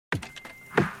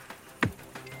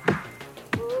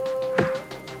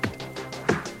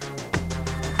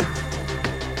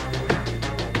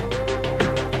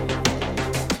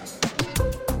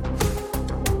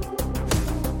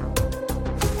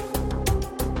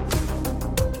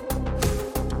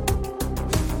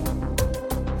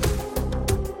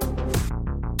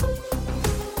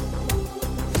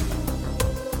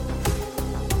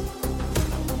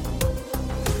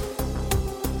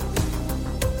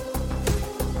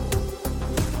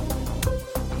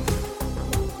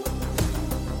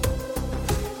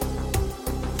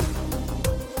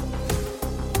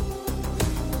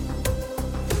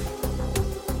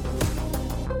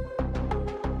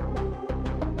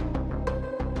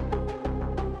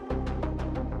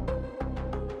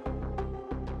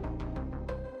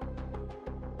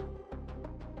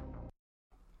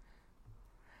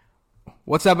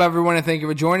What's up, everyone, and thank you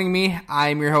for joining me.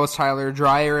 I'm your host, Tyler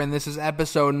Dreyer, and this is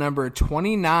episode number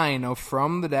 29 of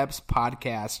From the Depths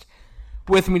podcast.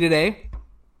 With me today,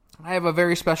 I have a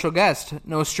very special guest,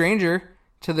 no stranger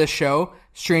to this show,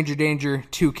 Stranger Danger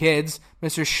 2 Kids,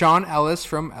 Mr. Sean Ellis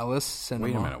from Ellis Cinema.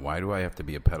 Wait a minute, why do I have to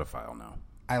be a pedophile now?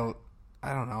 I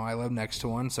don't know, I live next to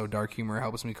one, so dark humor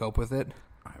helps me cope with it.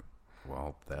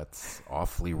 Well, that's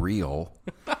awfully real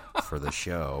for the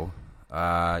show.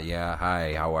 Yeah,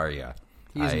 hi, how are you?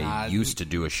 I used to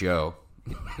do a show.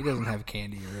 He doesn't have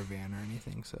candy or a van or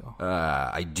anything, so.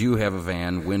 I do have a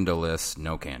van, windowless,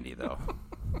 no candy, though.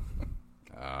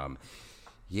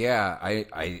 Yeah,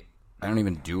 I don't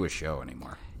even do a show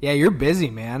anymore. Yeah, you're busy,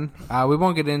 man. We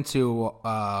won't get into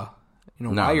why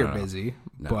you're busy.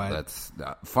 No, but that's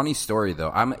funny story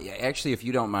though. I'm actually, if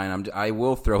you don't mind, I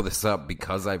will throw this up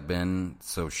because I've been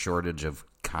so shortage of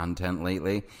content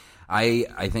lately.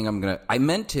 I think I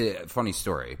meant to. Funny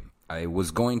story. I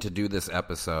was going to do this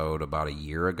episode about a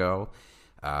year ago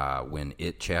when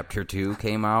It Chapter 2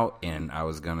 came out, and I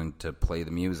was going to play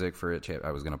the music for It.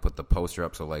 I was going to put the poster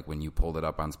up, so like when you pulled it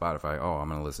up on Spotify, I'm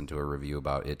going to listen to a review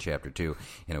about It Chapter 2,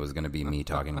 and it was going to be me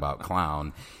talking about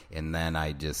Clown, and then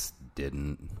I just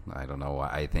didn't. I don't know why.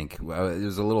 I think it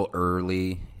was a little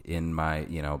early in my,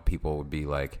 people would be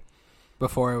like...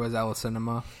 Before it was Ellis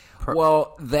Cinema?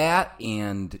 Well, that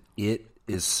and it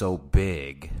is so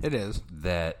big. It is.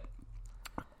 That...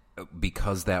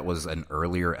 Because that was an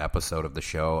earlier episode of the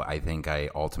show, I think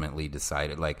I ultimately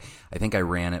decided, I think I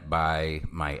ran it by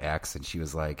my ex, and she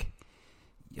was like,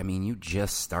 I mean, you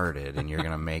just started, and you're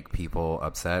going to make people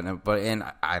upset. And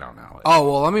I don't know.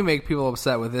 Oh, well, let me make people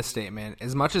upset with this statement.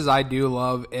 As much as I do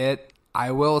love it,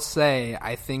 I will say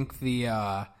I think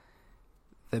the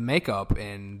makeup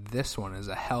in this one is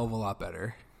a hell of a lot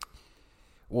better.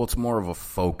 Well, it's more of a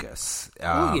focus.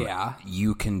 Yeah.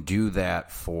 You can do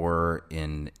that for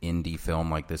an indie film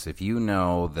like this. If you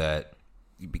know that,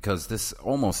 because this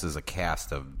almost is a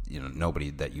cast of nobody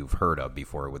that you've heard of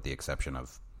before, with the exception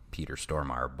of Peter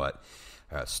Stormare, but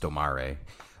Stormare.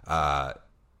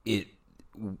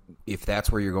 If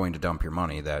that's where you're going to dump your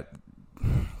money, that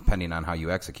depending on how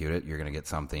you execute it, you're going to get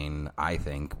something. I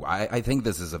think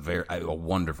this is a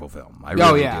wonderful film. I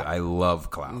really do. I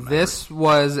love Clown. This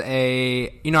was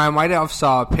I might have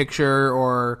saw a picture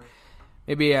or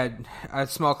maybe a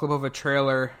small clip of a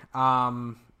trailer,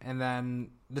 and then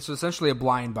this was essentially a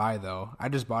blind buy, though. I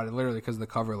just bought it literally because the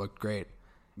cover looked great.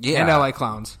 Yeah, and I like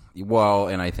clowns. Well,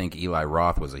 and I think Eli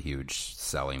Roth was a huge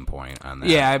selling point on that.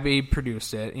 Yeah, he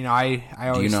produced it. I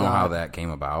always. Do you know how that came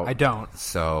about? I don't.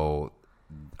 So,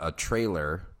 a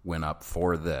trailer went up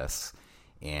for this,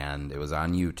 and it was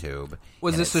on YouTube.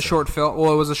 Was this a short film?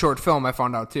 Well, it was a short film, I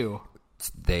found out, too.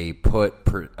 They put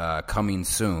coming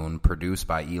soon, produced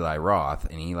by Eli Roth,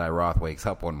 and Eli Roth wakes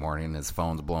up one morning and his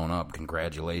phone's blown up.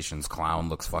 Congratulations, Clown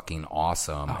looks fucking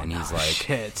awesome. And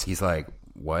he's like,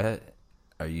 what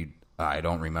are you... I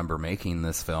don't remember making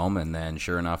this film. And then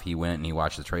sure enough, he went and he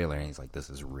watched the trailer, and he's like,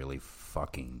 this is really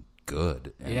fucking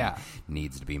good. And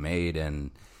needs to be made.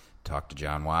 And talked to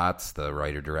John Watts, the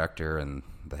writer-director, and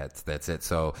that's it.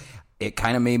 So it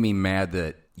kind of made me mad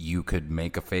that you could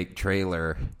make a fake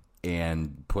trailer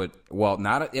and put... Well,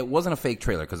 it wasn't a fake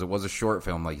trailer because it was a short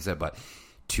film, like you said, but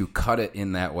to cut it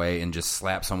in that way and just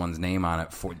slap someone's name on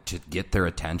it to get their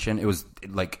attention, it was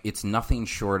like, it's nothing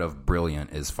short of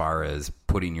brilliant as far as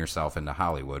putting yourself into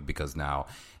Hollywood, because now,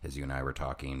 as you and I were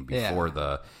talking before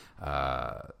the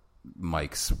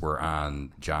mics were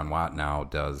on, John Watt now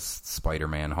does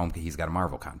Spider-Man he's got a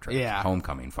Marvel contract. Yeah.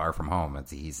 Homecoming, Far From Home.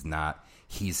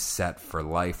 He's set for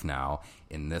life now,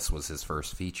 and this was his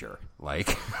first feature.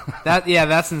 Like that. Yeah,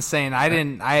 that's insane. I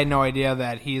had no idea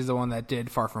that he's the one that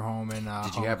did Far From Home and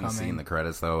Did you happen to see in the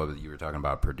credits though? You were talking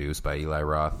about produced by Eli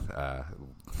Roth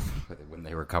when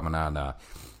they were coming on.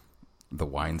 The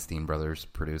Weinstein brothers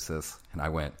produced this, and I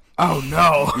went, "Oh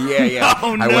no!" Yeah.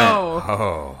 Oh no!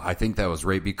 I went, I think that was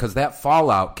right, because that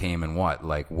fallout came in what?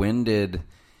 Like, when did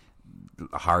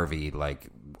Harvey,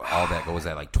 all that, was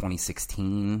that like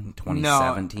 2016,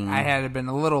 2017? No, I had it been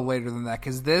a little later than that,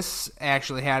 because this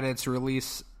actually had its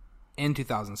release in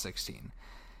 2016.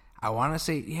 I want to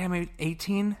say, maybe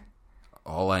 18.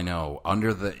 All I know,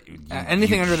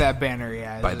 anything under that banner,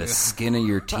 yeah. By the skin of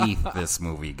your teeth, this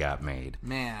movie got made.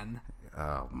 Man.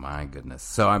 Oh my goodness.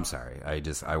 So I'm sorry.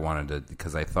 I wanted to,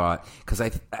 because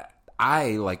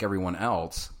I like everyone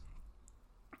else,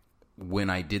 when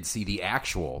I did see the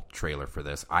actual trailer for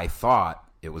this, I thought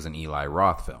it was an Eli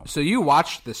Roth film. So you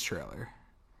watched this trailer?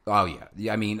 Oh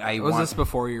yeah. I mean, was this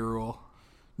before your rule?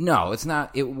 No, it's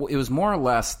not. It was more or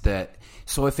less that.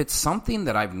 So if it's something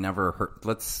that I've never heard,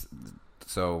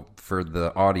 So for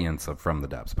the audience of From the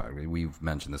Depths, we've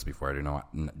mentioned this before.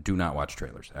 Do not watch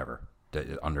trailers ever,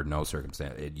 under no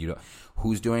circumstance.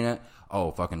 Who's doing it?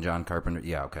 Oh, fucking John Carpenter.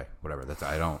 Yeah, okay, whatever.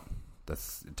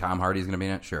 That's Tom Hardy's going to be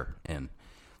in it. Sure, in.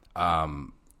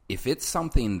 If it's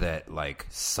something that like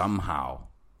somehow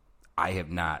I have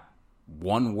not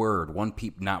one word,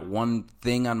 not one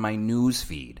thing on my news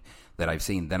feed that I've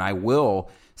seen, then I will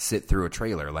sit through a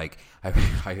trailer. Like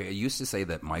I used to say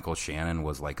that Michael Shannon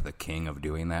was like the king of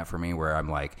doing that for me, where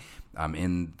I'm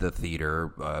in the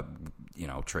theater,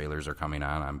 trailers are coming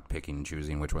on, I'm picking and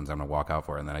choosing which ones I'm going to walk out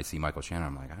for, and then I see Michael Shannon,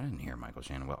 I'm like, I didn't hear Michael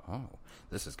Shannon. Well,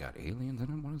 this has got aliens in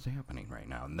it. What is happening right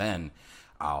now? And then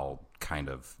I'll kind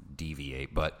of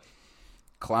deviate. But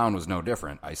Clown was no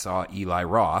different. I saw Eli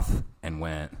Roth and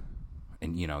went,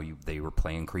 and they were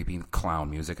playing creepy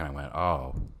clown music, and I went,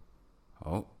 oh,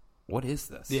 what is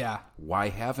this? Yeah. Why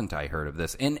haven't I heard of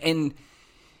this? And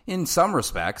in some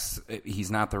respects, he's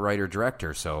not the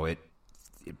writer-director, so it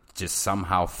just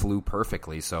somehow flew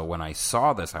perfectly. So when I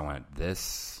saw this, I went,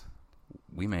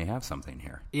 we may have something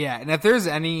here. Yeah, and if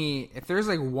there's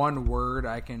like one word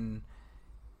I can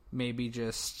maybe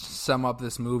just sum up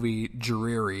this movie,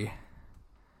 dreary.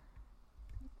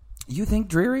 You think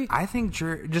dreary? I think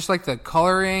just like the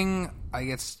coloring, I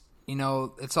guess,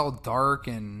 it's all dark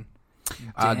and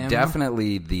dim.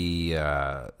 Definitely the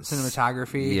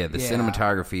cinematography. Yeah, the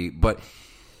cinematography. But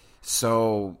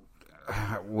so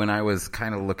when I was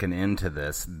kind of looking into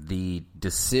this, the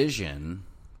decision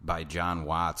by John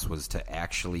Watts was to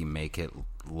actually make it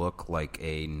look like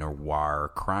a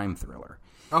noir crime thriller.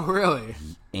 Oh, really?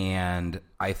 And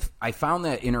I found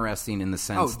that interesting in the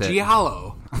sense that...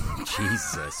 Giallo.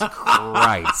 Jesus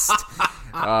Christ.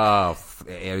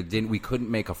 We couldn't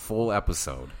make a full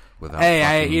episode without... Hey,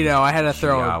 I had to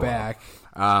throw Giallo. it back.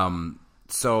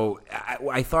 So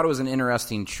I thought it was an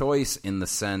interesting choice in the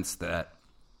sense that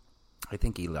I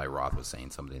think Eli Roth was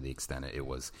saying something to the extent that it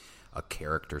was a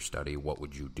character study, what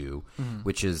would you do? Mm-hmm.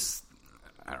 Which is,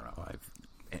 I don't know,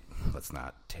 let's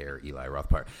not tear Eli Roth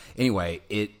apart. Anyway,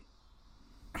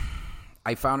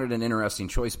 I found it an interesting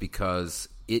choice because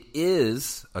it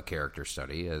is a character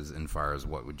study as far as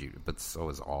what would you, but so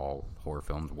is all horror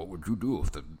films. What would you do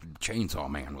if the Chainsaw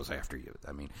Man was after you?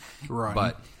 I mean,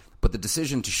 right. But the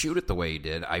decision to shoot it the way he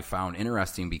did, I found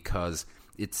interesting because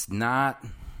it's not,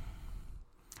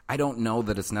 I don't know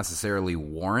that it's necessarily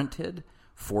warranted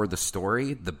for the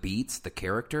story, the beats, the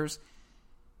characters.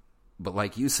 But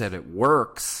like you said, it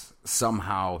works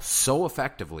somehow so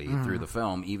effectively through the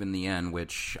film, even the end,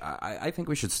 which I think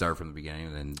we should start from the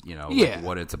beginning and, like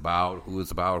what it's about,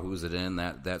 who's it in,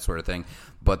 that sort of thing.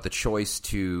 But the choice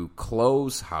to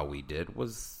close how we did it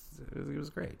was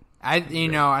great. I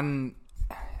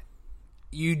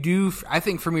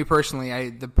think for me personally,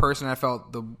 the person I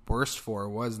felt the worst for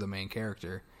was the main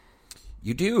character.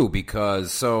 You do,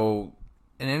 because an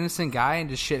innocent guy and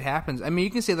just shit happens. I mean,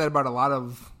 you can say that about a lot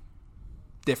of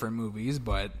different movies,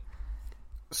 but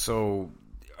tell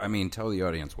the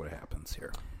audience what happens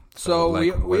here. So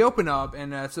we open up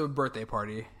and it's a birthday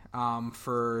party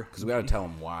because we got to tell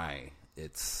them why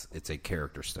it's a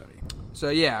character study. So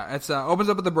yeah, it's opens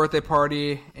up at the birthday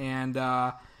party, and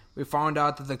we found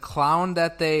out that the clown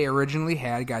that they originally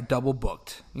had got double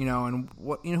booked. And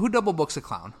who double books a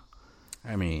clown?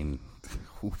 I mean,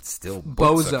 who still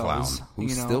books Bozos, a clown? Who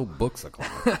still books a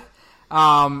clown?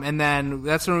 And then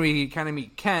that's when we kind of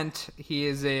meet Kent. He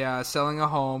is selling a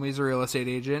home. He's a real estate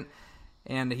agent,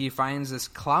 and he finds this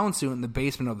clown suit in the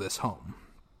basement of this home,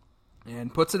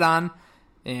 and puts it on,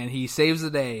 and he saves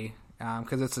the day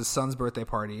because it's his son's birthday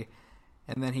party,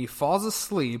 and then he falls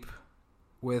asleep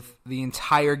with the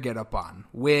entire getup on,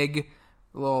 wig,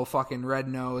 little fucking red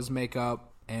nose,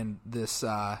 makeup, and this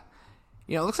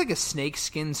it looks like a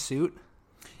snakeskin suit.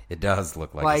 It does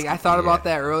look like I thought about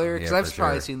that earlier because I've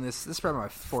probably seen this. This is probably my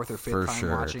fourth or fifth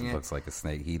time watching it. It looks like a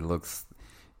snake. It's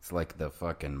like the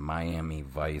fucking Miami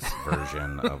Vice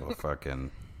version of a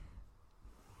fucking.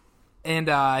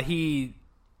 And he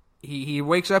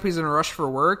wakes up. He's in a rush for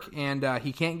work, and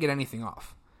he can't get anything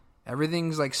off.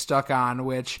 Everything's like stuck on.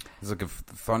 Which it's like a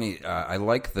funny. I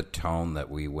like the tone that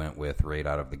we went with right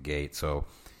out of the gate. So.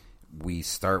 We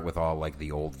start with all like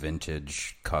the old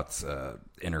vintage cuts,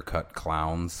 intercut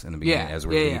clowns in the beginning as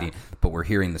we're leading, but we're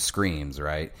hearing the screams,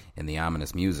 right? And the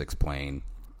ominous music's playing,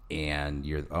 and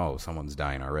someone's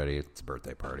dying already. It's a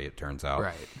birthday party, it turns out.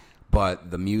 Right.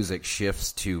 But the music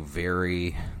shifts to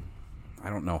very, I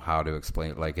don't know how to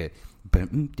explain it, like it. This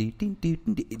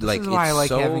is why I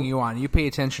like having you on. You pay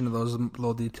attention to those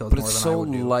little details more than I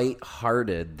would do. It's so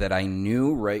lighthearted that I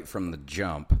knew right from the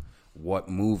jump what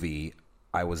movie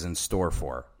I was in store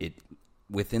for. It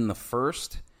within the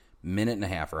first minute and a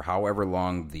half or however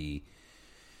long the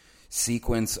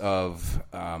sequence of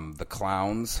the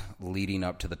clowns leading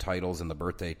up to the titles and the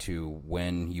birthday to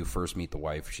when you first meet the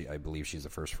wife. I believe she's the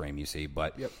first frame you see,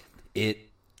 but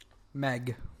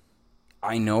Meg.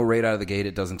 I know right out of the gate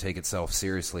it doesn't take itself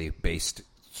seriously based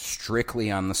strictly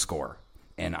on the score.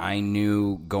 And I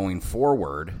knew going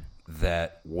forward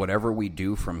that whatever we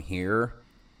do from here,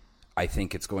 I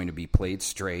think it's going to be played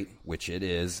straight, which it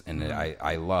is, and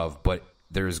I love. But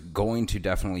there's going to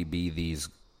definitely be these,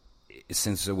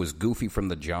 since it was goofy from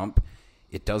the jump,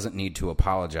 it doesn't need to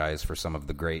apologize for some of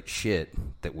the great shit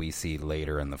that we see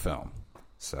later in the film.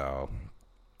 So,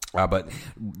 but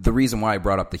the reason why I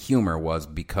brought up the humor was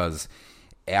because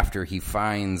after he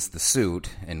finds the suit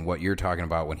and what you're talking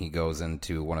about when he goes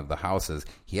into one of the houses,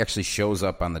 he actually shows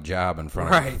up on the job in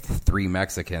front of 3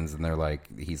 Mexicans, and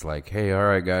he's like, hey, all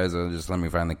right, guys, just let me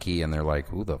find the key. And they're like,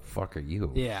 who the fuck are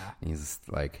you? Yeah. And he's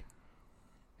like,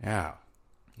 yeah,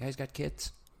 you guys got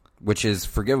kids? Which is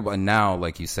forgivable. And now,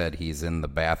 like you said, he's in the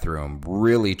bathroom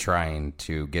really trying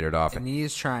to get it off. And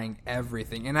he's trying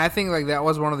everything. And I think like that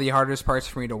was one of the hardest parts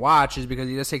for me to watch, is because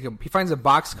he finds a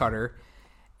box cutter,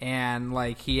 and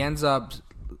like he ends up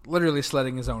literally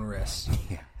slitting his own wrist.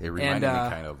 Yeah, it reminded me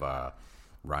kind of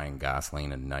Ryan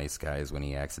Gosling in Nice Guys when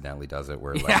he accidentally does it,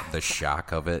 where like the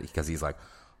shock of it, because he's like,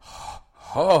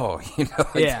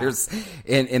 there's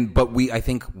but I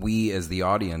think we as the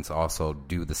audience also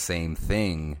do the same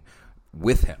thing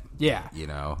with him. Yeah,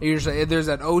 usually there's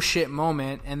that oh shit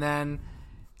moment, and then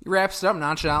he wraps it up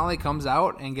nonchalantly, comes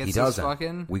out and gets his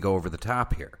fucking. We go over the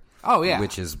top here. Oh yeah,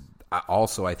 which is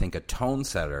also, I think, a tone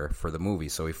setter for the movie.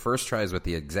 So he first tries with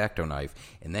the X-Acto knife,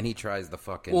 and then he tries the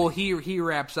fucking... Well, he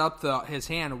wraps up his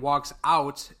hand, walks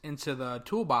out into the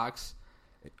toolbox,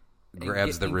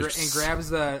 grabs and grabs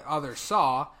the other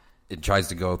saw. It tries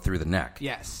to go through the neck.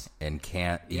 Yes. And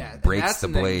can't... He breaks the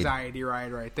blade. That's an anxiety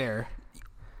ride right there.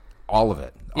 All of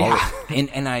it.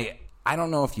 And I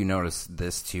don't know if you noticed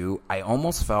this, too. I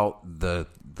almost felt the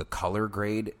color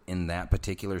grade in that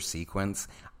particular sequence...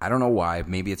 I don't know why.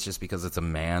 Maybe it's just because it's a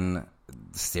man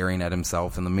staring at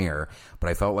himself in the mirror.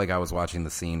 But I felt like I was watching the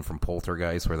scene from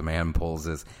Poltergeist where the man pulls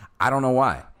his... I don't know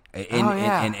why.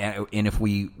 And if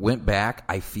we went back,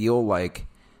 I feel like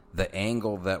the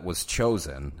angle that was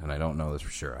chosen... And I don't know this for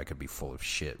sure. I could be full of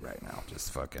shit right now.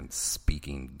 Just fucking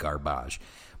speaking garbage.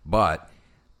 But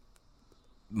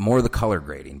more the color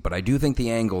grading. But I do think the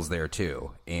angle's there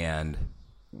too. And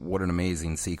what an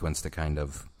amazing sequence to kind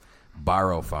of...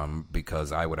 borrow from,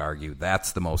 because I would argue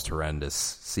that's the most horrendous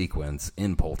sequence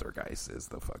in Poltergeist is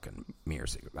the fucking mirror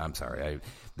sequence. I'm sorry,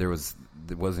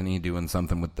 wasn't he doing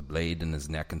something with the blade in his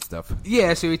neck and stuff?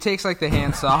 Yeah, so he takes like the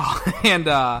handsaw and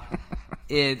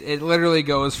it literally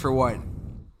goes for what,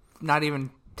 not even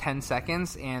 10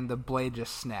 seconds, and the blade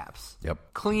just snaps.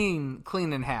 Yep, clean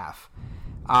in half.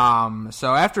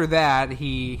 So after that,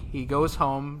 he goes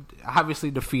home,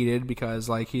 obviously defeated, because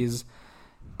like he's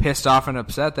pissed off and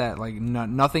upset that like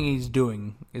nothing he's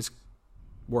doing is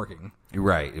working.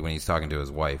 Right, when he's talking to his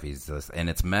wife, he's just,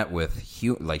 and it's met with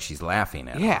like she's laughing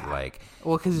at him. Like,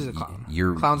 well, because he's a clown.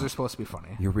 Clowns are supposed to be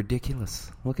funny. You're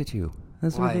ridiculous. Look at you.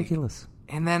 That's like, ridiculous.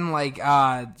 And then like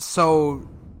so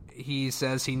he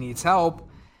says he needs help,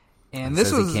 and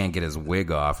he can't get his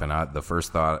wig off. And the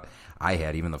first thought I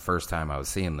had, even the first time I was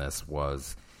seeing this,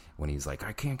 was when he's like,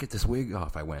 I can't get this wig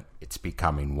off. I went, it's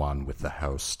becoming one with the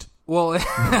host. Well,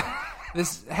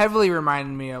 this heavily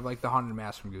reminded me of like the Haunted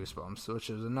Mask from Goosebumps, which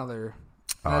is another.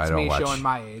 That's me showing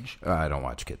my age. I don't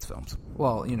watch kids' films.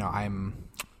 Well, I'm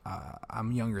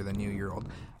younger than you. You're old.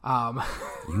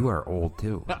 You are old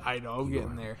too. I know. I'm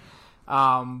getting there.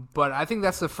 But I think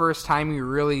that's the first time you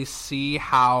really see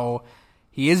how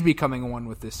he is becoming one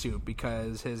with this suit,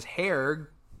 because his hair,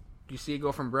 you see it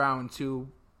go from brown to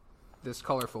this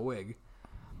colorful wig,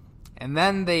 and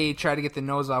then they try to get the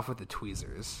nose off with the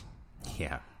tweezers.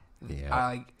 Yeah.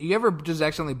 You ever just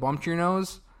accidentally bumped your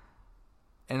nose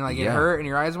and like it hurt and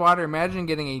your eyes water? Imagine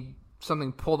getting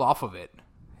something pulled off of it.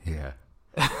 Yeah,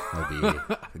 that'd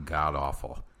be god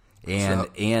awful.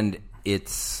 And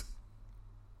it's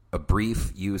a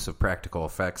brief use of practical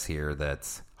effects here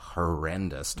that's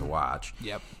horrendous to watch.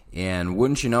 Yep. And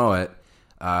wouldn't you know it?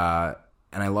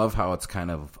 And I love how it's kind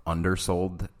of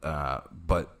undersold,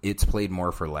 but it's played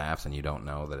more for laughs, and you don't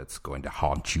know that it's going to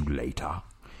haunt you later.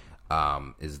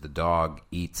 Is the dog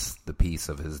eats the piece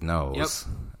of his nose,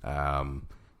 and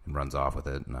runs off with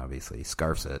it, and obviously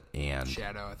scarfs it. And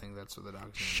Shadow, I think that's what the dog's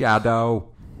name is. Shadow.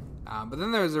 But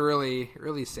then there's a really,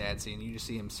 really sad scene. You just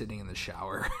see him sitting in the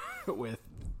shower with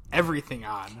everything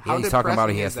on. Yeah, he's talking about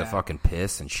he has to fucking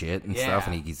piss and shit and stuff,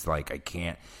 and he's like, I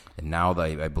can't. And now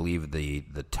I believe the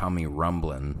tummy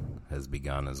rumbling has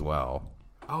begun as well.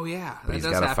 Oh yeah, but he's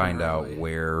got to find out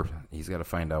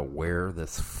where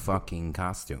this fucking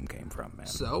costume came from, man.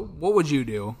 So, what would you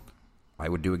do? I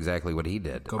would do exactly what he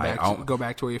did. Go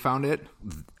back to where you found it.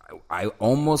 I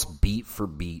almost beat for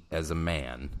beat as a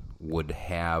man would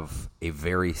have a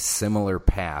very similar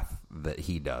path that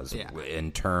he does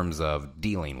in terms of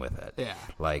dealing with it. Yeah.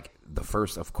 Like the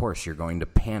first, of course, you're going to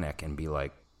panic and be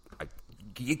like,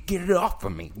 "Get it off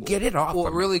of me! Get it off!" Well,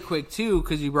 of me. really quick too,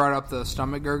 because you brought up the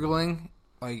stomach gurgling.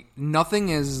 Like nothing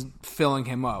is filling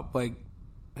him up. Like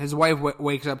his wife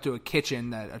wakes up to a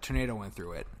kitchen that a tornado went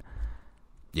through it.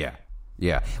 Yeah.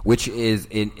 Yeah, which is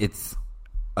it's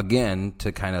again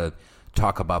to kind of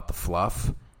talk about the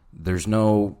fluff.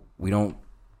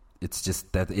 It's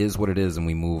just that is what it is, and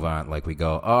we move on. Like we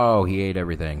go, oh, he ate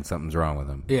everything. Something's wrong with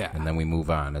him. Yeah, and then we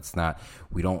move on. It's not.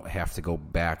 We don't have to go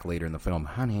back later in the film.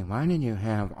 Honey, why didn't you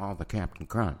have all the Captain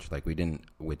Crunch? Like we didn't,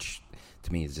 which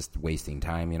to me is just wasting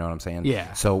time. You know what I'm saying?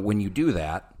 Yeah. So when you do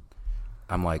that,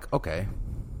 I'm like, okay.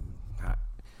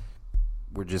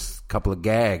 We're just a couple of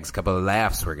gags, a couple of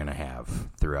laughs we're going to have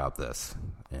throughout this.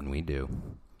 And we do.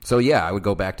 So, yeah, I would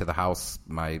go back to the house.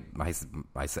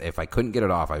 If I couldn't get it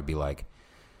off, I'd be like,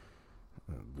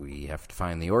 we have to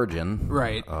find the origin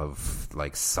of,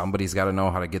 like, somebody's got to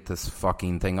know how to get this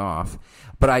fucking thing off.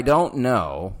 But I don't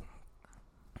know.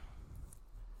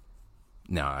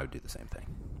 No, I would do the same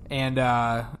thing. And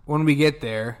when we get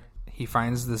there, he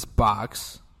finds this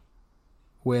box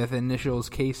with initials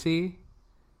KC.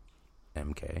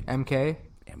 MK.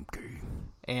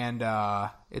 And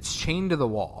it's chained to the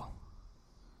wall.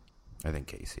 I think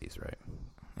Casey's right.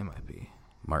 It might be.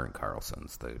 Martin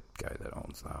Carlson's the guy that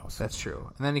owns the house. That's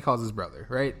true. And then he calls his brother,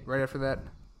 right? Right after that?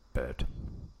 Bet.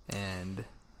 And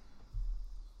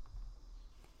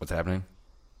what's happening?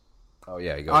 Oh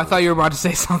yeah, he goes I thought you were about to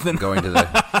say something. He goes to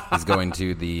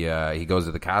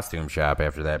the costume shop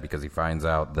after that because he finds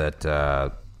out that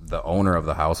the owner of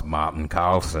the house, Martin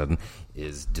Carlson,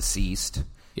 is deceased.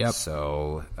 Yep.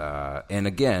 So, and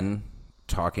again,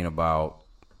 talking about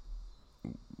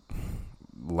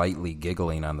lightly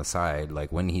giggling on the side,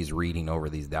 like when he's reading over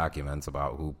these documents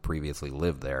about who previously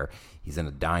lived there, he's in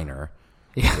a diner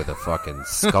with a fucking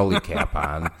Scully cap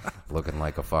on, looking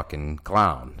like a fucking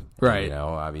clown. Right. You know,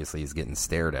 obviously he's getting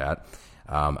stared at.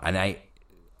 And I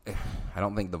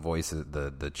don't think the voices,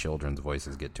 the children's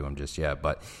voices get to him just yet,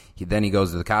 but then he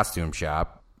goes to the costume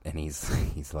shop and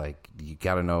he's like, you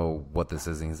got to know what this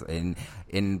is. And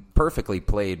perfectly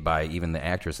played by even the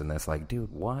actress in this, like,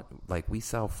 dude, what? Like, we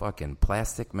sell fucking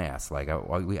plastic masks. Like,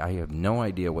 I have no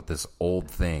idea what this old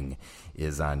thing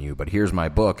is on you, but here's my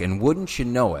book. And wouldn't you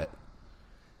know it,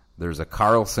 there's a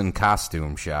Carlson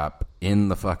costume shop in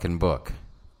the fucking book.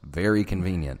 Very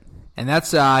convenient. And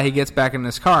that's, he gets back in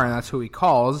his car, and that's who he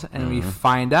calls, and we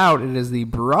find out it is the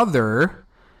brother,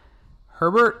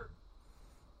 Herbert.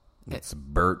 It's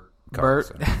Bert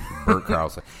Carlson. Bert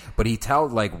Carlson. But he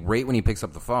tells, like, right when he picks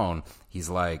up the phone, he's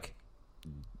like,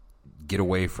 get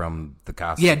away from the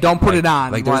costume. Yeah, don't put it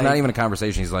on. Like, there's not even a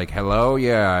conversation. He's like, hello,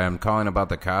 yeah, I'm calling about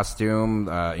the costume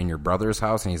in your brother's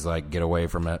house. And he's like, get away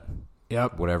from it.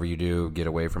 Yep. Whatever you do, get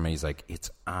away from it. He's like, it's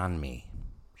on me.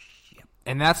 Shit.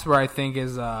 And that's where I think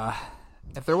is,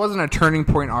 if there wasn't a turning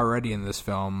point already in this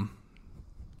film,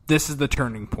 this is the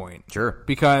turning point. Sure.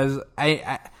 Because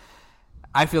I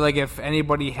feel like if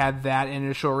anybody had that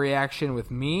initial reaction with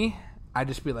me, I'd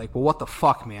just be like, well, what the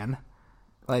fuck, man?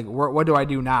 Like, what do I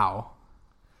do now?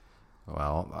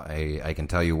 Well, I can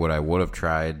tell you what I would have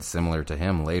tried similar to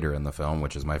him later in the film,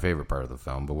 which is my favorite part of the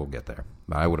film, but we'll get there.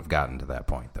 I would have gotten to that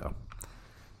point, though.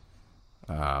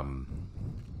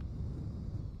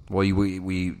 Well,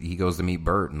 he goes to meet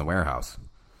Bert in the warehouse.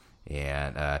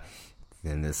 And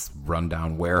in this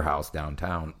rundown warehouse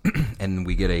downtown, and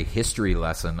we get a history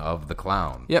lesson of the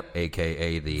clown. Yep.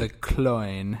 A.K.A. the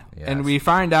clown. Yes. And we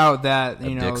find out that,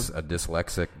 a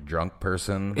dyslexic drunk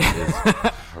person is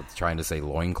trying to say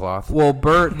loincloth. Well,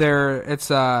 Bert there, it's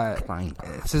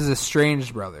his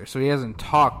estranged brother, so he hasn't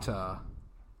talked to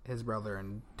his brother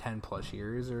in 10 plus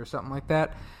years or something like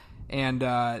that. And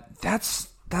that's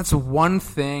one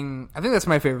thing. I think that's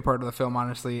my favorite part of the film,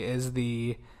 honestly, is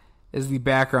the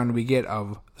background we get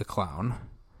of the clown.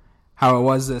 How it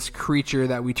was this creature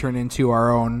that we turn into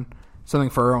something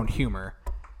for our own humor.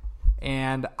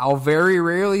 And I'll very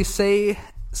rarely say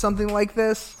something like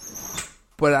this,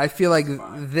 but I feel like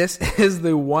this is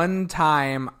the one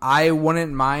time I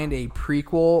wouldn't mind a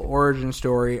prequel origin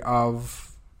story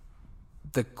of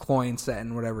the clown set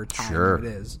in whatever time it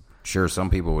is. Sure, some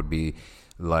people would be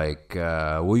Like,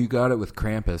 well, you got it with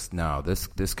Krampus. No,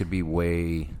 this could be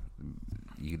way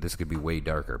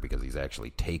darker because he's actually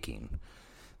taking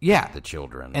the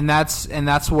children. And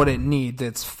that's what it needs.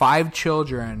 It's 5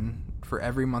 children for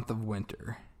every month of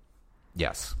winter.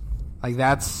 Yes. Like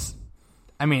that's,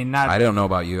 I mean, not. I don't know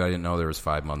about you. I didn't know there was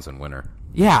 5 months in winter.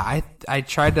 Yeah, I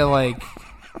tried to like.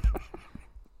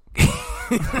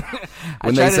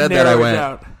 When they said that, I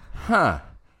went, huh.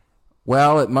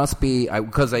 Well, it must be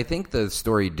because I think the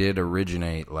story did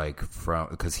originate like from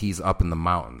because he's up in the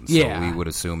mountains. Yeah. So we would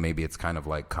assume maybe it's kind of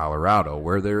like Colorado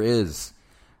where there is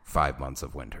 5 months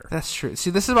of winter. That's true. See,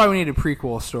 this is why we need a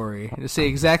prequel story to say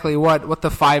exactly what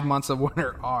the 5 months of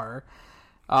winter are.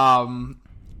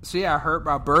 So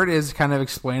yeah, Bert is kind of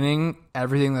explaining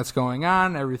everything that's going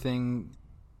on, everything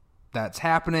that's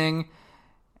happening,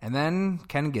 and then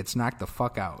Ken gets knocked the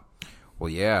fuck out. Well,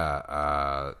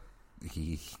 yeah.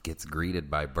 He gets greeted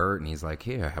by Bert, and he's like,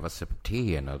 here, have a sip of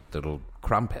tea and a little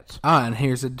crumpet. And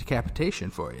here's a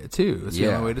decapitation for you, too. It's the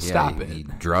only way to stop it. He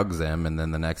drugs him, and then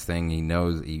the next thing he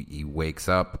knows, he wakes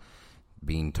up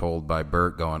being told by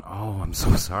Bert going, oh, I'm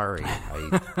so sorry.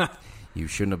 You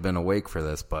shouldn't have been awake for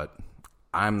this, but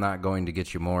I'm not going to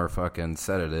get you more fucking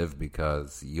sedative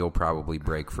because you'll probably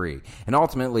break free. And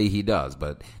ultimately he does,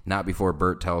 but not before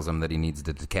Bert tells him that he needs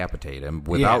to decapitate him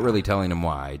without really telling him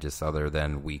why, just other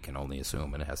than we can only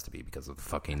assume, and it has to be because of the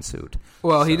fucking suit.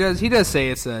 Well, so, he does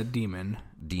say it's a demon.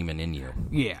 Demon in you.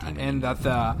 Yeah, and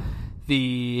that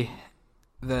the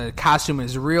costume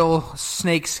is real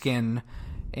snake skin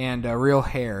and real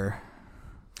hair.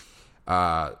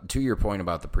 To your point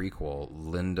about the prequel,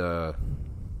 Linda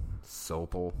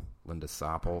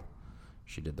Soppel,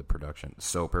 she did the production.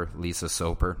 Lisa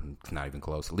Soper, not even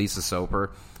close. Lisa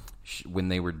Soper, when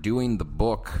they were doing the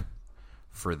book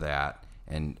for that,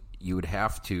 and you would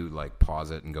have to like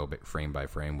pause it and go frame by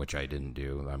frame, which I didn't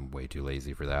do. I'm way too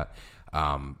lazy for that.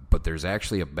 But there's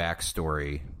actually a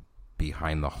backstory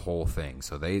behind the whole thing.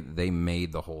 So they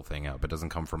made the whole thing up. It doesn't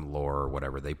come from lore or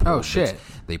whatever. They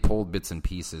pulled bits and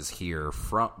pieces here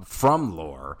from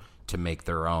lore to make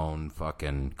their own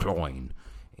fucking cloyne.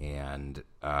 And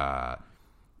I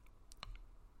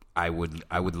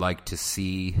would like to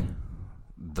see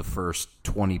the first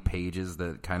 20 pages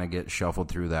that kind of get shuffled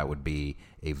through. That would be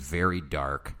a very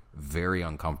dark, very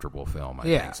uncomfortable film, I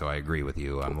think. So I agree with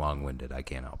you. I'm long-winded. I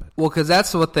can't help it. Well, because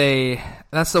that's the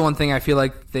one thing I feel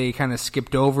like they kind of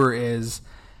skipped over is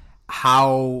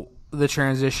how the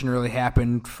transition really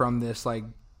happened from this like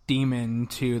demon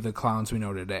to the clowns we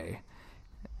know today.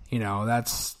 You know,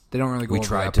 they don't really go over that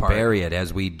part. We tried to bury it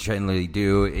as we generally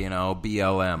do,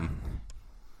 BLM.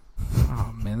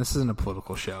 Oh, man, this isn't a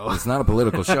political show. It's not a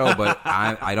political show, but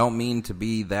I don't mean to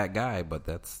be that guy, but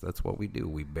that's what we do.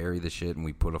 We bury the shit and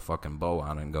we put a fucking bow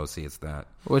on it and go see it's that.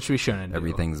 Which we shouldn't do.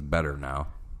 Everything's better now.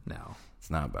 No. It's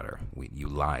not better. You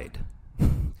lied.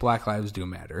 Black lives do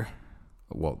matter.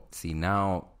 Well, see,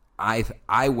 now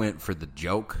I went for the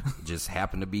joke. It just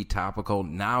happened to be topical.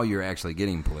 Now you're actually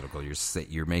getting political.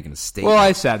 You're making a statement. Well,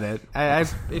 I said it.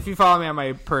 If you follow me on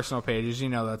my personal pages, you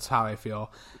know that's how I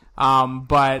feel.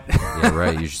 But yeah,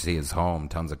 right. You should see his home.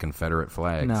 Tons of Confederate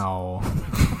flags. No,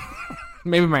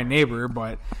 maybe my neighbor,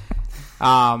 but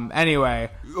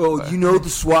anyway. Oh, the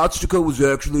swastika was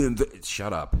actually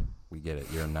Shut up. We get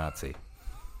it. You're a Nazi.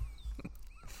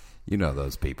 You know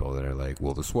those people that are like,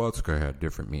 well, the swastika had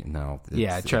different meaning. No,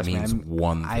 trust me.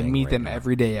 One thing I meet them now.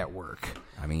 every day at work.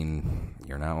 I mean,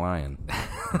 you're not lying.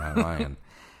 You're not lying.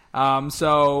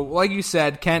 So, like you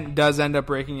said, Kent does end up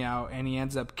breaking out, and he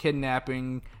ends up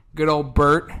kidnapping good old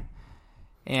Bert.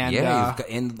 And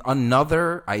and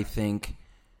another, I think,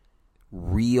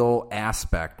 real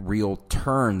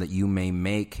turn that you may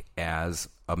make as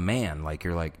a man. Like,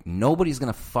 you're like, nobody's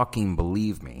going to fucking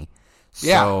believe me.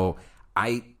 So,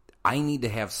 I need to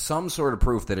have some sort of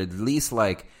proof that at least,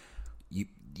 like,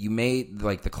 you may,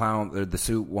 like, the clown, or the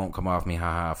suit won't come off me,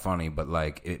 haha, funny, but,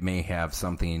 like, it may have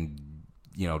something,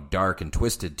 dark and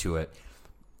twisted to it.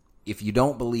 If you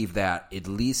don't believe that, at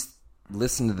least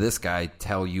listen to this guy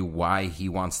tell you why he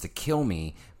wants to kill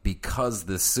me because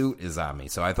the suit is on me.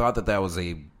 So I thought that was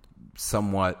a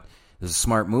smart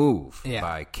move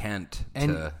by Kent.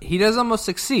 And he does almost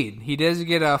succeed. He does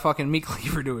get a fucking meat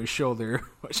cleaver to his shoulder,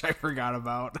 which I forgot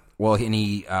about. Well, and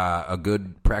a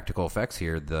good practical effects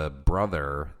here, the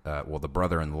brother-in-law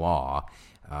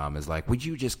is like, would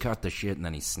you just cut the shit? And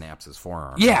then he snaps his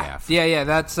forearm in half. Yeah,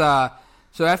 that's...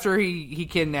 So after he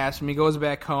kidnaps him, he goes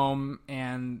back home,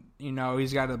 and,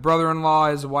 he's got a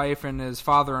brother-in-law, his wife, and his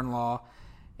father-in-law.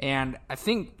 And I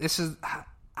think this is...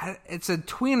 It's a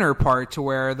tweener part to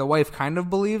where the wife kind of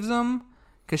believes him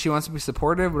because she wants to be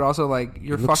supportive, but also like,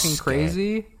 you're fucking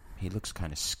crazy. He looks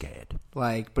kind of scared.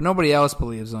 Like, but nobody else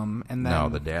believes him. And then no,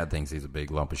 the dad thinks he's a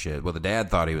big lump of shit. Well, the dad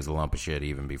thought he was a lump of shit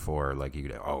even before. Like,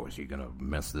 is he gonna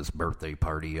mess this birthday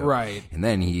party up? Right. And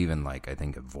then he even I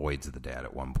think avoids the dad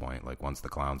at one point. Like once the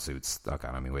clown suit's stuck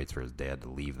on him, he waits for his dad to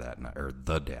leave that night, or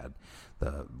the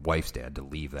wife's dad to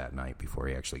leave that night before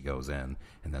he actually goes in,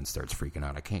 and then starts freaking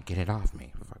out. I can't get it off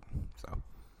me. So.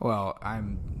 Well,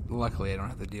 luckily I don't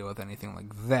have to deal with anything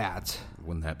like that.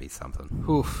 Wouldn't that be something?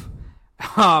 Oof.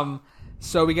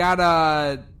 So we got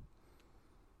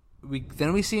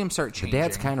then we see him start changing. The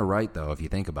dad's kind of right though, if you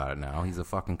think about it now. He's a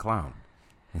fucking clown.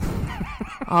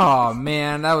 Oh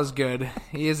man, that was good.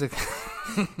 He is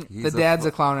the dad's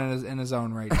a clown in his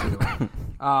own right too.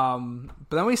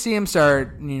 But then we see him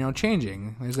start,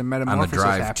 changing. There's a metamorphosis on the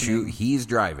drive happening. He's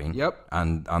driving. Yep.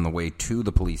 On the way to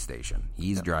the police station,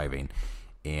 he's driving,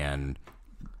 and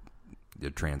the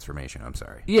transformation. I'm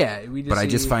sorry. Yeah, I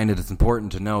just find it's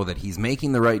important to know that he's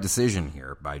making the right decision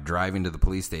here by driving to the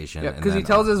police station. Yeah, because he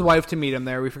tells his wife to meet him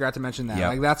there. We forgot to mention that. Yep.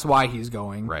 Like that's why he's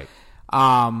going. Right.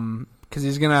 Because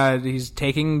he's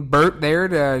taking Bert there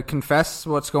to confess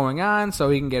what's going on so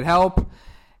he can get help.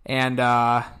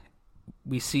 And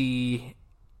we see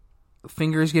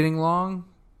fingers getting long,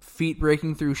 feet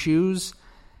breaking through shoes,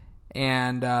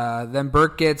 and then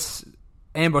Bert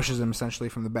ambushes him essentially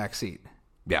from the back seat.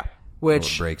 Yeah.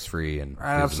 Which breaks free and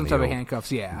some type of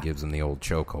handcuffs, yeah. Gives him the old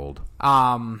chokehold.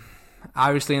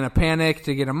 Obviously in a panic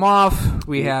to get him off.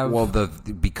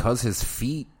 Because his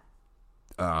feet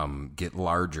get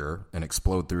larger and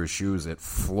explode through his shoes, it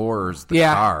floors the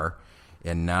car,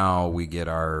 and now we get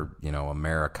our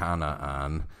Americana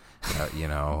on,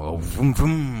 vroom,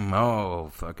 vroom,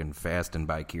 fucking fast and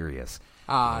by curious.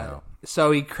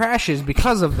 So he crashes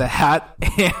because of that,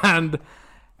 and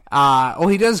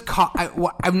he does.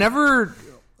 I've never.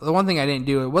 The one thing I didn't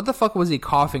do. What the fuck was he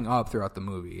coughing up throughout the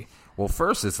movie? Well,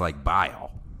 first it's like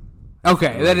bile.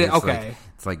 Okay, that is okay.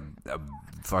 It's like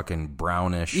fucking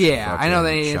brownish. Yeah, I know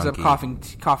that he ends up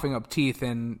coughing up teeth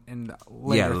and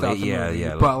later throughout the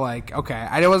movie. But okay,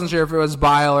 I wasn't sure if it was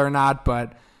bile or not,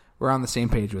 but we're on the same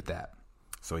page with that.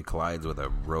 So he collides with a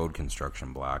road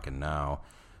construction block, and now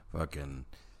fucking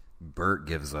Bert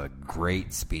gives a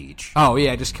great speech. Oh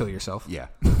yeah, just kill yourself. Yeah.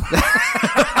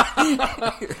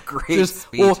 Great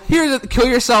speech. Well, kill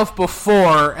yourself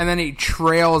before, and then he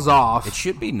trails off. It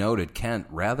should be noted, Kent,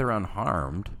 rather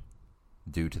unharmed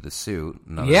due to the suit.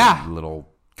 Little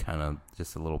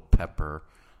just a little pepper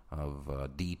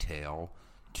of detail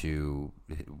to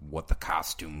what the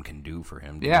costume can do for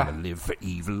him. Yeah. To live for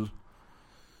evil.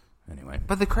 Anyway.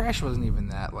 But the crash wasn't even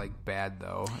that bad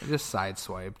though. It just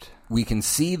sideswiped. We can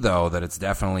see though that it's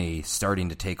definitely starting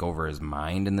to take over his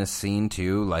mind in this scene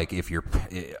too. Like if you're,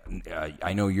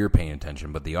 I know you're paying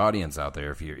attention, but the audience out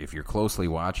there, if you're closely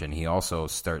watching, he also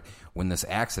when this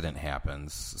accident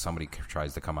happens, somebody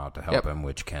tries to come out to help him,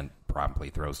 which Kent promptly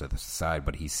throws to the side,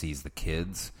 but he sees the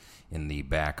kids in the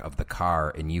back of the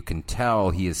car, and you can tell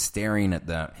he is staring at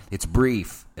them. It's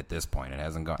brief at this point. It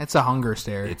hasn't gone. It's a hunger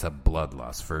stare. It's a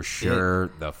bloodlust for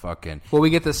sure. Well, we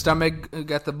get the stomach,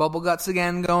 got the bubble guts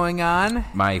again going on.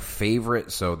 My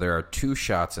favorite. So there are two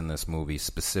shots in this movie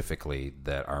specifically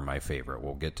that are my favorite.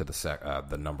 We'll get to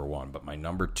the number one, but my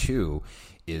number two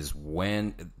is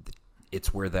when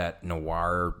it's where that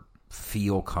noir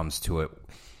feel comes to it,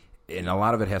 and a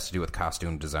lot of it has to do with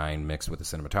costume design mixed with the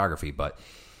cinematography, but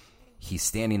he's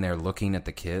standing there looking at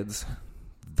the kids.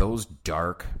 Those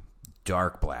dark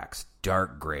blacks,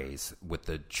 dark grays, with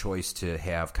the choice to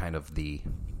have kind of the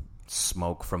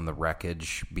smoke from the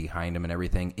wreckage behind him and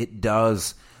everything. It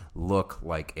does look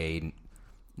like a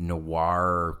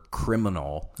noir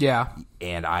criminal. Yeah.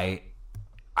 And I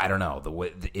don't know, the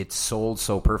way it's sold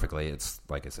so perfectly. It's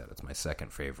like I said, it's my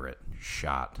second favorite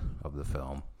shot of the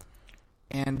film.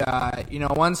 And,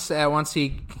 once he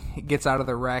gets out of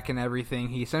the wreck and everything,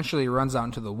 he essentially runs out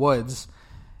into the woods.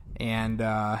 And,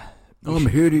 I'm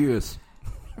hideous.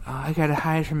 I gotta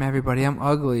hide from everybody. I'm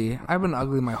ugly. I've been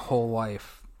ugly my whole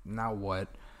life. Now what?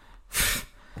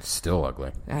 Still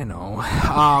ugly. I know.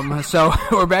 So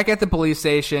we're back at the police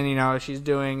station. She's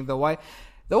doing the wife.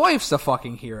 The wife's the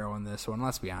fucking hero in this one.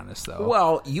 Let's be honest, though.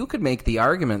 Well, you could make the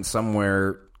argument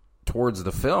somewhere towards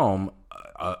the film.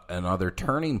 Another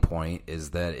turning point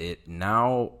is that it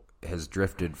now has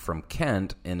drifted from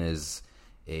Kent and is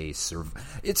it's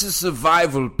a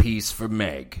survival piece for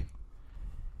Meg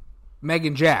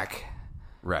and Jack.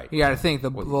 Right. You got to think the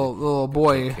little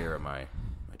boy. Take care of my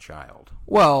child.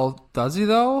 Well, does he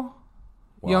though?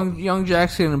 Well, young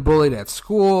Jack's getting bullied at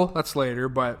school. That's later,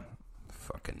 but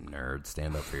fucking nerd.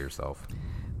 Stand up for yourself.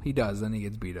 He does. Then he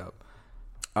gets beat up.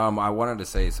 I wanted to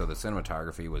say, so the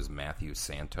cinematography was Matthew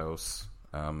Santos.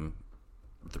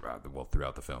 Throughout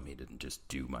the film, he didn't just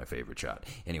do my favorite shot.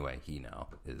 Anyway, he now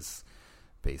is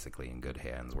basically in good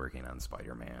hands working on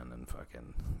Spider-Man and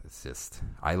fucking, it's just,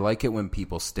 I like it when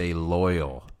people stay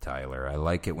loyal, Tyler. I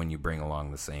like it when you bring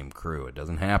along the same crew. It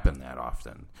doesn't happen that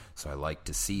often, so I like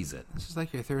to seize it. This is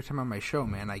like your third time on my show,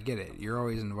 man. I get it. You're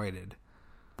always invited.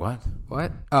 What?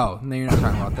 Oh, no, you're not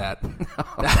talking about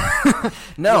that.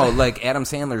 No, like Adam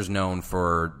Sandler's known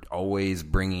for always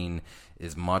bringing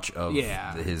as much of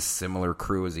his similar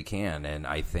crew as he can, and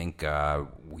I think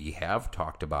we have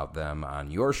talked about them on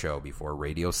your show before.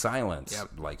 Radio Silence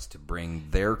likes to bring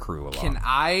their crew along. Can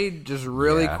I just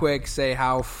really quick say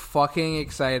how fucking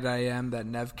excited I am that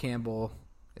Neve Campbell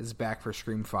is back for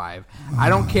Scream 5? I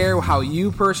don't care how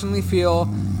you personally feel.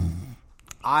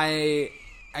 I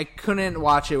couldn't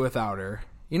watch it without her.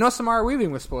 You know, Samara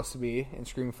Weaving was supposed to be in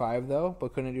Scream 5, though,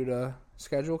 but couldn't due to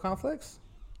schedule conflicts.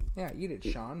 Yeah, eat it,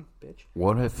 Sean, bitch.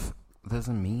 What if it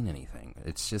doesn't mean anything?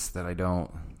 It's just that I don't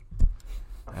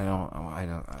know,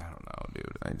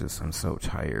 dude. I'm so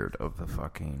tired of the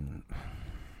fucking.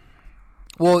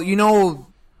 Well, you know.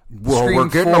 Well, Scream we're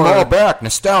getting 4, them all back.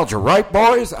 Nostalgia, right,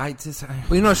 boys? Well,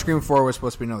 you know, Scream 4 was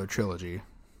supposed to be another trilogy.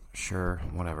 Sure,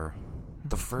 whatever.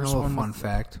 The first one. Fun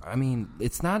fact. I mean,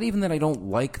 it's not even that I don't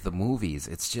like the movies.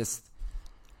 It's just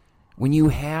when you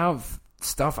have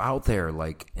stuff out there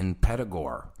like in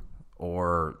Pedagore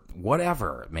or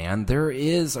whatever, man, there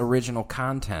is original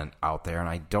content out there, and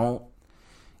I don't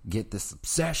get this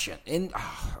obsession. And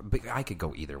I could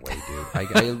go either way, dude.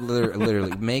 I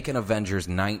literally make an Avengers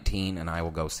 19, and I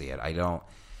will go see it.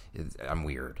 I'm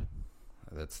weird.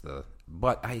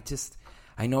 But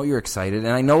I know you're excited,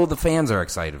 and I know the fans are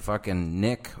excited. Fucking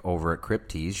Nick over at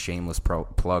Cryptese, shameless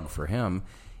plug for him.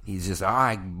 He's just,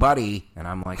 buddy. And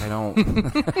I'm like, I don't.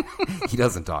 He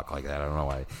doesn't talk like that. I don't know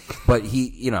why. But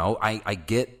I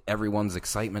get everyone's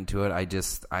excitement to it. I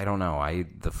don't know.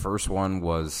 The first one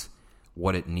was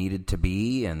what it needed to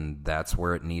be, and that's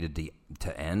where it needed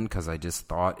to end, because I just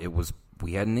thought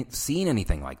we hadn't seen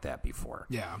anything like that before.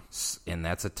 Yeah. And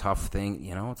that's a tough thing.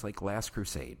 It's like Last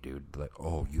Crusade, dude. Like,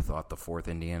 you thought the fourth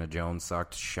Indiana Jones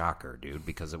sucked? Shocker, dude,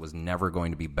 because it was never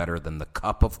going to be better than the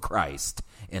Cup of Christ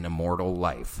in Immortal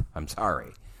Life. I'm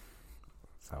sorry.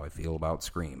 That's how I feel about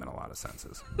Scream in a lot of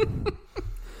senses.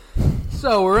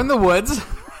 So we're in the woods,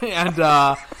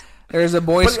 and there's a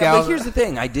Boy Scout. But here's the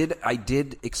thing: I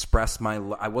did express my.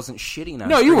 I wasn't shitting on.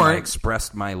 No, Scream. you weren't. I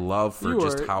expressed my love for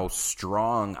just how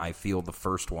strong I feel the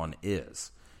first one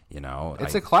is.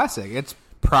 It's a classic. It's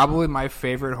probably my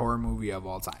favorite horror movie of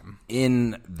all time.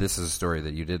 This is a story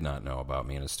that you did not know about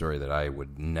me, and a story that I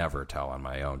would never tell on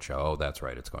my own show. Oh, that's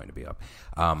right, it's going to be up.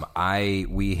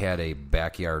 We had a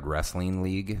backyard wrestling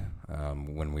league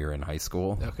when we were in high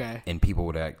school. Okay, and people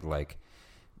would act like.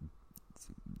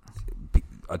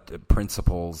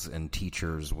 Principals and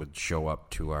teachers would show up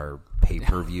to our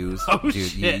pay-per-views. Dude,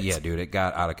 shit. Yeah, dude, it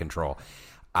got out of control.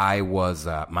 I was,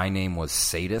 my name was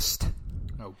Sadist.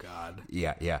 Oh, God.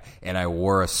 Yeah. And I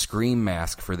wore a Scream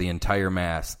mask for the entire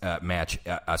match.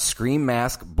 A Scream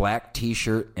mask, black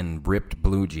T-shirt, and ripped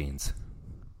blue jeans.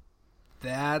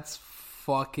 That's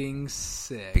fucking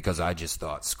sick. Because I just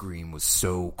thought Scream was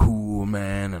so cool,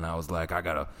 man. And I was like, I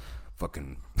gotta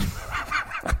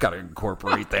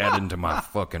incorporate that into my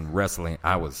fucking wrestling.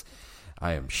 I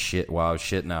am shit. Well, I was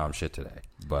shit. Now I'm shit today.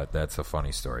 But that's a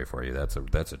funny story for you. That's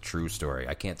a true story.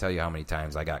 I can't tell you how many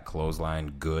times I got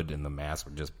clotheslined good and the mask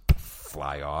would just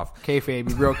fly off. Kayfabe.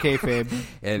 You broke kayfabe.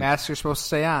 Masks are supposed to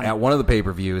stay on. At one of the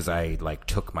pay-per-views, I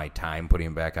took my time putting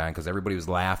them back on because everybody was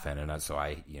laughing, and so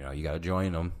you got to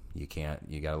join them. You got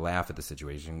to laugh at the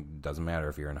situation. Doesn't matter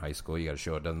if you're in high school. You got to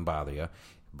show it doesn't bother you.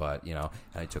 But,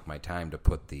 I took my time to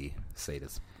put the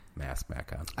Sadist mask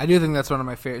back on. I do think that's one of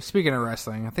my favorite. Speaking of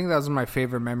wrestling, I think that was one of my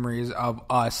favorite memories of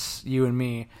us, you and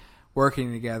me,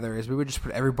 working together, is we would just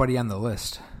put everybody on the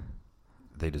list.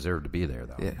 They deserve to be there,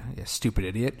 though. Yeah, stupid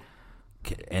idiot.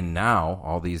 And now,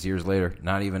 all these years later,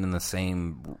 not even in the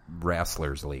same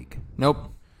wrestlers league.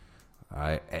 Nope.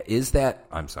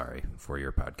 I'm sorry for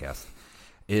your podcast.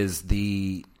 Is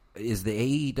the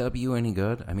AEW any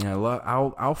good? I mean,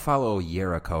 I'll follow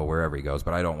Jericho wherever he goes,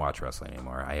 but I don't watch wrestling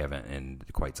anymore. I haven't in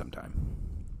quite some time.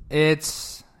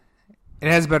 It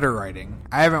has better writing.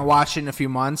 I haven't watched it in a few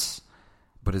months.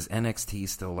 But is NXT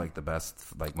still the best,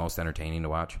 most entertaining to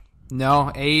watch?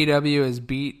 No, AEW has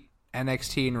beat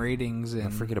NXT in ratings.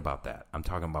 And forget about that. I'm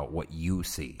talking about what you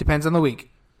see. Depends on the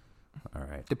week. All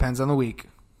right. Depends on the week.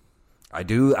 I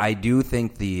do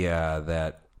think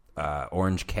that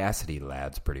Orange Cassidy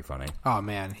lad's pretty funny. Oh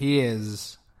man, he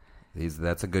is.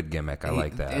 That's a good gimmick. I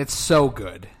like that. It's so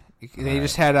good. They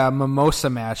just had a mimosa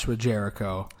match with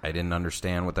Jericho. I didn't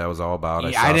understand what that was all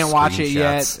about. Yeah, I didn't watch it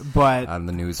yet, but on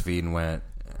the news feed and went.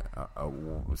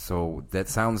 So that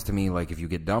sounds to me like if you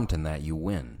get dumped in that, you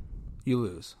win. You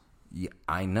lose. Yeah,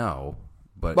 I know,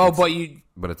 but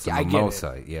it's a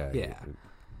mimosa. Yeah.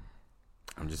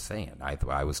 I'm just saying.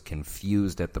 I was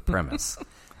confused at the premise.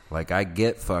 Like, I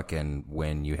get fucking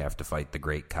when you have to fight the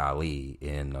Great Khali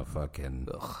in a fucking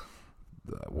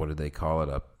what do they call it?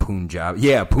 A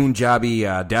Punjabi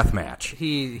death match.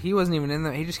 He wasn't even in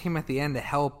there. He just came at the end to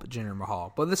help Jinder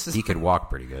Mahal. But he could walk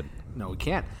pretty good. No, he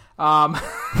can't.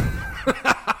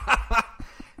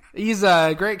 He's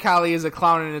a Great Khali is a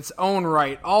clown in its own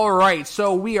right. All right,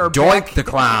 so we are Doink back. the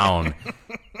clown.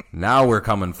 Now we're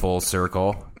coming full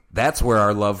circle. That's where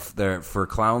our love for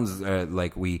clowns,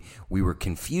 we were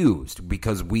confused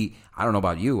because I don't know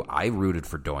about you, I rooted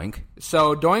for Doink.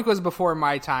 So Doink was before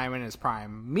my time in his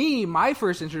prime. My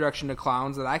first introduction to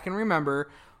clowns that I can remember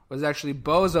was actually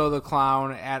Bozo the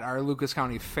Clown at our Lucas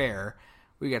County Fair.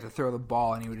 We got to throw the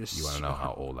ball and he would just... You want to know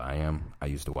how old I am? I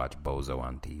used to watch Bozo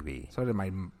on TV. So did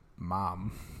my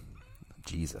mom.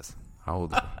 Jesus. How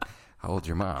old's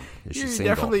your mom? Is she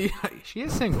single? Definitely, she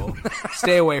is single.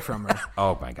 Stay away from her.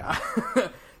 Oh my god!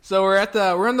 So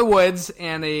we're in the woods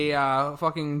and a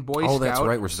fucking Boy Scout. Oh, that's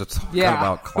right. We're just talking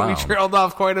about clowns. We trailed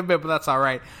off quite a bit, but that's all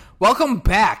right. Welcome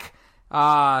back.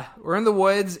 We're in the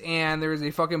woods and there's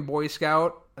a fucking Boy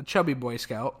Scout, a chubby Boy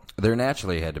Scout. There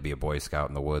naturally had to be a Boy Scout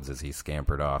in the woods as he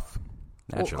scampered off.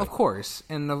 Naturally, well, of course,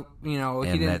 and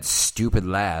that stupid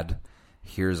lad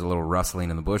hears a little rustling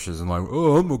in the bushes and like,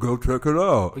 oh, I'm gonna go check it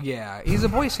out. Yeah, he's a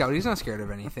Boy Scout. He's not scared of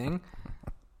anything.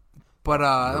 But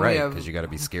right, because you got to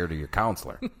be scared of your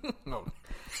counselor.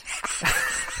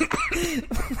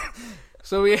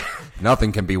 So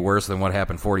nothing can be worse than what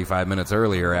happened 45 minutes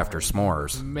earlier after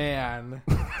s'mores. Man,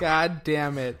 god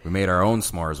damn it! We made our own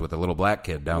s'mores with a little black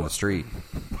kid down the street.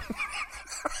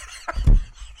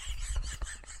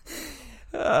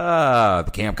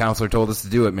 The camp counselor told us to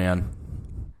do it, man.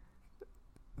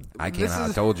 I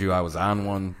told you I was on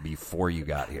one before you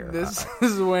got here. This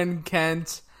is when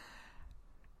Kent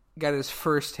got his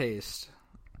first taste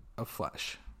of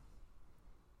flesh.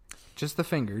 Just the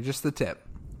finger, just the tip.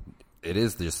 It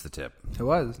is just the tip. It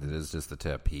was. It is just the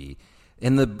tip.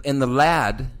 And the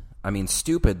lad, I mean,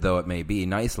 stupid though it may be,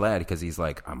 nice lad because he's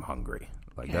like, I'm hungry.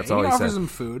 Like that's all he says. He offers him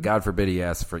food. God forbid he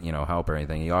asks for help or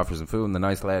anything. He offers him food, and the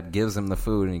nice lad gives him the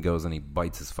food, and he goes and he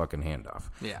bites his fucking hand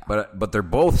off. Yeah. But they're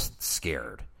both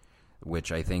scared,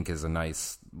 which I think is a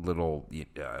nice little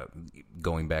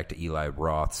going back to Eli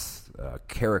Roth's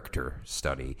character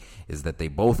study, is that they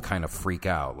both kind of freak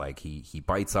out. Like he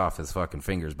bites off his fucking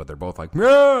fingers, but they're both like,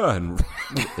 yeah, and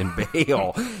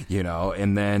bail,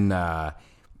 and then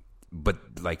but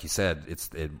like you said,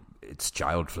 it's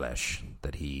child flesh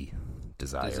that he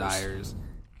desires.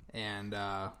 And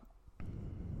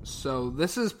so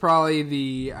this is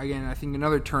probably I think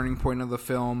another turning point of the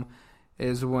film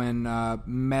is when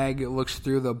Meg looks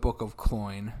through the Book of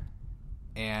Cloyne,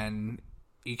 and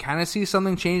you kind of see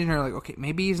something change in her. Like, okay,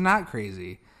 maybe he's not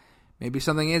crazy. Maybe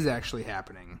something is actually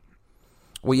happening.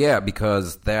 Well, yeah,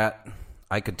 because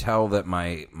I could tell that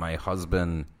my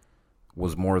husband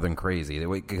was more than crazy.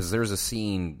 Because there's a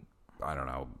scene, I don't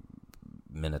know,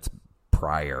 minutes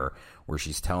prior, where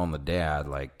she's telling the dad,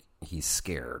 like, he's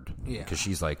scared. Yeah. Because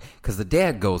she's like, because the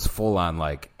dad goes full on,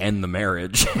 like, end the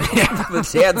marriage. The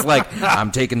dad's like,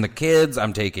 I'm taking the kids,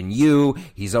 I'm taking you.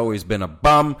 He's always been a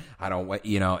bum. I don't,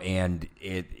 and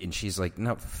she's like,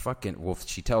 no, fucking, well,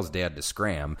 she tells dad to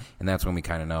scram. And that's when we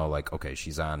kind of know, like, okay,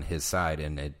 she's on his side,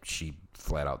 and she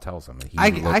flat out tells him.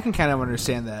 I can kind of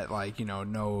understand that, like,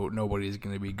 nobody's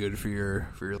going to be good for your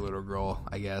little girl,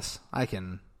 I guess. I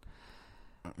can.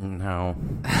 No,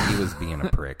 he was being a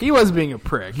prick. He was being a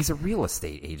prick. He's a real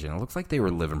estate agent. It looks like they were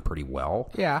living pretty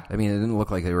well. Yeah. I mean, it didn't look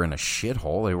like they were in a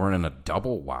shithole. They weren't in a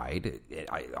double wide.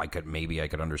 I could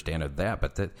understand that,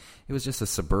 but it was just a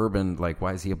suburban, like,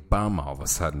 why is he a bum all of a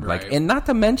sudden? Right. Like, and not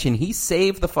to mention, he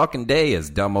saved the fucking day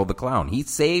as Dumbo the Clown. He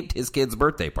saved his kid's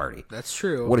birthday party. That's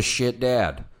true. What a shit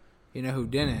dad. You know who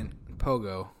didn't?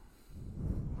 Pogo.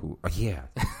 Who? Yeah.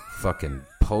 Fucking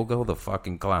Pogo the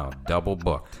fucking Clown. Double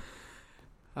booked.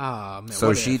 Oh, man,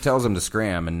 so she tells him to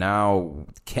scram, and now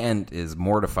Kent is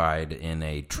mortified in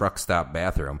a truck stop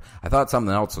bathroom. I thought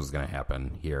something else was going to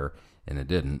happen here, and it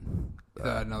didn't.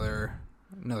 Another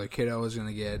kiddo was going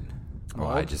to get mauled.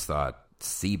 Well, I just thought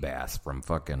Seabass from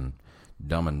fucking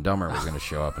Dumb and Dumber was going to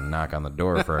show up and knock on the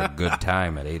door for a good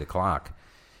time at 8 o'clock.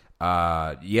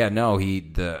 A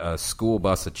school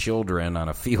bus of children on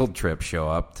a field trip show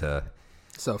up to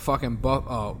So fucking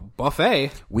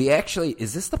buffet. We actually,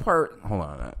 is this the part? Hold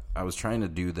on, I was trying to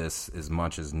do this as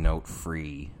much as note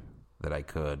free that I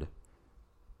could.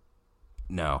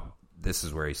 No, this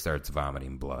is where he starts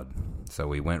vomiting blood. So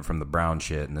we went from the brown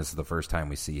shit, and this is the first time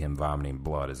we see him vomiting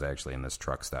blood is actually in this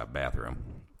truck stop bathroom.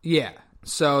 Yeah.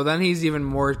 So then he's even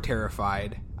more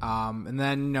terrified. And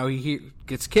then, he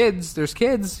gets kids. There's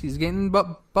kids. He's getting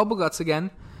bubble guts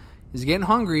again. He's getting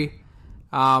hungry.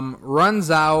 Runs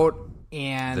out,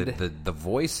 and the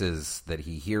voices that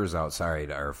he hears outside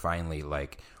are finally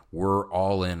like, we're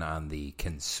all in on the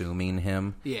consuming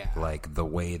him. Yeah. Like the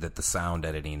way that the sound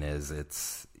editing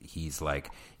is, he's like,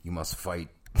 you must fight.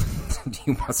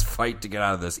 You must fight to get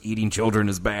out of this. Eating children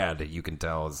is bad. You can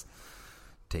tell is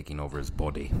taking over his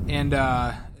body. And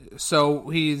so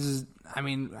he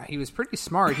was pretty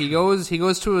smart. He goes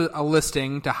to a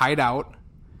listing to hide out.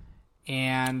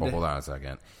 And hold on a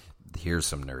second. Here's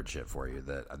some nerd shit for you.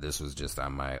 That this was just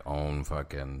on my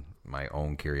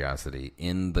own curiosity.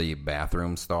 In the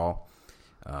bathroom stall,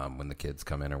 when the kids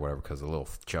come in or whatever, because the little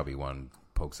chubby one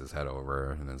pokes his head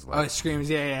over and is like, he screams,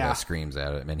 yeah, screams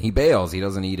at it. And he bails. He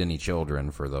doesn't eat any children,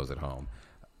 for those at home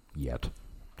yet.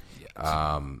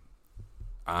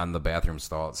 On the bathroom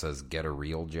stall, it says "Get a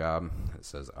real job." It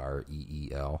says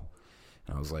REEL,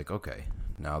 and I was like, okay,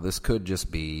 now this could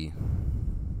just be,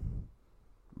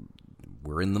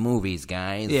 we're in the movies,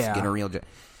 guys. Yeah. Get a real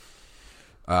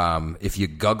job. If you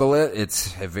Google it,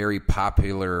 it's a very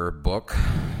popular book.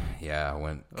 Yeah, I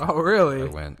went. Oh, really? I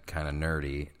went kind of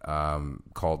nerdy.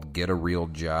 Called "Get a Real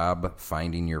Job: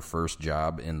 Finding Your First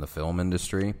Job in the Film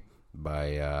Industry"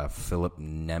 by Philip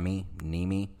Nemi.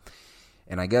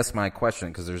 And I guess my question,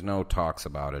 because there's no talks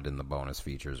about it in the bonus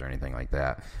features or anything like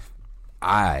that,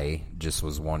 I just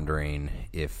was wondering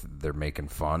if they're making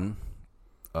fun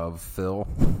of Phil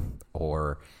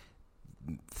or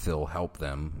Phil helped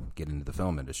them get into the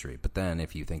film industry. But then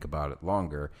if you think about it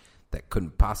longer, that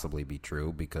couldn't possibly be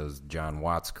true because John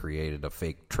Watts created a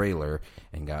fake trailer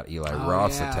and got Eli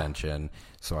Roth's attention.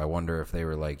 So I wonder if they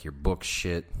were like, your book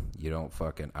shit, you don't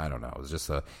fucking, I don't know. It was just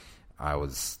I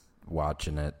was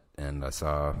watching it and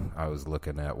I was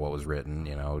looking at what was written,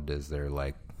 is there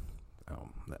like,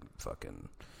 that fucking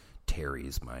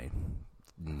Terry's my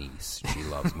niece. She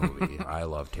loves movie. I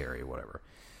love Terry, whatever.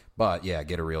 But yeah,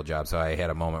 get a real job. So I had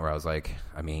a moment where I was like,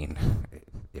 I mean,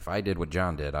 if I did what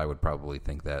John did, I would probably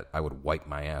think that I would wipe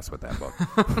my ass with that book.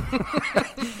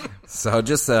 So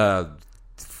just a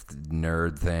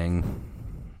nerd thing.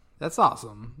 That's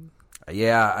awesome.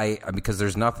 Yeah, I because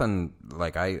there's nothing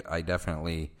like I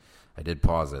did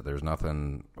pause it. There's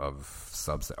nothing of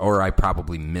substance, or I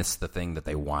probably missed the thing that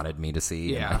they wanted me to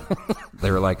see. Yeah,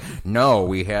 they were like, "No,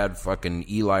 we had fucking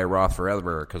Eli Roth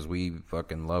forever because we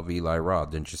fucking love Eli Roth.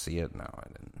 Didn't you see it?" No, I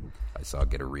didn't. I saw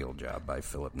 "Get a Real Job" by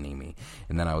Philip Nemi,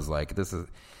 and then I was like, "This is."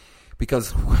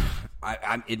 Because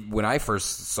when I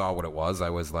first saw what it was, I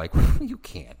was like, you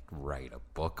can't write a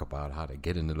book about how to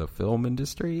get into the film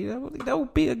industry. That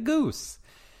would be a goose.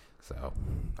 So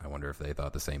I wonder if they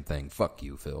thought the same thing. Fuck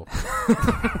you, Phil.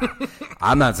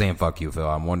 I'm not saying fuck you, Phil.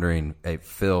 I'm wondering, hey,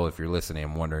 Phil, if you're listening,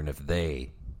 I'm wondering if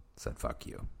they said fuck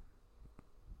you.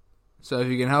 So if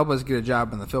you can help us get a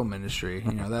job in the film industry,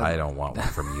 that. I don't want one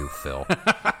from you, Phil.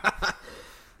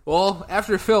 Well,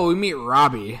 after Phil, we meet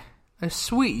Robbie. A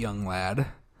sweet young lad.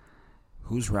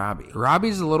 Who's Robbie?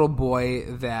 Robbie's a little boy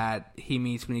that he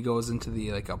meets when he goes into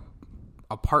the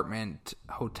apartment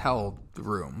hotel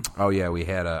room. Oh yeah, we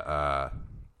had a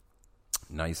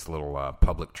nice little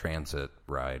public transit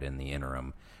ride in the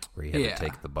interim where he had to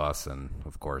take the bus, and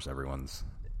of course everyone's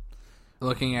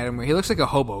looking at him. He looks like a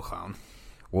hobo clown.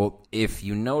 Well, if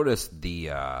you notice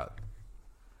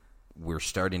we're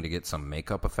starting to get some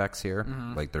makeup effects here.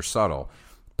 Mm-hmm. Like they're subtle,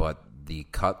 but the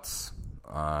cuts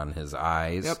on his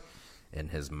eyes and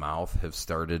his mouth have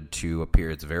started to appear.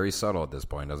 It's very subtle at this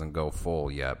point. It doesn't go full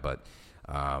yet, but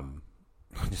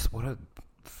just what a...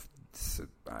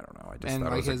 I don't know. I just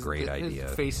thought it was a great idea.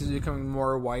 His face is becoming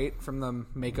more white from the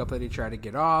makeup that he tried to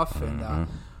get off, mm-hmm. and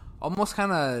almost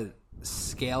kind of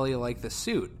scaly like the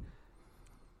suit.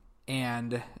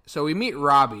 And so we meet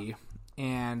Robbie,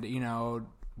 and,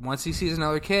 once he sees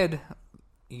another kid,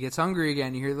 he gets hungry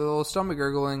again. You hear the little stomach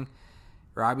gurgling.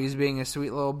 Robbie's being a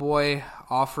sweet little boy,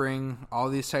 offering all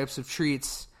these types of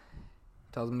treats,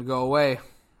 tells him to go away.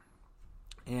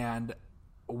 And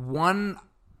one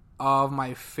of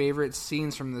my favorite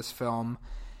scenes from this film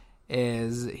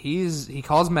is he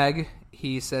calls Meg.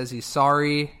 He says he's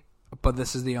sorry, but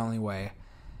this is the only way.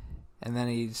 And then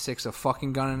he sticks a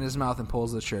fucking gun in his mouth and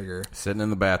pulls the trigger. Sitting in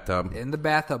the bathtub.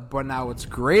 But now what's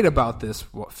great about this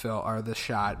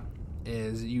shot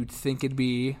is you'd think it'd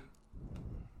be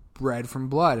red from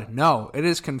blood. No, it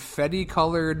is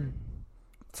confetti-colored.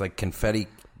 It's like confetti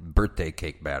birthday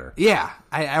cake batter. Yeah,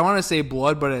 I want to say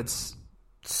blood, but it's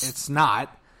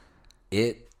not.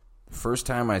 First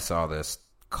time I saw this,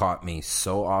 caught me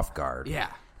so off guard. Yeah.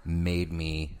 Made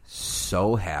me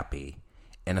so happy.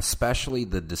 And especially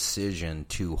the decision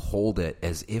to hold it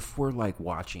as if we're like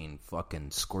watching fucking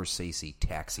Scorsese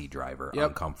Taxi Driver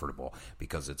uncomfortable.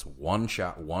 Because it's one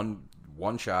shot,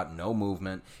 no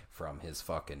movement from his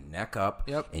fucking neck up.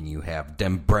 Yep. And you have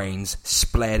them brains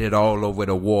splattered all over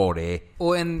the wall there.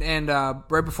 Well, and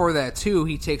right before that, too,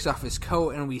 he takes off his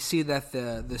coat, and we see that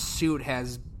the suit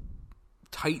has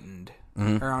tightened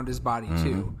around his body,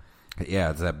 too.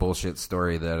 Yeah, it's that bullshit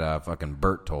story that fucking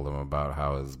Bert told him about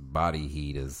how his body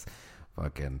heat is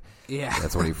fucking... Yeah.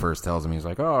 That's what he first tells him. He's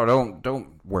like, oh,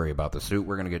 don't worry about the suit.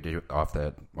 We're going to get you off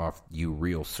you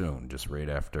real soon, just right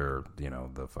after,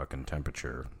 the fucking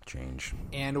temperature change.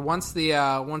 And once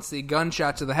the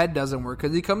gunshot to the head doesn't work,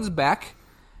 because he comes back...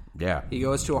 Yeah. He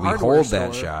goes to a hardware hold store.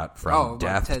 that shot from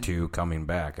death to coming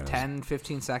back. 10,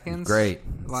 15 seconds. Great.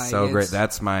 So great.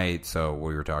 That's so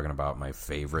we were talking about my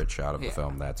favorite shot of the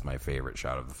film. That's my favorite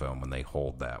shot of the film when they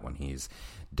hold that when he's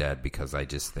dead, because I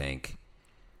just think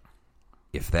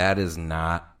if that is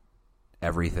not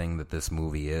everything that this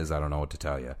movie is, I don't know what to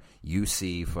tell you. You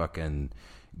see fucking...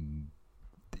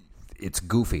 It's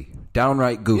goofy.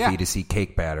 Downright goofy to see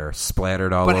cake batter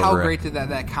splattered all over it. But how great did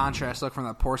that contrast look from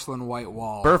the porcelain white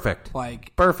wall? Perfect.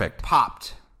 Perfect.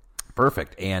 Popped.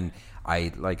 Perfect. And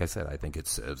like I said, I think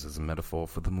it's a metaphor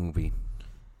for the movie.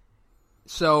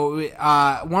 So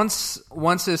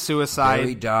once his suicide...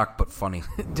 Very dark but funny.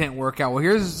 didn't work out. Well,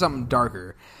 here's something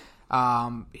darker.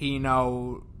 Bert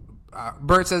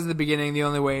says at the beginning the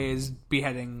only way is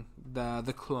beheading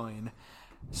the cloyne.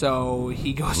 So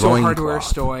he goes to a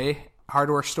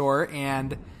hardware store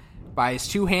and buys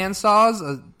 2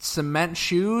 handsaws, cement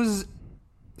shoes,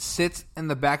 sits in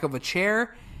the back of a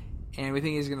chair, and we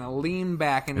think he's going to lean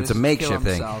back and it's just a makeshift kill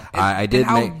himself. Thing.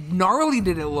 How gnarly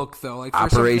did it look, though? Like for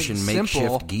Operation Makeshift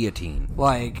simple, Guillotine.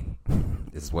 Like,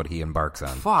 is what he embarks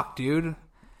on. Fuck, dude.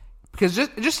 Because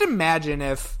just imagine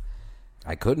if...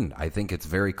 I couldn't. I think it's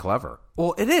very clever.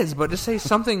 Well, it is, but just say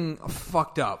something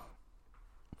fucked up.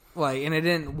 And it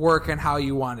didn't work on how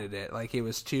you wanted it. Like, it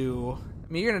was too...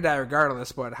 I mean, you're going to die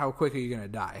regardless, but how quick are you going to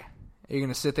die? Are you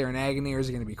going to sit there in agony, or is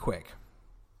it going to be quick?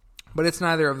 But it's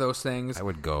neither of those things. I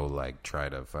would go, try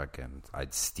to fucking...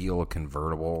 I'd steal a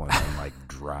convertible and then,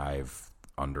 drive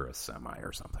under a semi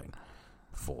or something.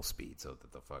 Full speed, so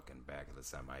that the fucking back of the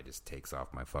semi just takes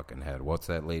off my fucking head. What's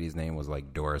that lady's name? Was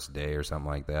Doris Day or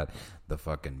something like that? The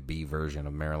fucking B version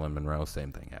of Marilyn Monroe.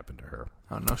 Same thing happened to her.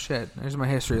 Oh, no shit. There's my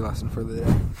history lesson for the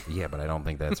day. Yeah, but I don't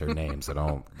think that's her name, so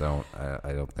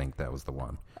I don't think that was the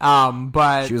one.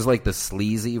 But she was like the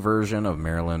sleazy version of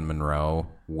Marilyn Monroe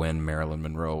when Marilyn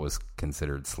Monroe was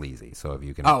considered sleazy. So if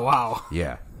you can... Oh, wow.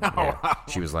 Yeah. Wow.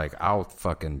 She was like, I'll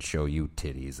fucking show you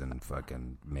titties and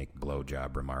fucking make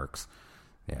blowjob remarks.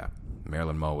 Yeah,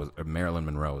 Marilyn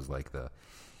Monroe was like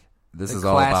this is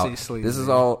all about sleazy. This is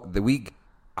all the week.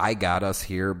 I got us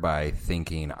here by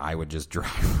thinking I would just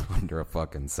drive under a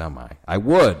fucking semi. I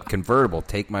would convertible,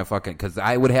 take my fucking, because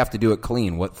I would have to do it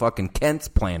clean. What fucking Kent's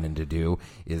planning to do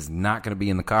is not going to be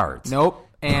in the cards. Nope.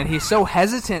 And he's so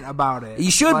hesitant about it.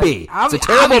 He should be. It's a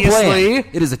terrible plan.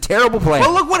 It is a terrible plan.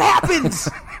 Well, look what happens.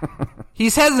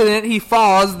 He's hesitant. He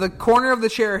falls. The corner of the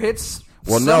chair hits.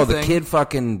 Well, something. No, the kid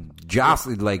fucking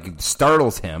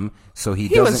startles him, so he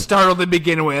doesn't... He was startled to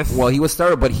begin with. Well, he was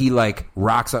startled, but he,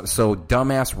 rocks up. So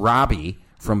dumbass Robbie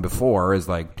from before is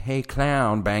like, hey,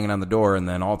 clown, banging on the door, and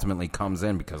then ultimately comes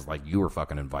in because, you were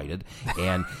fucking invited.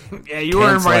 And yeah, you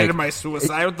were invited to my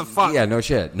suicide. What the fuck? Yeah, no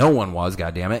shit. No one was,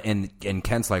 goddammit. And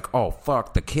Kent's like, oh,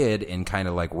 fuck, the kid, and kind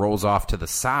of, rolls off to the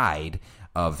side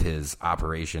of his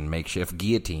Operation Makeshift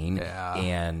Guillotine,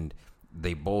 and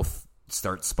they both...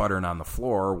 start sputtering on the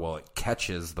floor. Well, it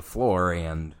catches the floor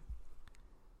and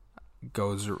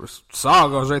saw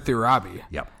goes right through Robbie.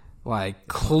 Yep,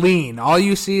 clean. All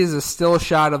you see is a still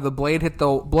shot of the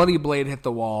bloody blade hit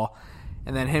the wall,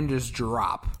 and then him just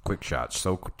drop. Quick shot,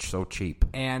 so cheap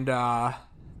and and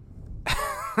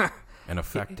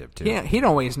effective too. Yeah, he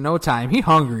don't waste no time. He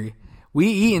hungry. We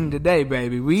eating today,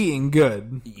 baby. We eating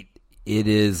good. It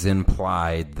is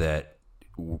implied that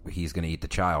he's going to eat the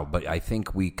child, but I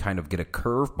think we kind of get a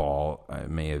curveball.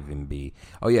 It may even be...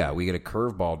 Oh, yeah, we get a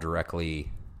curveball directly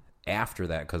after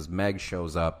that, because Meg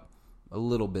shows up a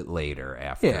little bit later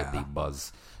after the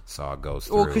buzz saw goes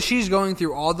through. Well, because she's going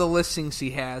through all the listings he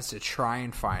has to try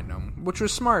and find him, which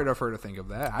was smart of her to think of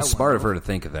that. It's smart of her to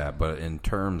think of that, but in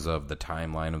terms of the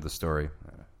timeline of the story...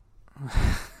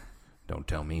 Don't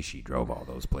tell me she drove all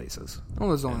those places. Well,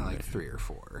 there's only like 3 or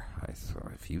 4.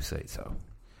 If you say so.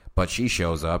 But she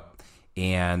shows up,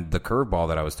 and the curveball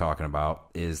that I was talking about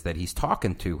is that he's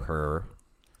talking to her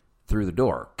through the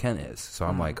door. Ken is. So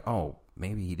I'm like, oh,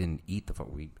 maybe he didn't eat the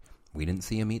phone. We didn't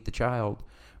see him eat the child.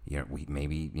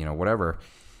 Whatever.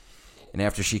 And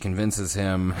after she convinces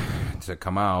him to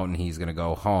come out and he's going to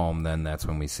go home, then that's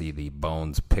when we see the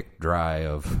bones picked dry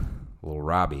of little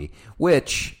Robbie.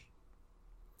 Which,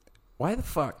 why the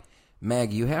fuck?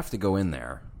 Mag, you have to go in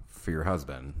there for your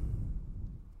husband.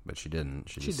 But she didn't.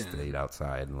 She just stayed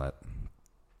outside and let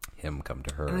him come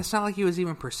to her. And it's not like he was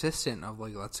even persistent of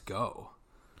like, let's go.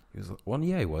 He was. Well,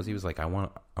 yeah, he was. He was like, I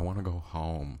want to go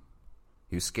home.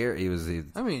 He was scared. He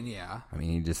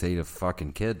just ate a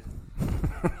fucking kid.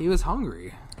 He was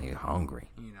hungry. He was hungry.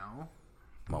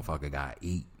 Motherfucker got to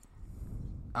eat.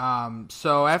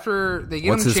 So after they get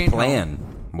What's him his plan?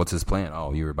 Home, What's his plan?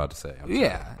 Oh, you were about to say.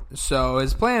 Yeah. So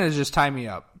his plan is just tie me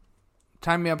up.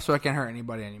 Tie me up so I can't hurt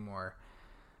anybody anymore.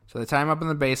 So they tie him up in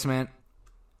the basement,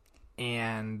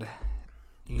 and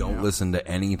don't listen to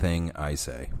anything I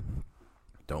say.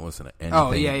 Don't listen to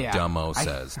anything Dumbo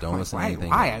says. Don't listen to anything.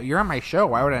 Why? You're on my show.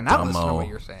 Why would I not listen to what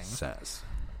you're saying? Says.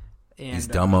 And, he's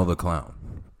Dumbo the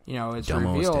clown. It's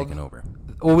Dumbo revealed. is taking over.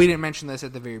 Well, we didn't mention this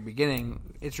at the very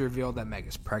beginning. It's revealed that Meg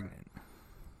is pregnant.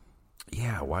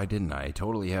 Yeah, why didn't I? I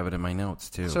totally have it in my notes,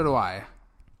 too. So do I.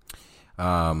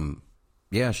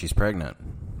 Yeah, she's pregnant.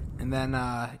 And then,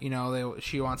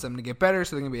 she wants them to get better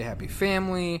so they're going to be a happy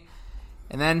family.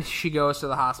 And then she goes to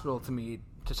the hospital to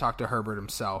talk to Herbert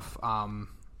himself. And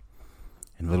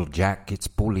little Jack gets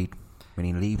bullied when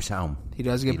he leaves home. He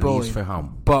does get bullied. He leaves for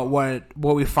home. But what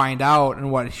we find out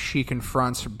and what she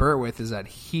confronts Bert with is that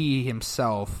he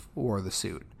himself wore the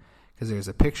suit. Because there's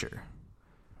a picture.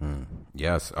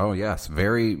 Yes. Oh, yes.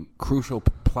 Very crucial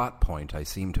plot point I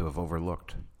seem to have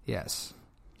overlooked. Yes.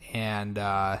 And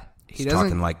he's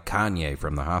talking like Kanye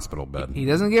from the hospital bed. He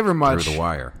doesn't give her much. Through the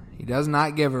wire. He does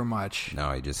not give her much.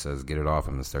 No, he just says, get it off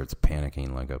him, and starts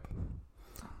panicking like a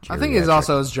geriatric. I think it's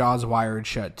also his jaw's wired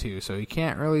shut, too, so he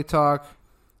can't really talk.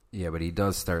 Yeah, but he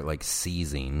does start, like,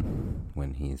 seizing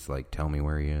when he's like, tell me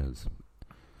where he is.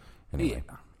 Anyway.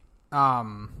 Yeah.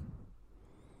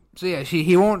 So, yeah,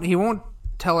 he won't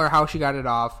tell her how she got it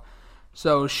off.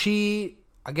 So she,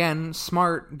 again,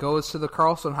 smart, goes to the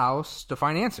Carlson house to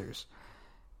find answers.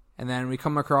 And then we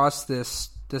come across this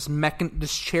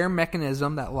chair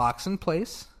mechanism that locks in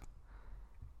place.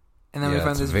 And then we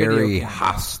find this video very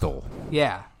hostile.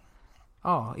 Yeah.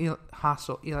 Oh,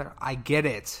 hostile. I get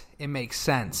it. It makes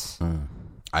sense.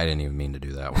 I didn't even mean to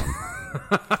do that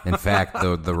one. In fact,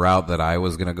 the route that I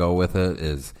was going to go with it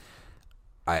is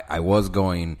I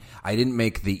didn't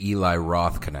make the Eli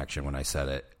Roth connection when I said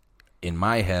it. In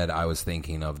my head, I was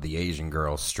thinking of the Asian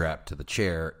girl strapped to the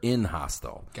chair in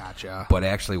Hostel. Gotcha. But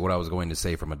actually, what I was going to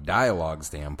say from a dialogue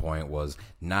standpoint was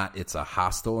not it's a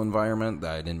hostile environment.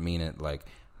 I didn't mean it like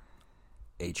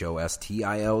Hostile.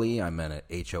 I meant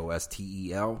it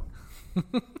Hostel.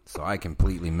 So I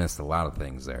completely missed a lot of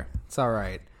things there. It's all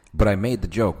right. But I made the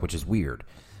joke, which is weird.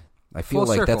 I feel Full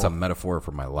like circle. that's a metaphor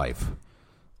for my life.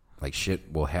 Like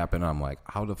shit will happen. I'm like,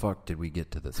 how the fuck did we get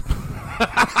to this?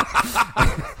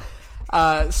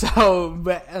 So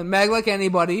Meg, like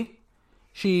anybody,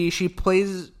 she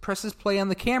presses play on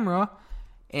the camera,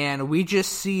 and we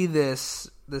just see this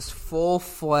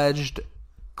full-fledged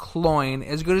clone,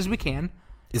 as good as we can.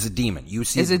 Is a demon. You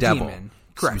see a devil. Demon.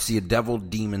 Correct. You see a devil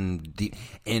demon,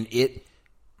 and it.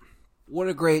 What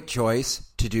a great choice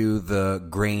to do the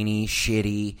grainy,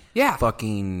 shitty,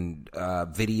 fucking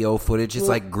video footage. It's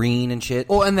like green and shit.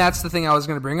 Well, and that's the thing I was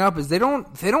going to bring up is they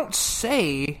don't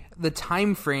say the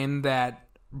time frame that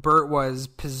Bert was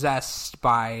possessed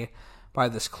by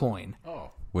this clone.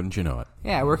 Oh, wouldn't you know it?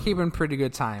 Yeah, we're keeping pretty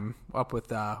good time up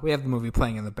with. We have the movie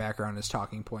playing in the background as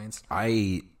talking points.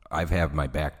 I've have my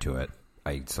back to it,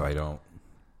 so I don't.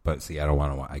 But see, I don't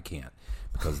want to. I can't.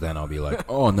 Because then I'll be like,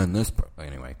 oh, and then this...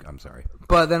 Anyway, I'm sorry.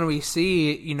 But then we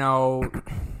see, the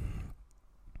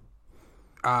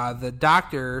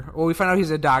doctor... Well, we find out he's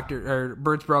a doctor, or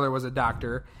Bert's brother was a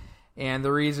doctor, and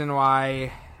the reason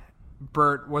why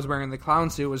Bert was wearing the clown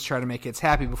suit was to try to make kids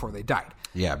happy before they died.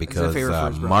 Yeah, because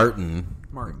Martin,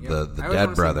 yeah. the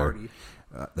dead brother...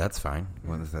 that's fine.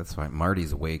 That's fine.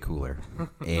 Marty's way cooler.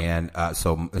 And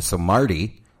so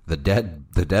Marty... The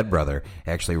dead brother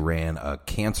actually ran a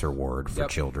cancer ward for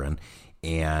children,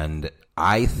 and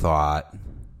I thought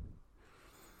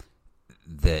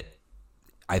it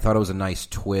was a nice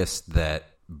twist that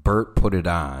Bert put it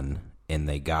on and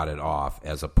they got it off,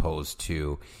 as opposed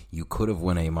to you could have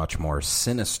went a much more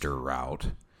sinister route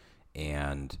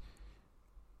and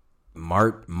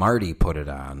Marty put it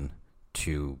on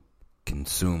to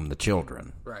consume the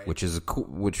children, right?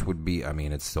 Which would be, I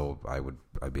mean, it's still,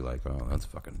 I'd be like, oh, that's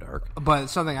fucking dark. But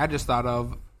something I just thought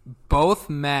of, both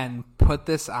men put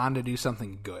this on to do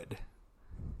something good.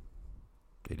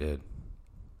 They did.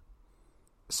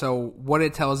 So what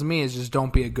it tells me is just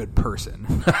don't be a good person.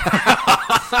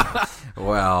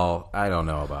 Well, I don't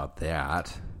know about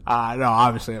that. No,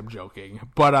 obviously I'm joking.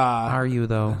 But are you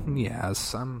though?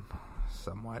 Yes, I'm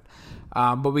somewhat.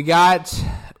 But we got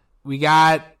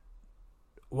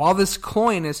while this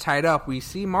coin is tied up, we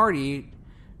see Marty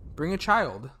bring a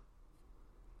child,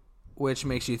 which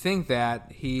makes you think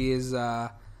that he's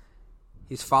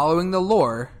following the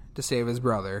lore to save his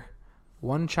brother.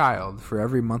 One child for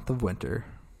every month of winter.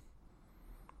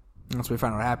 Once we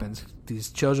find out what happens,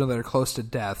 these children that are close to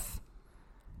death,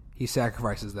 he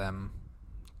sacrifices them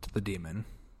to the demon.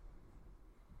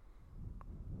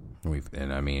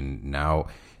 And I mean, now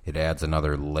it adds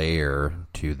another layer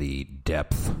to the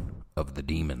depth of the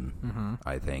demon,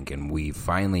 I think. And we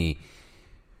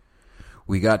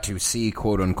got to see,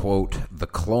 quote unquote, the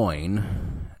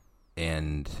cloyne,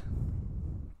 and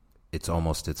it's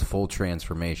almost its full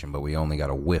transformation, but we only got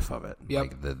a whiff of it. Yep.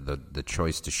 Like the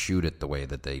choice to shoot it the way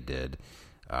that they did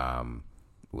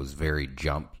was very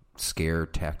jump scare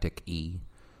tactic-y,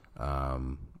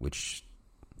 which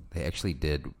they actually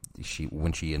did.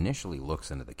 When she initially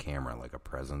looks into the camera, like a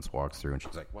presence walks through, and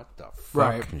she's like, "What the fuck?"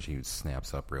 Right. And she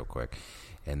snaps up real quick,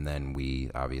 and then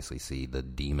we obviously see the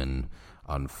demon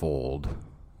unfold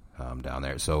down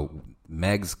there. So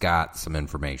Meg's got some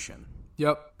information.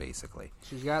 Yep. Basically.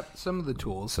 She's got some of the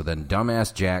tools. So then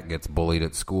dumbass Jack gets bullied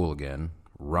at school again,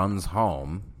 runs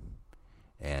home,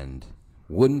 and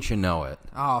wouldn't you know it?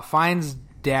 Oh, finds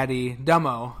Daddy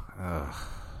Dumbo.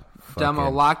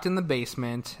 Dumbo locked in the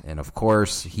basement. And of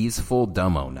course, he's full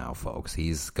Dumbo now, folks.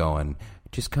 He's going,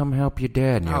 just come help your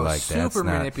dad. And you're like, that's super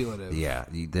not manipulative. Yeah,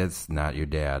 that's not your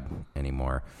dad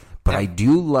anymore. But I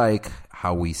do like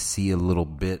how we see a little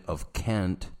bit of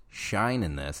Kent shine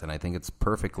in this, and I think it's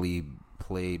perfectly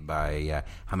played by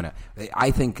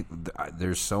I think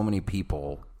there's so many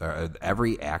people,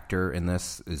 every actor in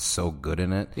this is so good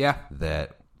in it. Yeah.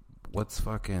 That what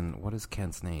is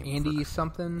Kent's name? Andy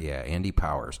something? Yeah, Andy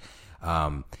Powers.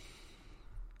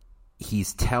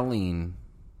 He's telling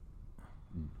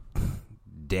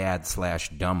Dad /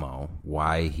 Dumbo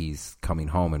why he's coming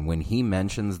home, and when he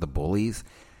mentions the bullies,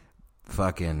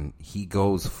 he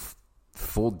goes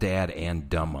full Dad and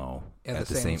Dumbo at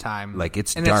the same time. Like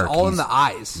it's and dark. It's all in the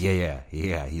eyes. Yeah.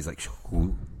 He's like,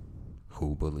 who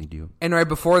bullied you? And right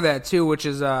before that too, which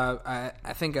is I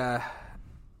think a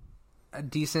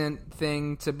decent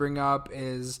thing to bring up,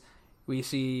 is we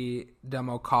see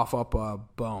Dumbo cough up a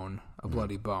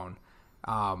bloody bone.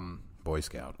 Boy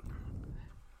Scout.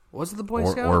 Was it the Boy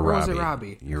Scout or was it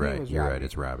Robbie? You're right.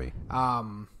 It's Robbie.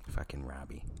 Fucking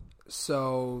Robbie.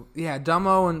 So yeah,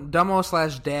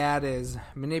 Dumbo / Dad is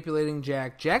manipulating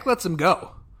Jack. Jack lets him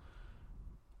go.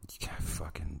 Yeah,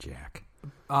 fucking Jack.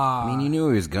 I mean, you knew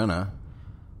he was gonna.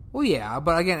 Well, yeah,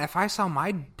 but again, if I saw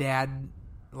my dad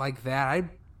like that, I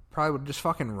probably would just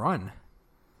fucking run.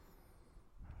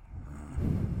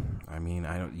 I mean,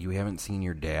 you haven't seen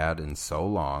your dad in so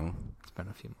long. It's been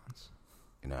a few months.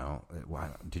 You know,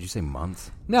 did you say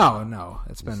months? No,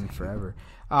 it's been forever.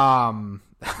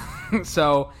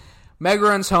 So Meg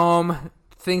runs home,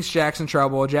 thinks Jack's in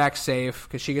trouble. Jack's safe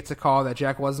because she gets a call that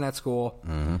Jack wasn't at school.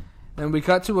 Mm-hmm. Then we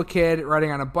cut to a kid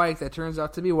riding on a bike that turns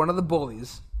out to be one of the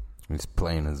bullies. He's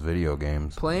playing his video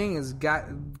games.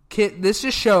 This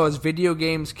just shows video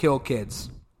games kill kids.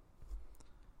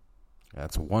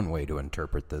 That's one way to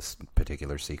interpret this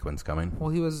particular sequence coming. Well,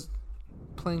 he was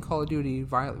playing Call of Duty.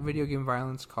 Video game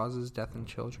violence causes death in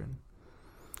children.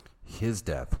 His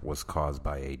death was caused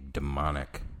by a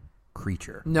demonic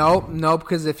creature. No,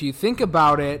 because if you think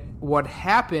about it, what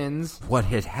had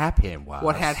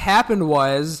happened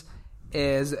was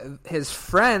his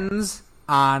friends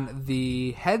on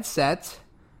the headset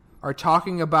are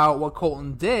talking about what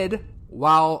Colton did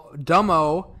while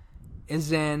Dumbo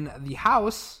is in the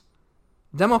house.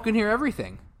 Dumbo can hear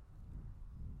everything.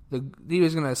 He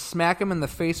was going to smack him in the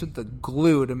face with the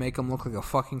glue to make him look like a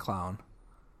fucking clown.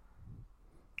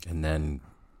 And then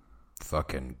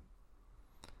fucking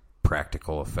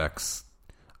practical effects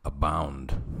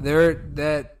abound.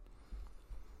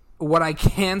 What I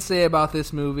can say about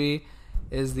this movie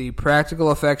is the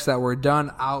practical effects that were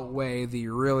done outweigh the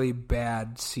really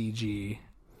bad CG.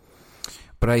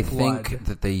 But I think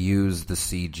that they use the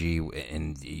CG,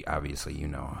 and obviously you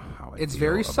know how it's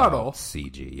very subtle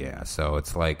CG. Yeah, so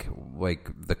it's like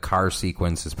the car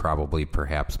sequence is probably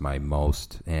perhaps my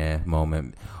most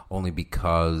moment, only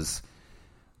because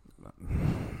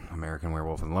American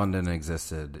Werewolf in London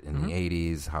existed in the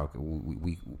 80s. How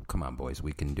we come on, boys?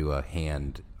 We can do a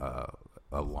hand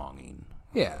elongation.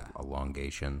 Yeah,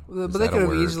 elongation. But they could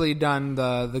have easily done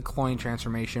the cloying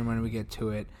transformation when we get to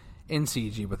it in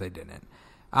CG, but they didn't.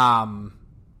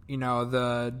 You know,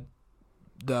 the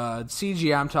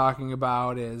CG I'm talking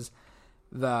about is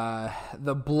the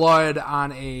blood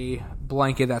on a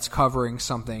blanket that's covering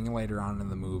something later on in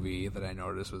the movie that I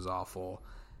noticed was awful.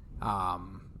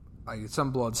 Like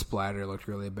some blood splatter looked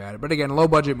really bad, but again, low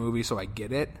budget movie, so I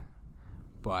get it.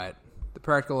 But the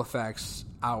practical effects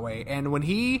outweigh. And when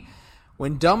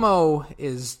Dummo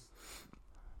is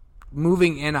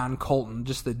moving in on Colton,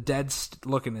 just the dead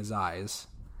look in his eyes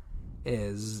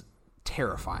is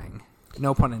terrifying.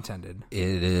 No pun intended.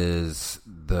 It is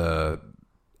the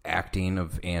acting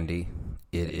of Andy.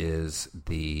 It is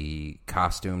the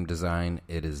costume design.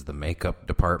 It is the makeup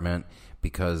department,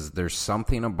 because there's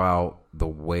something about the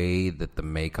way that the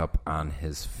makeup on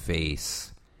his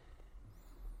face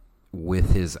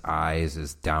with his eyes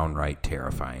is downright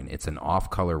terrifying. It's an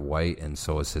off-color white, and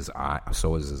so is his eye.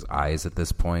 So is his eyes at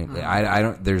this point. I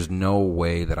don't. There's no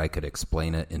way that I could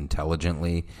explain it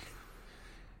intelligently.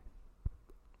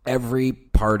 Every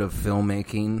part of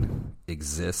filmmaking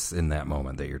exists in that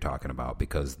moment that you're talking about,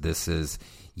 because this is,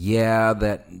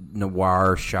 that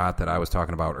noir shot that I was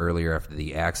talking about earlier after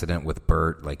the accident with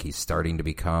Bert, like he's starting to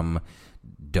become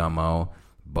Dummo,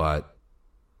 but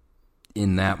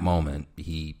in that moment,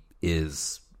 he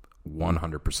is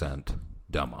 100%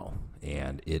 Dummo,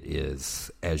 and it is,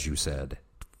 as you said,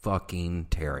 fucking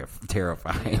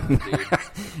terrifying.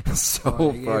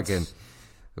 So fucking...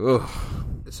 Ugh.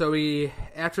 So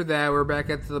after that, we're back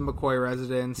at the McCoy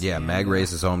residence. Yeah, Meg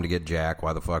races home to get Jack.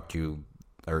 Why the fuck you?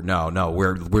 Or no,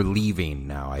 we're leaving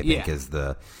now. I think is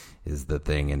the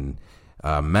thing. And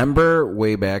remember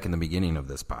way back in the beginning of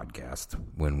this podcast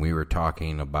when we were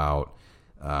talking about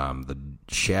the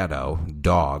shadow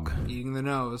dog eating the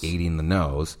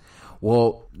nose.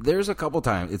 Well, there's a couple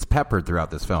times it's peppered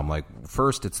throughout this film. Like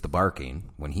first, it's the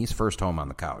barking when he's first home on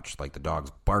the couch. Like the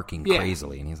dog's barking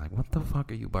crazily, and he's like, "What the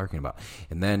fuck are you barking about?"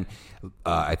 And then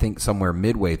I think somewhere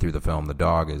midway through the film, the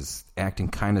dog is acting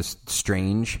kind of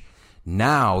strange.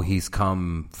 Now he's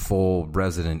come full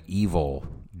Resident Evil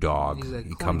dog.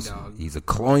 He's a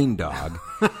cloying dog,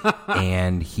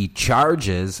 and he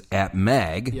charges at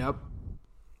Meg. Yep.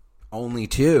 Only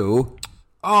to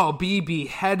be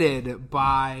beheaded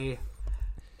by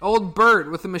old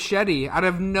Bert with a machete out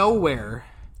of nowhere.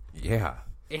 Yeah.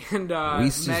 And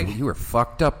Meg, you were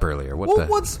fucked up earlier.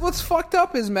 What's fucked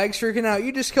up is Meg freaking out.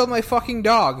 You just killed my fucking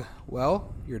dog.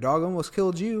 Well, your dog almost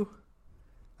killed you.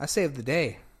 I saved the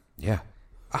day. Yeah.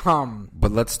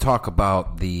 But let's talk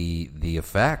about the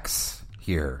effects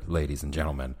here, ladies and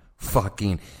gentlemen.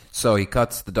 So he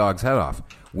cuts the dog's head off.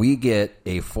 We get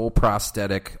a full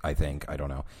prosthetic, I think. I don't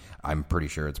know. I'm pretty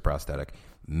sure it's prosthetic.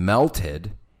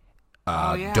 Melted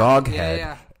dog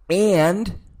head.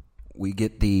 And we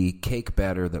get the cake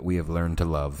batter that we have learned to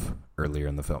love earlier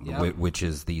in the film, which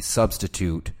is the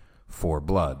substitute for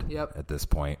blood at this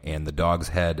point. And the dog's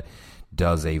head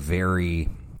does a very...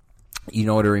 You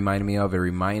know what it reminded me of? It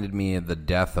reminded me of the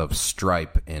death of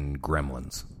Stripe in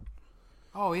Gremlins.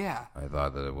 Oh, yeah. I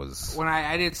thought that it was... When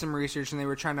I did some research, and they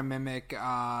were trying to mimic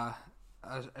a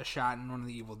shot in one of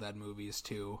the Evil Dead movies,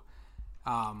 too.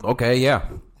 Okay, yeah.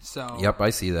 So... Yep, I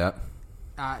see that.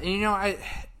 And, you know,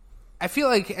 I feel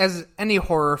like as any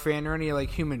horror fan or any,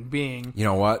 like, human being... You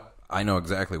know what? I know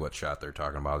exactly what shot they're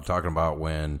talking about. They're talking about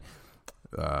when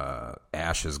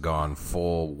Ash has gone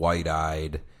full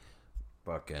white-eyed...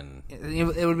 Fucking...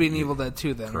 It would be an Evil Dead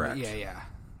 2 then. Correct.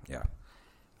 Yeah.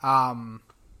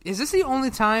 Is this the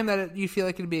only time that you feel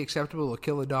like it'd be acceptable to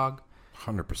kill a dog?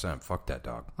 100%. Fuck that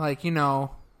dog. Like, you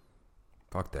know...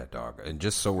 Fuck that dog. And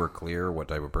just so we're clear what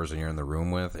type of person you're in the room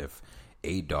with, if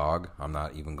a dog, I'm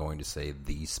not even going to say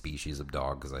the species of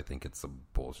dog because I think it's a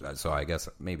bullshit. So I guess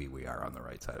maybe we are on the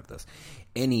right side of this.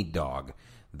 Any dog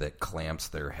that clamps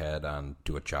their head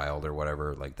onto a child or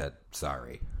whatever, like that,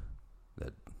 sorry.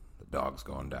 That the dog's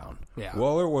going down. Yeah.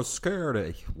 Well, it was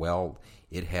scared. Well,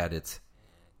 it had its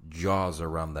jaws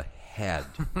around the head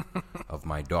of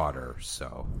my daughter,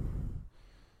 so...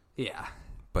 Yeah.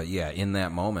 But yeah, in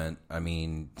that moment, I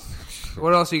mean...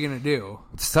 What else are you going to do?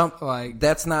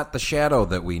 That's not the shadow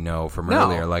that we know from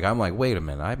earlier. Like, I'm like, wait a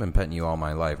minute, I've been petting you all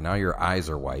my life. Now your eyes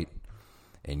are white.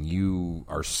 and you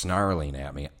are snarling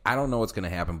at me, I don't know what's going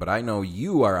to happen, but I know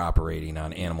you are operating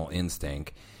on animal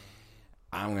instinct.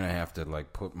 I'm going to have to,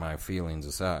 like, put my feelings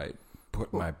aside,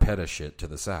 put my PETA shit to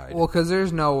the side. Well, because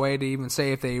there's no way to even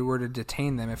say if they were to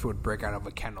detain them if it would break out of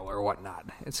a kennel or whatnot.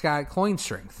 It's got cloying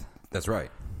strength. That's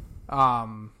right.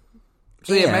 So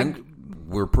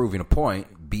we're proving a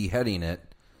point. Beheading it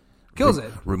kills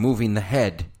it. Removing the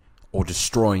head or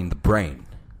destroying the brain.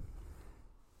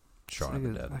 Shaun of the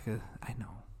Dead. I know.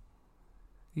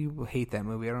 You hate that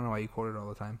movie. I don't know why you quote it all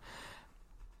the time.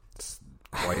 It's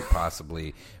quite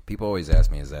possibly. People always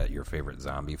ask me, is that your favorite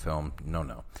zombie film?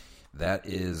 No. That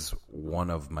is one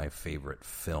of my favorite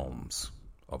films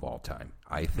of all time.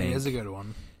 I think it is a good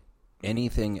one.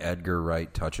 Anything Edgar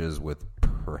Wright touches, with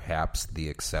perhaps the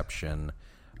exception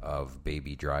of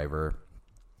Baby Driver,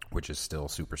 which is still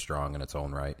super strong in its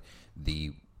own right,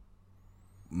 the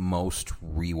most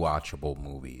rewatchable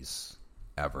movies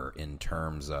ever in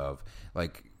terms of,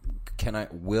 like,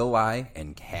 will I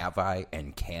and have I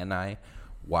and can I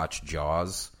watch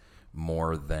Jaws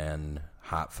more than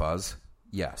Hot Fuzz?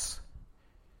 Yes.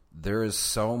 There is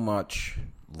so much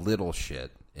little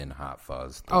shit in Hot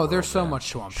Fuzz. There's so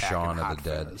much to unpack. Shaun of the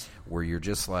Dead, where you're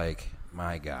just like,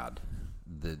 my God,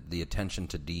 the attention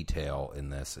to detail in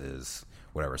this is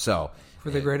whatever. So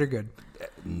for the greater good.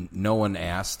 No one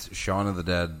asked. Shaun of the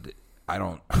Dead. I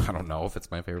don't know if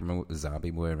it's my favorite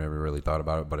zombie movie. I've never really thought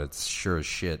about it, but it's sure as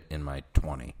shit in my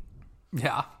 20.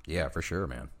 Yeah, for sure,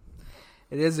 man.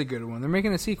 It is a good one. They're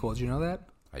making a sequel. Did you know that?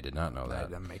 I did not know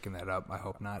that. I'm making that up. I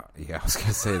hope not. Yeah, I was going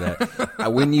to say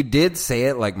that. When you did say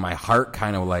it, like, my heart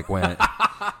kind of like went,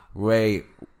 wait,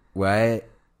 what?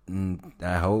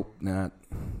 I hope not.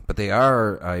 But they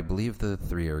are, I believe the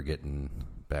three are getting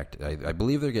back to, I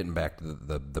believe they're getting back to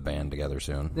the band together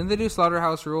soon. Didn't they do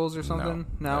Slaughterhouse Rules or something?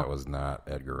 No. That was not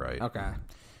Edgar Wright. Okay.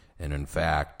 And in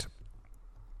fact,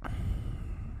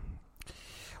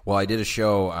 well, I did a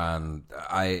show on,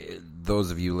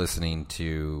 those of you listening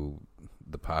to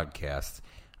the podcast,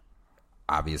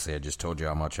 obviously I just told you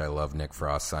how much I love Nick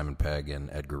Frost, Simon Pegg, and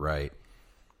Edgar Wright.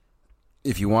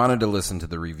 If you wanted to listen to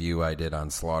the review I did on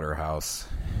Slaughterhouse,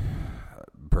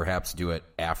 perhaps do it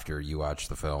after you watch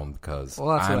the film, because that's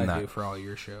what I do for all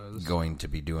your shows. Going to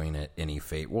be doing it any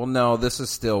fate. Well, no, this is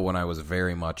still when I was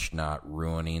very much not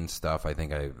ruining stuff. I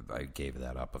think I gave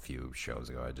that up a few shows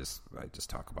ago. I just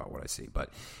talk about what I see, but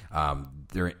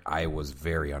I was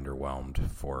very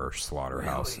underwhelmed for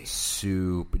Slaughterhouse. Really?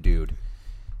 Soup, dude.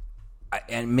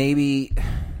 And maybe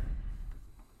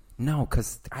no,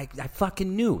 because I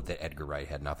fucking knew that Edgar Wright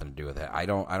had nothing to do with it. I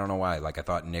don't know why. Like, I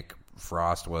thought Nick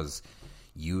Frost was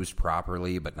used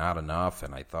properly, but not enough.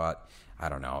 And I thought, I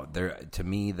don't know. To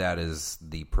me, that is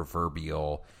the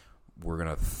proverbial, we're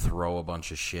going to throw a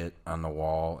bunch of shit on the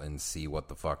wall and see what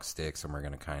the fuck sticks, and we're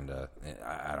going to kind of,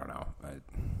 I don't know.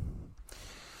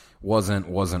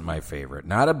 Wasn't my favorite.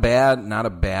 Not a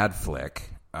bad flick.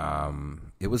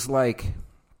 It was like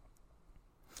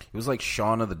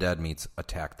Shaun of the Dead meets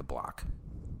Attack the Block.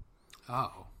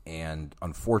 Oh. And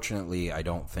unfortunately, I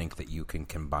don't think that you can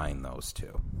combine those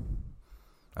two.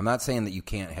 I'm not saying that you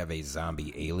can't have a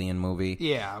zombie alien movie.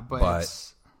 Yeah,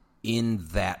 but in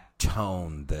that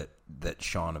tone that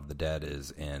Shaun of the Dead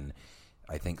is in,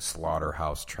 I think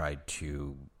Slaughterhouse tried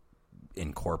to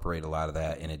incorporate a lot of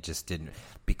that, and it just didn't,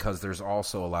 because there's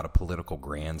also a lot of political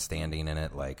grandstanding in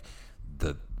it. Like,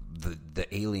 the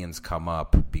aliens come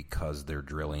up because they're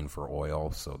drilling for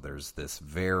oil, so there's this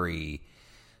very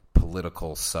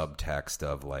political subtext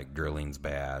of, like, drilling's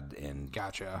bad, and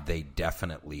gotcha. They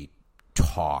definitely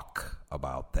talk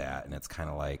about that, and it's kind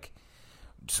of like,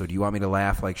 so do you want me to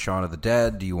laugh like Shaun of the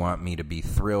Dead? Do you want me to be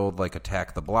thrilled like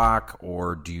Attack the Block?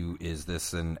 Or is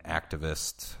this an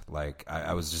activist? Like,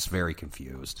 I was just very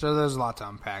confused. So there's a lot to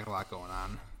unpack, a lot going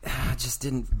on. It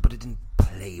didn't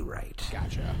play right.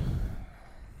 Gotcha.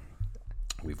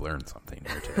 We've learned something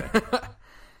here today.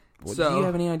 Do you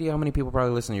have any idea how many people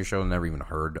probably listen to your show and never even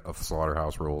heard of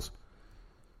Slaughterhouse Rules?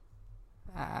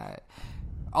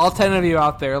 All 10 of you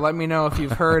out there, let me know if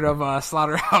you've heard of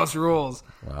Slaughterhouse Rules.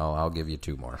 Well, I'll give you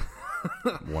two more.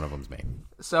 One of them's me.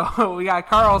 So we got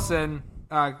Carlson.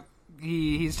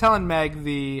 He's telling Meg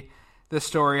the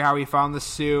story, how he found the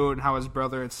suit and how his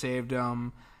brother had saved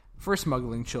him for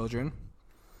smuggling children.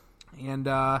 And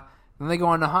then they go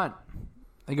on a hunt.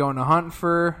 They go on a hunt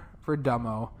for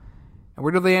Dummo. And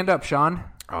where do they end up, Sean?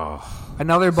 Oh,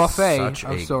 another buffet such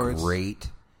of sorts. Great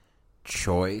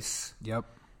choice. Yep.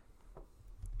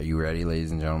 Are you ready,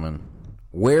 ladies and gentlemen?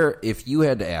 Where, if you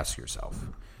had to ask yourself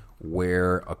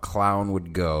where a clown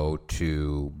would go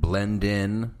to blend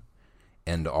in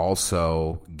and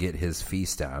also get his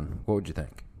feast on, what would you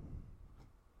think?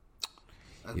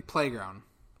 A playground.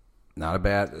 Not a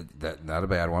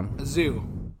bad one. A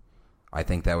zoo. I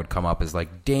think that would come up as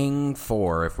like ding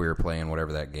 4 if we were playing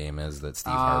whatever that game is that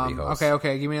Steve Harvey hosts.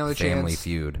 Okay, give me another chance. Family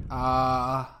Feud.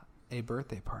 A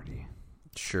birthday party.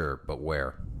 Sure, but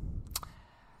where?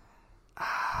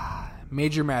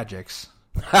 Major Magics.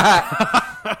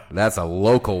 That's a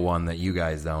local one that you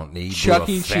guys don't need. Chuck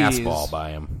E. Cheese. Fastball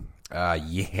by him.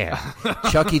 Yeah.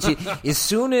 Chuck E. Cheese. As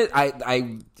soon as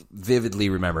I vividly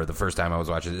remember the first time I was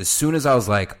watching it, as soon as I was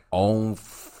like, oh,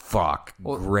 fuck,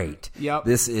 great. Yep.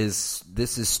 This is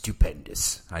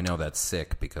stupendous. I know that's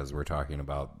sick because we're talking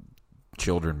about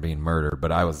children being murdered,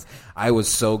 but I was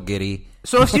so giddy.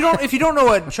 So if you don't know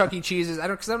what Chuck E. Cheese is, I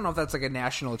don't know if that's like a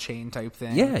national chain type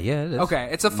thing. Yeah, it is. Okay,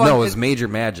 it's a fun. No, it's Major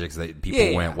Magics that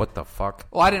people went, what the fuck?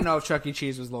 Well, I didn't know if Chuck E.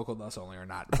 Cheese was local to us only or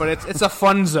not, but it's a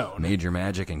fun zone. Major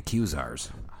Magic and Qzars.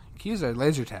 Qzars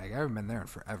laser tag. I haven't been there in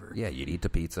forever. Yeah, you'd eat the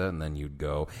pizza and then you'd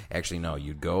go. Actually, no,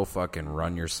 you'd go fucking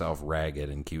run yourself ragged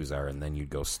in Qzar and then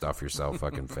you'd go stuff yourself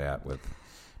fucking fat with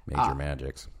Major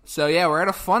Magics. So yeah, we're at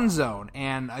a fun zone,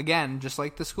 and again, just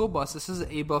like the school bus, this is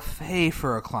a buffet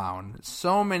for a clown.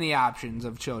 So many options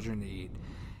of children to eat,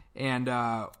 and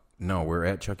no, we're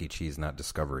at Chuck E. Cheese, not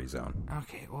Discovery Zone.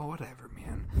 Okay, well, whatever,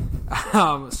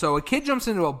 man. So a kid jumps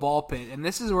into a ball pit, and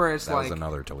this is where that was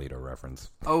another Toledo reference.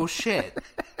 Oh shit!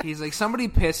 He's like, somebody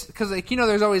pissed, because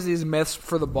there's always these myths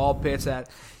for the ball pits that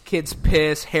kids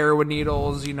piss, heroin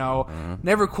needles,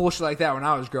 never cool shit like that when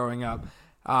I was growing up.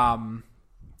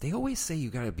 They always say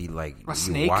you gotta be like, a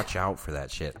snake? Watch out for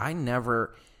that shit. I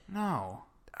never. No.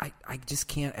 I just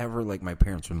can't ever, like, my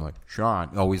parents would be like,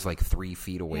 Sean, always like 3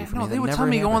 feet away from me. No, they would tell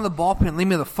me, go on the ball pit and leave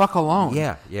me the fuck alone.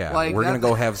 Yeah. Like, we're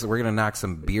gonna knock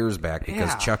some beers back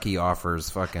because Chucky offers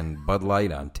fucking Bud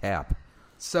Light on tap.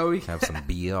 So we have some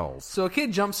BLs. So a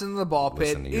kid jumps into the ball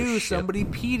pit. Ew, somebody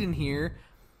peed in here.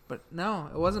 But no,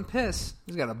 it wasn't piss.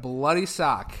 He's got a bloody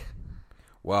sock.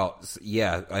 Well,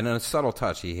 yeah, and a subtle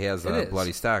touch. He has a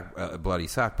bloody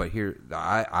sock. But here,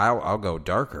 I'll go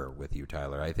darker with you,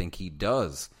 Tyler. I think he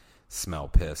does smell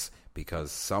piss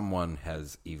because someone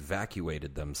has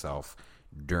evacuated themselves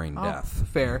during death.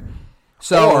 Fair.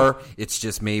 Or it's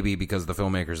just maybe because the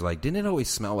filmmaker's like, didn't it always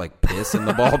smell like piss in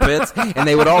the ball pits? And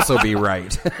they would also be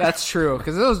right. That's true,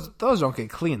 because those don't get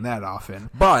cleaned that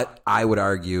often. But I would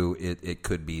argue it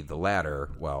could be the latter.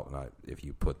 Well, not if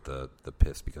you put the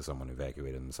piss because someone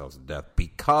evacuated themselves to death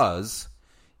because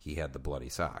he had the bloody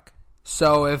sock.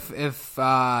 So if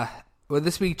would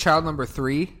this be child number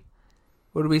 3?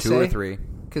 What did we say? 2 or 3.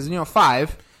 Because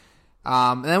 5.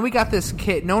 And then we got this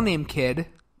kid, no-name kid.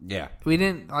 Yeah. We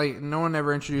didn't, no one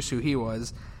ever introduced who he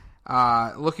was.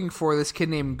 Looking for this kid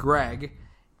named Greg,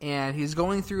 and he's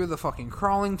going through the fucking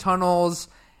crawling tunnels,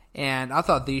 and I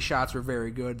thought these shots were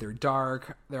very good. They're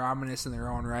dark, they're ominous in their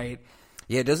own right.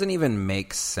 Yeah, it doesn't even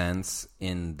make sense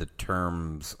in the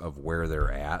terms of where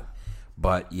they're at,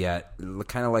 but yet,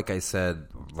 kind of like I said,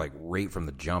 like right from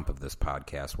the jump of this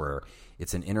podcast, where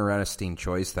it's an interesting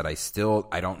choice that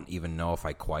I don't even know if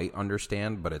I quite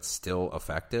understand, but it's still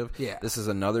effective. Yeah. This is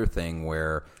another thing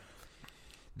where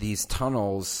these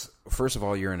tunnels, first of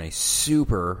all, you're in a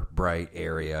super bright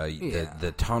area. Yeah.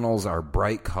 The tunnels are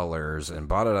bright colors and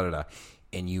blah, blah, blah, blah,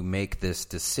 and you make this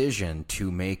decision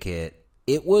to make it.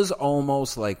 It was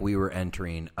almost like we were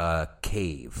entering a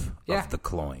cave of the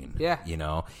Cloyne. Yeah.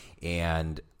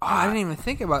 And I didn't even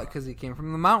think about it because he came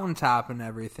from the mountaintop and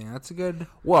everything. That's a good.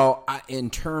 Well,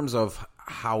 in terms of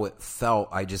how it felt,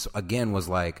 I just, again, was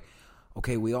like,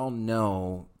 okay, we all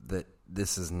know that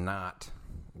this is not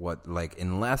what, like,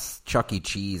 unless Chuck E.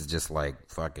 Cheese just,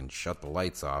 like, fucking shut the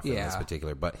lights off in this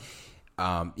particular. But,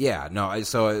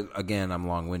 so, again, I'm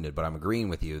long-winded, but I'm agreeing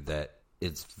with you that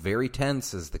it's very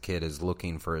tense as the kid is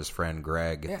looking for his friend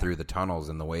Greg through the tunnels,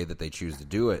 and the way that they choose to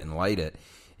do it and light it.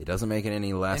 It doesn't make it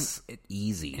any less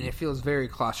easy. And it feels very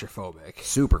claustrophobic.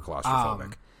 Super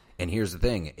claustrophobic. And here's the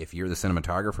thing. If you're the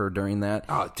cinematographer during that,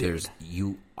 there's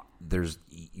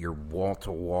you're wall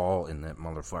to wall in that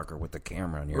motherfucker with the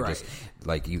camera. And you're just,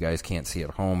 like, you guys can't see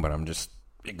at home, but I'm just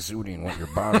exuding what your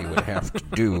body would have to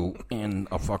do in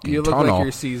a fucking tunnel. You look like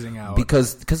you're seizing out.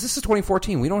 Because this is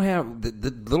 2014. We don't have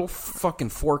the little fucking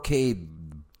 4K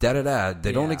da-da-da.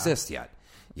 They don't exist yet.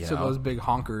 So those big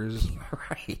honkers.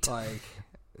 Right. Like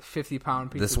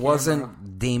 50-pound piece This of wasn't camera.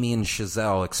 Damien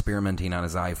Chazelle experimenting on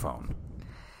his iPhone.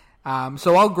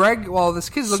 So while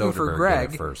this kid's looking for Greg,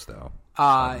 did it first though.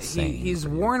 He's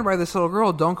warned by this little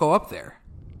girl, don't go up there.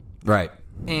 Right.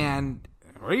 And,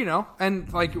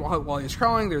 and like while he's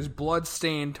crawling, there's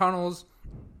blood-stained tunnels.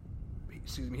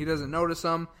 Excuse me. He doesn't notice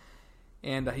them.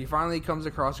 And he finally comes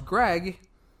across Greg.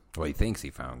 Well, he thinks he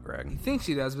found Greg. He thinks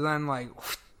he does, but then,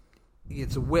 he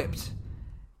gets whipped.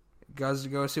 goes to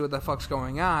go see what the fuck's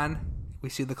going on. We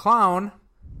see the clown,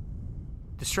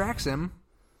 distracts him.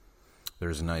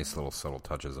 There's nice little subtle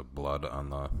touches of blood on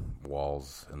the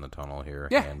walls in the tunnel here,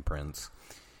 handprints.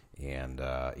 And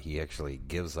he actually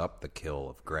gives up the kill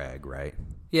of Greg, right?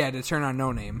 Yeah, to turn on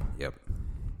No Name. Yep.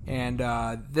 And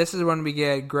this is when we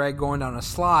get Greg going down a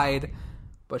slide,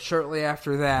 but shortly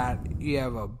after that, you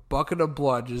have a bucket of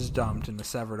blood just dumped in the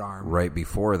severed arm. Right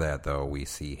before that, though, we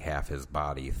see half his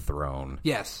body thrown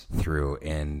through.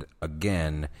 And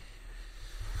again,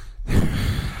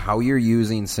 how you're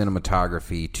using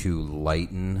cinematography to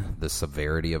lighten the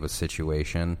severity of a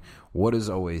situation, what is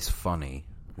always funny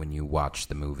when you watch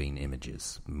the moving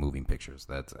pictures?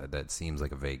 That seems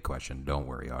like a vague question. Don't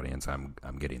worry, audience. I'm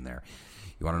getting there.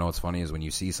 You want to know what's funny is when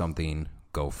you see something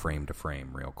go frame to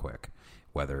frame real quick.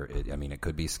 It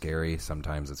could be scary.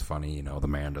 Sometimes it's funny. The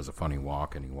man does a funny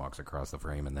walk and he walks across the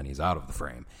frame and then he's out of the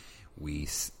frame.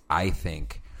 I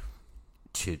think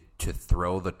to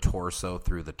throw the torso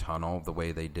through the tunnel the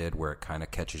way they did, where it kind of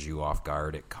catches you off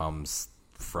guard, it comes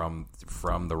from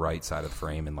the right side of the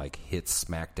frame and like hits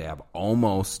smack dab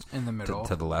almost in the middle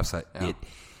to the left side. Yeah.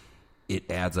 It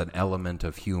adds an element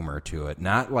of humor to it.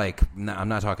 Not like, I'm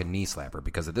not talking knee slapper,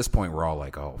 because at this point we're all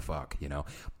like, oh fuck,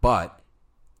 but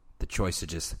the choice of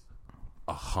just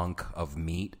a hunk of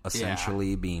meat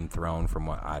essentially being thrown from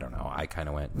what, I don't know, I kind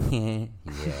of went, yeah,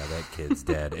 that kid's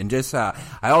dead. And just I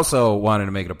also wanted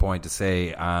to make it a point to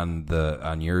say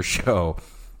on your show,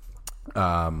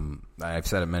 I've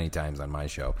said it many times on my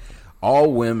show,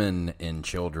 all women and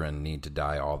children need to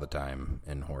die all the time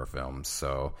in horror films.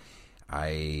 So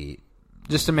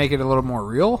just to make it a little more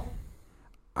real?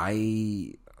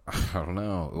 I don't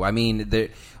know. I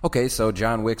mean, so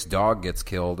John Wick's dog gets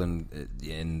killed,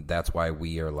 and that's why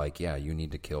we are like, yeah, you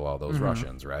need to kill all those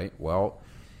Russians, right? Well,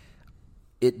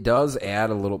 it does add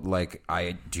a little, like,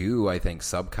 I think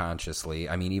subconsciously,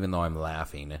 I mean, even though I'm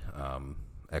laughing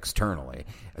externally,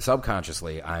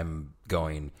 subconsciously I'm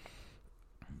going,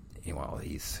 well,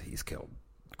 he's killed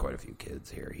quite a few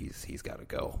kids here. He's got to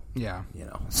go. Yeah.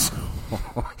 So,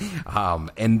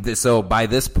 so by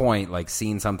this point, like,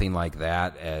 seeing something like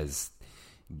that, as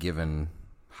given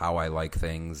how I like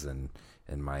things and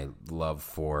my love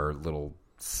for little,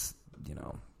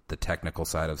 the technical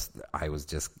side of, I was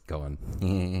just going,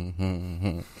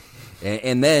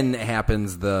 and then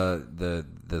happens the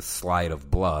slide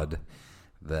of blood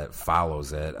that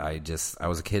follows it. I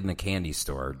was a kid in a candy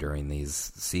store during these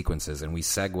sequences, and we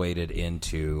segued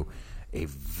into a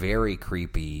very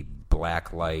creepy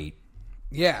black light,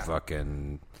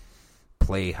 fucking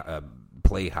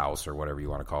playhouse or whatever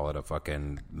you want to call it, a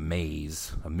fucking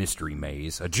maze, a mystery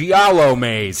maze, a giallo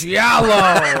maze.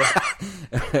 Giallo.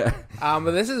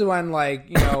 But this is when,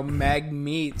 Meg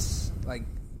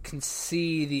can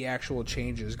see the actual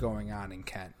changes going on in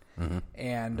Kent,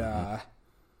 and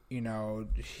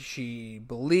she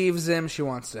believes him. She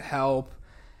wants to help.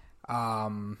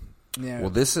 Well,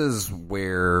 this is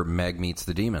where Meg meets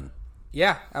the demon.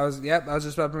 Yeah, I was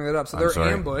just about to bring that up. So they're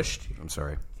ambushed. I'm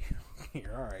sorry.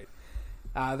 You're all right.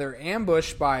 They're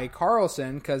ambushed by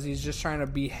Carlson because he's just trying to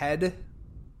behead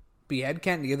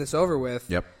Kent to get this over with.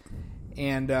 Yep.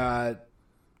 And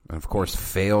of course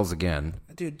fails again.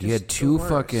 Dude, you had two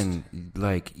fucking,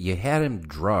 you had him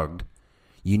drugged.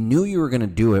 You knew you were going to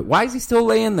do it. Why is he still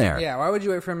laying there? Yeah, why would you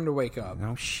wait for him to wake up?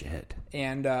 No shit.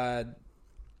 And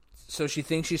so she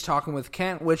thinks she's talking with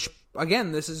Kent, which,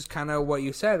 again, this is kind of what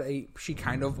you said. She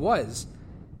kind of was.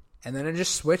 And then it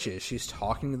just switches. She's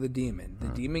talking to the demon. The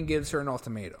demon gives her an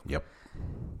ultimatum. Yep.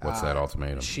 What's that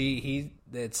ultimatum?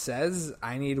 It says,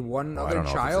 I need one other I don't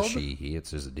know child. If it's a he.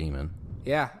 It's just a demon.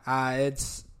 Yeah. I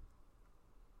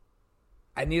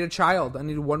need a child. I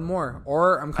need one more.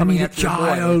 Or I'm coming after your boy.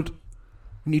 I need a child.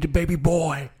 I need a baby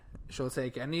boy. She'll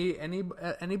take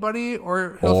anybody,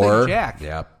 or he'll take Jack.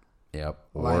 Yep.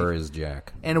 Or is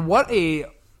Jack. And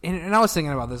and I was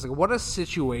thinking about this. What a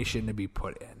situation to be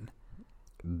put in.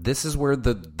 This is where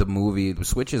the movie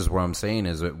switches. What I'm saying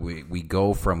is that we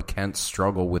go from Kent's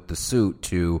struggle with the suit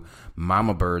to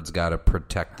Mama Bird's got to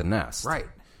protect the nest. Right.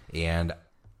 And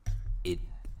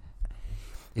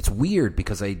it's weird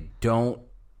because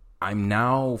I'm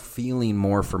now feeling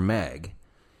more for Meg.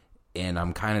 And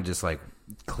I'm kind of just like,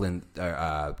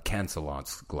 Kent's a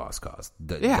lost cause.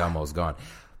 Gummo's gone.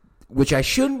 Which I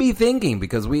shouldn't be thinking,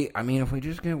 because if we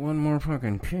just get one more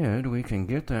fucking kid, we can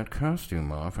get that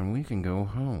costume off and we can go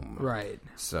home. Right.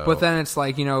 So, but then it's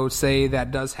like, say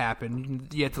that does happen,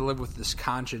 you have to live with this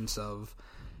conscience of,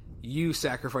 you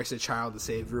sacrifice a child to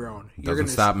save your own. Doesn't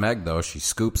stop Meg, though. She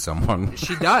scoops someone.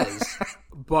 She does.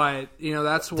 But,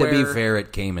 that's where... To be fair,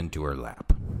 it came into her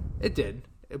lap. It did.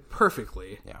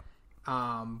 Perfectly. Yeah.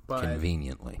 But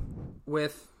conveniently.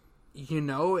 With,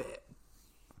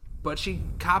 but she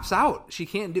cops out. She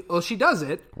can't do. Well, she does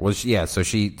it. Well,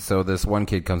 so this one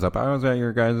kid comes up. I was at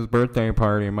your guys' birthday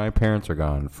party. My parents are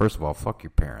gone. First of all, fuck your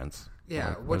parents.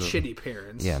 Yeah, what shitty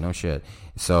parents. Yeah, no shit.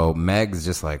 So Meg's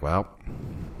just like, well,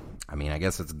 I mean, I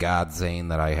guess it's God saying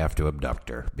that I have to abduct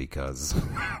her because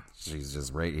she's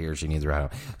just right here. She needs her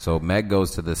help. So Meg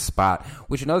goes to this spot,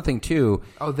 which another thing too.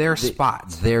 Oh, their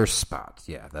spots. Their spots.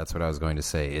 Yeah, that's what I was going to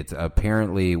say. It's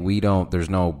apparently there's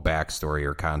no backstory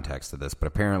or context to this, but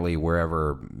apparently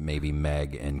wherever maybe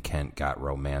Meg and Kent got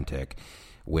romantic,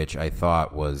 which I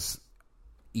thought was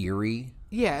eerie.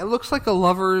 Yeah, it looks like a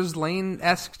Lover's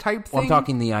Lane-esque type thing. Well, I'm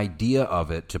talking the idea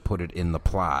of it to put it in the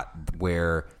plot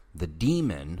where the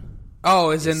demon... Oh,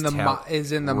 is in the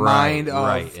mind of...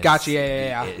 Right. Gotcha,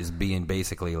 yeah. Is being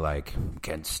basically like,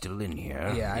 Kent's still in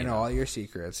here. Yeah, I know all your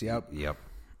secrets, yep. Yep.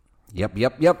 This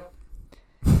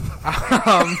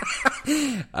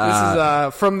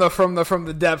is from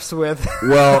the depths with...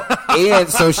 Well, and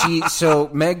so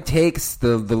Meg takes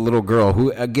the little girl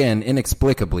who, again,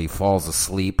 inexplicably falls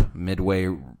asleep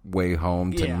midway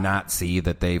home to not see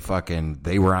that they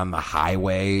were on the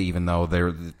highway, even though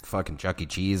they're fucking Chuck E.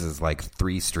 Cheese is like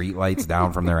 3 streetlights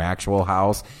down from their actual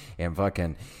house, and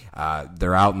fucking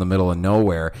they're out in the middle of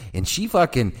nowhere, and she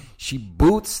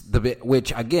boots the bit,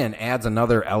 which again adds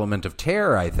another element of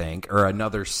terror, I think, or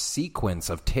another sequence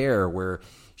of terror where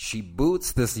she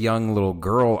boots this young little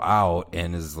girl out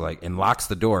and is like, and locks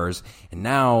the doors, and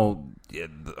now,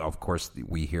 of course,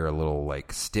 we hear a little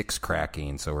like sticks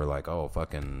cracking, so we're like, oh,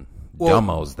 fucking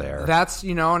Dumbo's there. That's,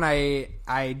 and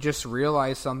I just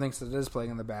realized something, so it is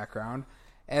playing in the background.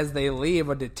 As they leave,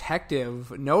 a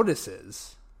detective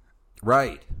notices.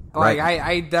 Right. Like,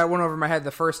 I that went over my head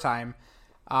the first time,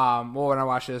 when I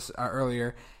watched this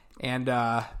earlier, and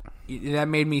that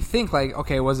made me think, like,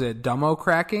 okay, was it Dumbo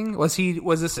cracking? Was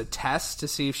this a test to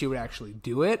see if she would actually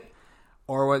do it?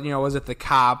 Or was it the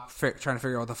cop trying to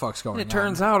figure out what the fuck's going on? It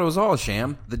turns out it was all a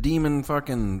sham. The demon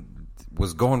fucking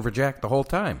was going for Jack the whole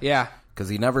time. Yeah. Because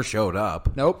he never showed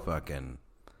up. Nope. Fucking...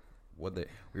 We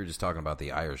were just talking about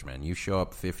The Irishman. You show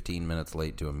up 15 minutes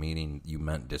late to a meeting, you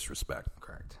meant disrespect.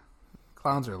 Correct.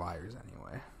 Clowns are liars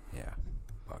anyway. Yeah.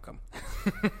 Fuck them.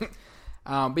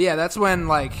 But yeah, that's when,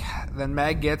 like, then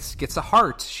Meg gets a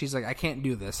heart. She's like, I can't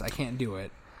do this. I can't do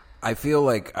it. I feel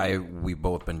like we've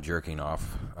both been jerking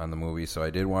off on the movie, so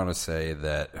I did want to say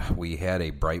that we had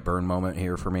a Brightburn moment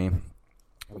here for me.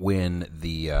 When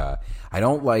I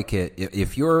don't like it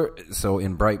if you're so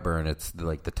in Brightburn, it's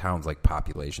like the town's like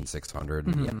population 600,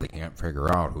 and yet they can't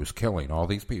figure out who's killing all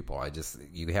these people.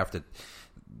 You have to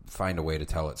find a way to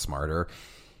tell it smarter.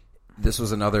 This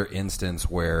was another instance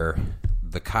where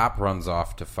the cop runs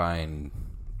off to find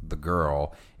the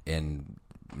girl, and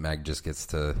Meg just gets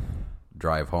to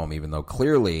drive home, even though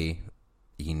clearly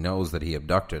he knows that he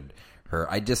abducted her.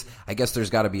 I guess there's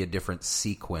got to be a different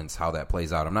sequence how that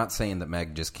plays out. I'm not saying that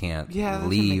Meg just can't leave. That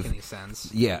doesn't make any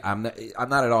sense. Yeah, I'm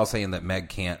not at all saying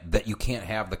that you can't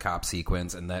have the cop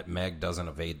sequence and that Meg doesn't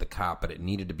evade the cop, but it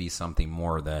needed to be something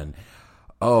more than,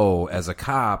 as a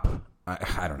cop,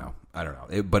 I don't know.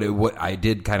 I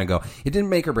did kind of go, it didn't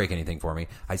make or break anything for me.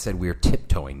 I said we were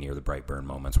tiptoeing near the Brightburn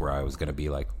moments where I was going to be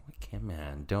like, come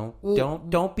on,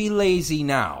 don't be lazy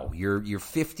now. You're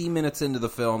 50 minutes into the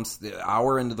film,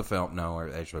 hour into the film. No,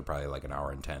 actually probably like an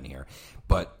hour and 10 here.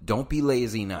 But don't be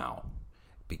lazy now.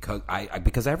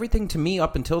 Because everything to me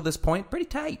up until this point, pretty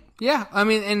tight. Yeah, I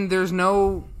mean, and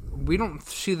we don't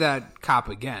see that cop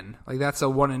again. Like, that's a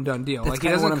one and done deal. Like, he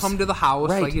doesn't come to the house.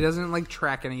 Right. Like, he doesn't, like,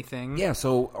 track anything. Yeah,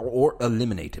 or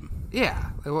eliminate him.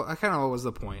 Yeah. Well, kind of what was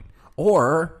the point?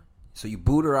 Or, so you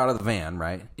boot her out of the van,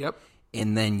 right? Yep.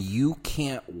 And then you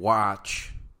can't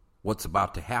watch what's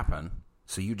about to happen,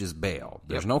 so you just bail.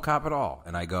 There's no cop at all.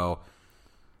 And I go,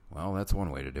 well, that's one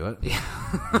way to do it. Yeah.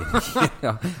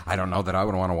 I don't know that I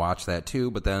would want to watch that too,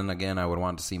 but then again, I would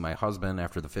want to see my husband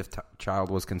after the 5th child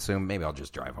was consumed. Maybe I'll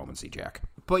just drive home and see Jack.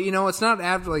 But, it's not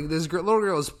after, like, this little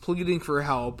girl is pleading for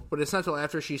help, but it's not until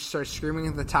after she starts screaming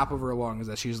at the top of her lungs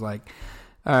that she's like,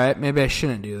 all right, maybe I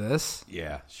shouldn't do this.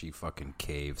 Yeah, she fucking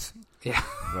caves. Yeah.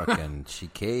 Fucking, she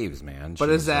caves, man. But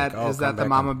is that the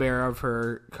mama bear of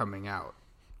her coming out?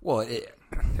 Well, it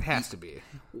has to be.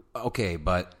 Okay,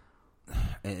 but,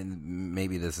 and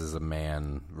maybe this is a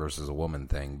man versus a woman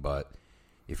thing, but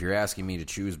if you're asking me to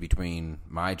choose between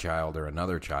my child or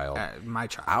another child, my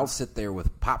child, I'll sit there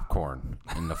with popcorn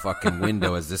in the fucking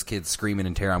window as this kid's screaming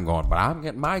in terror. I'm going, but I'm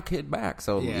getting my kid back.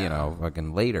 So,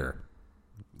 fucking later.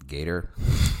 Gator.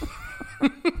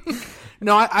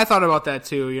 No, I thought about that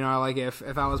too. You know, like if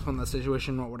I was put in that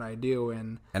situation, what would I do?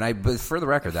 But for the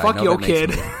record, fuck I know your kid.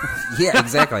 Yeah,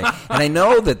 exactly. And I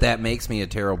know that makes me a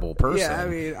terrible person. Yeah, I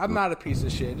mean, I'm not a piece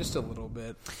of shit, just a little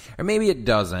bit. Or maybe it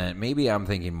doesn't. Maybe I'm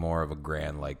thinking more of a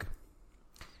grand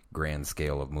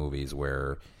scale of movies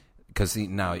where, because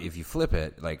now if you flip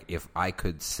it, like if I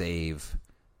could save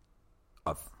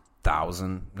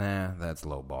 1,000, that's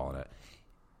lowballing it.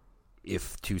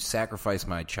 If to sacrifice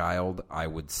my child, I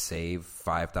would save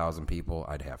 5,000 people,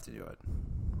 I'd have to do it.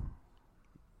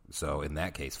 So in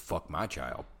that case, fuck my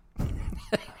child.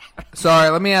 So, all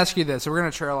right, let me ask you this. So we're going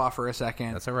to trail off for a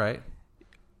second. That's all right.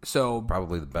 So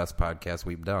probably the best podcast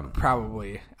we've done.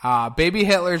 Probably. Baby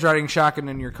Hitler's riding shotgun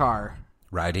in your car.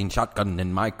 Riding shotgun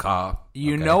in my car.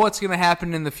 You know what's going to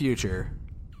happen in the future.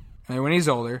 I mean, when he's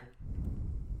older.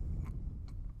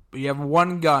 But you have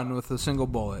one gun with a single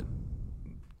bullet.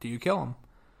 Do you kill him?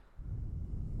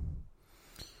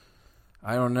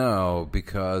 I don't know,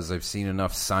 because I've seen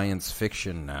enough science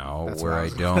fiction now I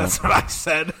don't. That's what I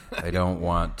said. I don't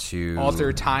want to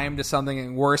alter time to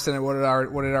something worse than what it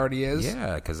already is.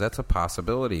 Yeah, because that's a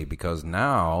possibility. Because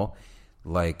now,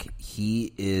 like,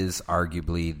 he is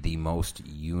arguably the most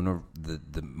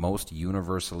the most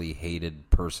universally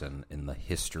hated person in the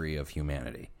history of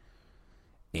humanity,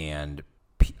 and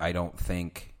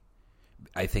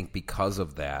I think because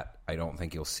of that, I don't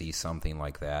think you'll see something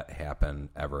like that happen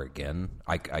ever again.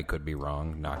 I could be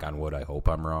wrong. Knock on wood. I hope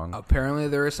I'm wrong. Apparently,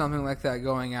 there is something like that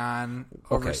going on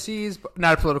overseas, but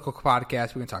not a political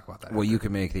podcast. We can talk about that. Well, you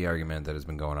can make the argument that it's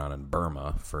been going on in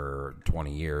Burma for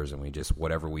 20 years, and we just,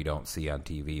 whatever we don't see on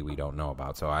TV, we don't know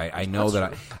about. So I know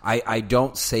that I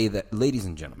don't say that, ladies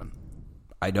and gentlemen,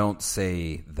 I don't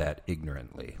say that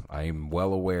ignorantly. I'm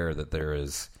well aware that there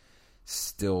is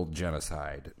still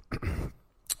genocide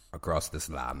across this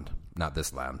land. Not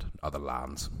this land, other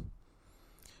lands.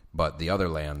 But the other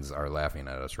lands are laughing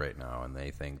at us right now, and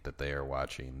they think that they are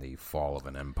watching the fall of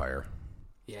an empire.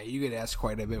 Yeah, you get asked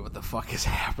quite a bit what the fuck is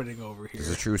happening over here. It's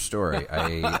a true story.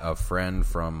 A friend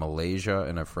from Malaysia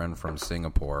and a friend from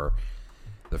Singapore.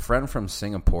 The friend from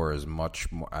Singapore is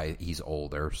much more... he's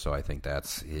older, so I think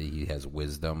he has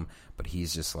wisdom. But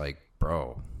he's just like,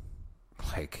 bro,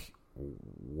 like,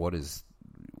 what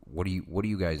are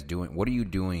you guys doing? What are you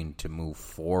doing to move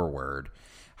forward?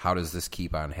 How does this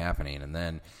keep on happening? And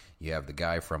then you have the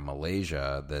guy from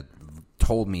Malaysia that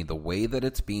told me the way that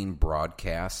it's being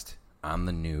broadcast on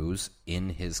the news in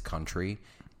his country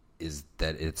is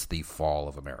that it's the fall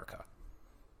of America.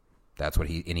 That's what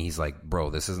he's like, bro,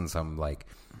 this isn't some like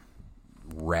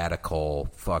radical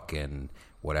fucking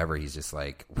whatever. He's just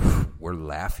like, we're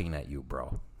laughing at you,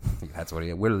 bro. That's what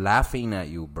we're laughing at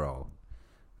you, bro.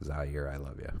 Zaire, I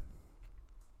love you.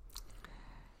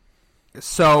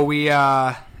 So we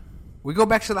go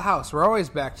back to the house. We're always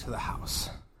back to the house.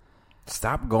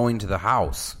 Stop going to the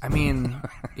house. I mean,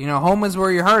 home is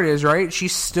where your heart is, right? She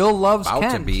still loves Kent.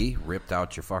 Kent. About to be ripped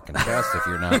out your fucking chest if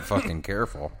you're not fucking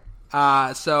careful.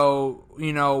 So,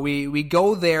 we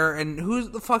go there, and who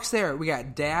the fuck's there? We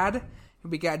got Dad,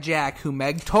 and we got Jack, who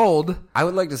Meg told. I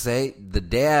would like to say the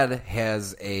dad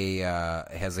has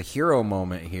a hero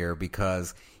moment here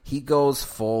because he goes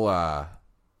full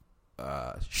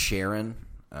Sharon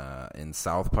in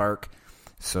South Park.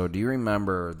 So do you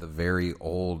remember the very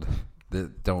old...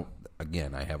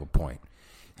 I have a point.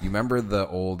 You remember the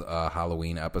old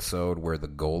Halloween episode where the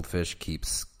goldfish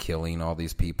keeps killing all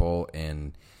these people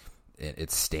and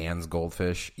it's Stan's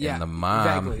goldfish? Yeah, and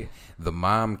the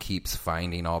mom keeps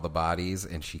finding all the bodies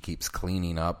and she keeps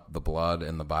cleaning up the blood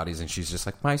and the bodies and she's just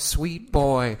like, my sweet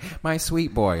boy,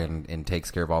 and takes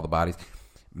care of all the bodies.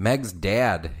 Meg's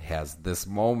dad has this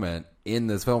moment in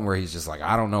this film where he's just like,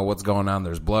 I don't know what's going on.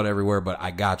 There's blood everywhere, but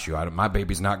I got you. My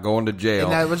baby's not going to jail.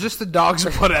 And that was just the dog's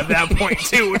blood at that point,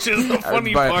 too, which is the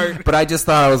funny part. But I just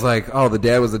thought, I was like, oh, the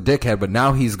dad was a dickhead, but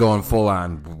now he's going full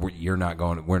on, you're not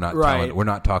going, we're not right. We're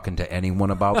not talking to anyone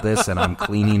about this, and I'm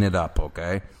cleaning it up,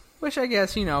 okay? Which I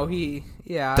guess, he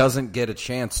doesn't get a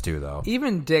chance to, though.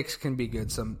 Even dicks can be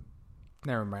good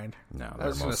never mind. No, that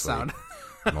was going to sound...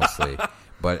 mostly...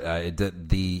 But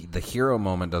the hero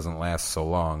moment doesn't last so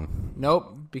long.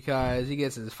 Nope, because he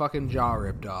gets his fucking jaw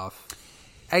ripped off.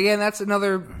 Again, that was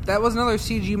another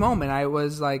CG moment. I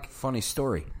was like... Funny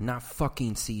story. Not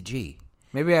fucking CG.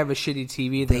 Maybe I have a shitty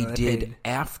TV. They did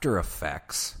After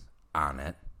Effects on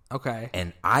it. Okay.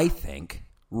 And I think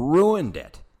ruined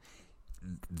it.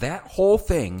 That whole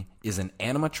thing is an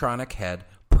animatronic head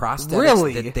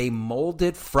prosthetics that they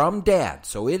molded from Dad.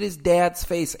 So it is Dad's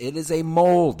face. It is a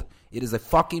mold. It is a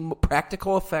fucking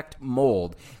practical effect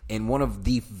mold, and one of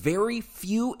the very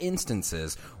few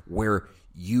instances where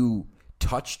you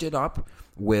touched it up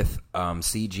with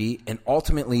CG and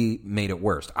ultimately made it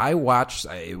worse. I watched,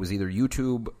 it was either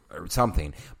YouTube or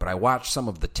something, but I watched some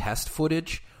of the test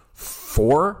footage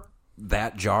for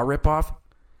that Jaw ripoff.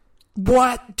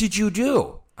 What did you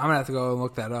do? I'm going to have to go and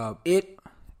look that up.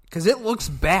 Because it looks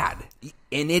bad.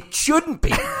 And it shouldn't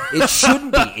be. It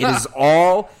shouldn't be. It is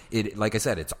all, like I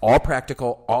said, it's all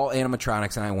practical, all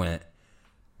animatronics, and I went,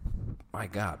 my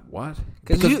God, what?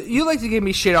 Because you like to give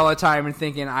me shit all the time and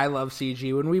thinking I love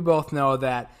CG when we both know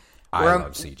that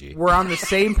love CG. We're on the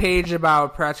same page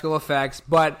about practical effects,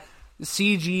 but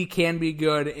CG can be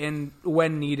good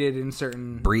when needed in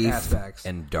certain aspects.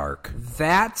 And dark.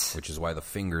 Which is why the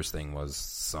fingers thing was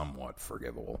somewhat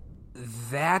forgivable.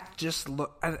 That just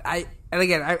look. And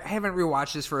again, I haven't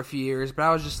rewatched this for a few years, but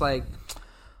I was just like,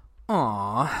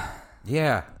 "Aw."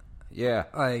 Yeah.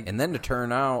 Like, and then to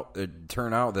turn out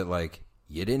that like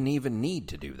you didn't even need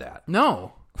to do that.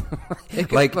 No.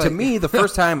 To me, the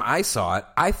first time I saw it,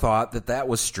 I thought that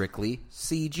was strictly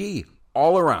CG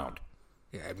all around.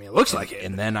 Yeah, I mean, it looks like it.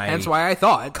 And then that's why I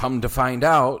thought. Come to find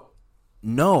out,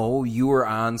 no, you were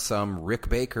on some Rick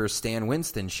Baker, Stan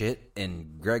Winston shit,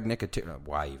 and Greg Nicotero.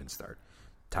 Why even start?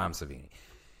 Tom Savini.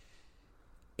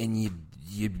 And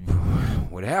you,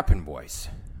 what happened, boys?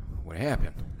 What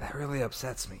happened? That really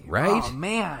upsets me. Right? Oh,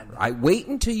 man. I wait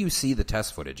until you see the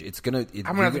test footage. I'm going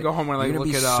to have to go home and look it up. You're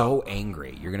going to be so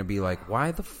angry. You're going to be like,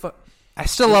 why the fuck? I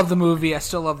still love the movie.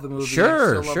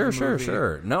 Sure.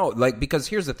 No, because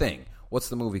here's the thing. What's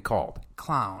the movie called?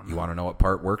 Clown. You want to know what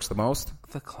part works the most?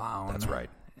 The clown. That's right.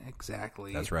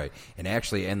 Exactly. That's right. And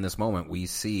actually, in this moment, we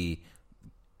see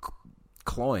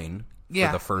Cloyne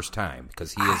for the first time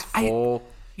because he is full.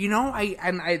 He's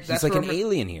like an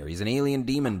alien here. He's an alien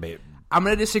demon babe. I'm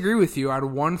going to disagree with you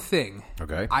on one thing.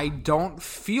 Okay. I don't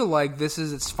feel like this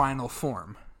is its final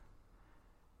form.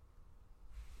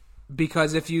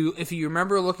 Because if you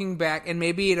remember looking back, and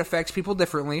maybe it affects people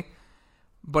differently,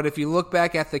 but if you look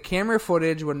back at the camera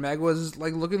footage when Meg was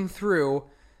like looking through,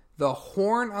 the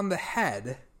horn on the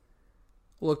head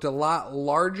looked a lot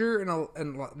larger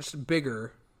and just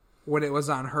bigger when it was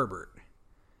on Herbert.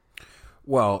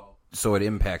 Well, so it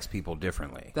impacts people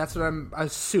differently. That's what I'm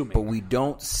assuming. But we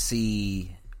don't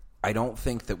see... I don't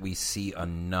think that we see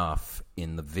enough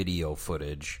in the video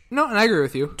footage. No, and I agree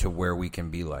with you. To where we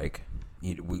can be like...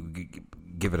 we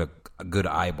give it a good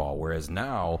eyeball. Whereas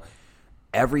now,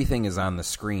 everything is on the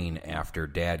screen after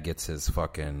Dad gets his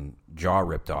fucking jaw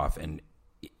ripped off. And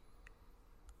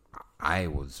I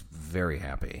was very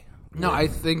happy. No, I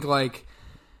think like...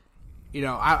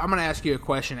 I'm going to ask you a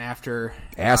question after...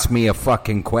 Ask me a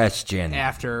fucking question.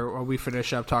 After we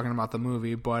finish up talking about the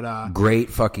movie, but... Great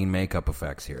fucking makeup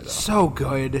effects here, though. So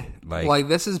good. Like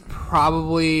this is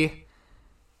probably...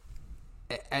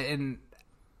 And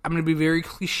I'm going to be very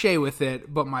cliche with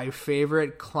it, but my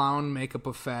favorite clown makeup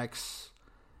effects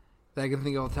that I can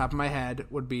think of off the top of my head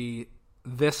would be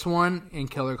this one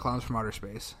and Killer Clowns from Outer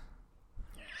Space.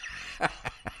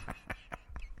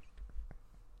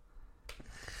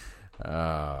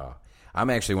 I'm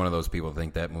actually one of those people who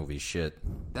think that movie's shit.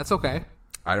 That's okay.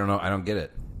 I don't know. I don't get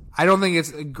it. I don't think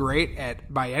it's great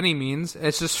by any means.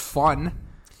 It's just fun.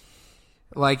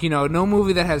 Like, no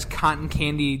movie that has cotton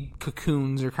candy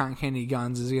cocoons or cotton candy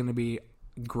guns is going to be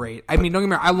great. I mean, don't get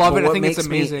me wrong. I love it. I think it's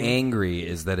amazing. What makes me angry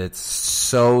is that it's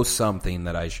so something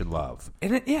that I should love.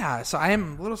 And so I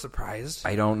am a little surprised.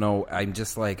 I don't know. I'm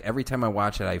just like, every time I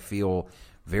watch it, I feel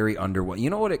very underwhelmed. You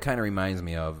know what it kind of reminds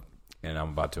me of? And I'm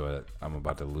about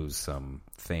to lose some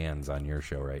fans on your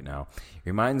show right now. It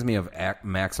reminds me of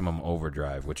Maximum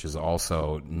Overdrive, which is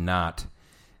also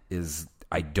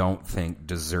I don't think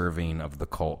deserving of the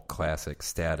cult classic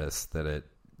status that it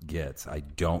gets. I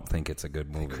don't think it's a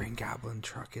good movie. The Green Goblin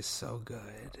truck is so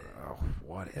good. Oh,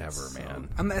 whatever, man.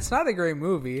 It's not a great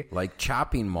movie. Like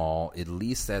Chopping Mall, at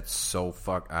least that's so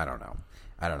I don't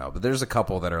know. But there's a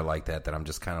couple that are like that I'm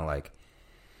just kind of like,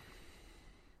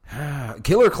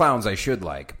 Killer Clowns I should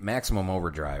like. Maximum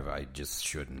Overdrive I just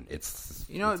shouldn't. It's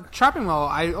Chopping Mall,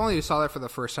 I only saw that for the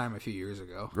first time a few years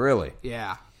ago. Really?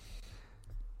 Yeah.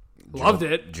 Loved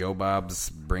it. Joe Bob's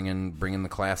bringing the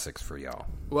classics for y'all.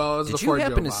 Well, it was Did before you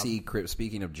happen Joe to Bob. see,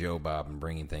 speaking of Joe Bob and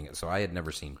bringing things, so I had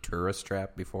never seen Tourist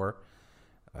Trap before.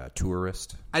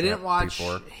 Tourist. I didn't watch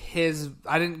before.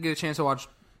 I didn't get a chance to watch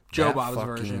Joe Bob's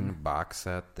version. That box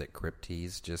set that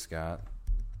Cryptese just got.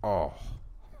 Oh,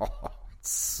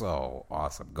 so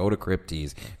awesome. Go to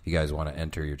Cryptese if you guys want to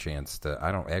enter your chance to.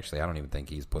 I don't even think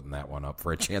he's putting that one up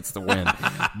for a chance to win.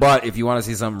 But if you want to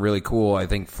see something really cool, I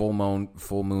think Full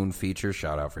Moon Feature,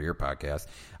 shout out for your podcast,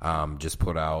 just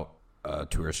put out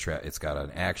tourist trap. It's got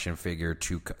an action figure.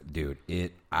 Dude,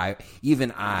 I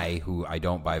who I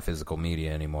don't buy physical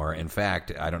media anymore. In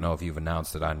fact, I don't know if you've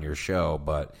announced it on your show,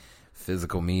 but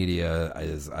physical media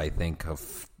is, I think,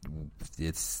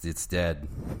 it's dead.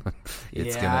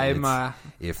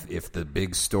 If the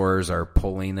big stores are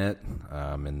pulling it,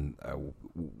 and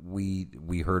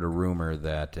we heard a rumor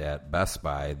that at Best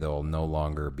Buy they'll no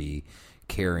longer be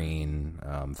carrying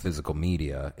physical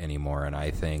media anymore, and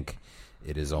I think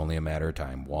it is only a matter of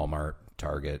time. Walmart,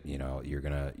 Target, you're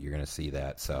gonna see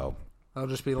that. So they'll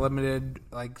just be limited,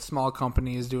 like small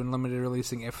companies doing limited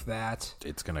releasing, if that.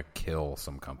 It's gonna kill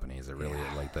some companies. It really,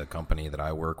 like the company that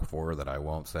I work for, that I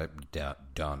won't say,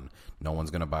 done. No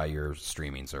one's gonna buy your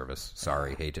streaming service.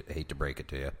 Sorry, hate to break it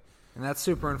to you. And that's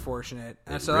super unfortunate.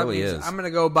 It really is. I'm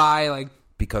gonna go buy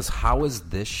because how is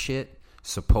this shit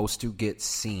supposed to get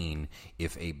seen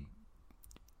if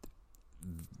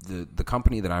the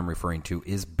company that I'm referring to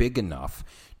is big enough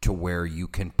to where you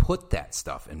can put that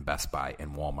stuff in Best Buy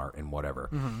and Walmart and whatever.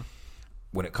 Mm-hmm.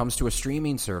 When it comes to a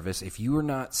streaming service, if you are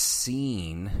not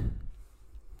seeing,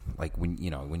 like when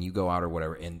you go out or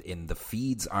whatever, and the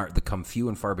feeds come few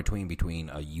and far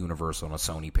between a Universal and a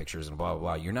Sony Pictures and blah blah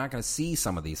blah, you're not going to see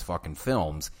some of these fucking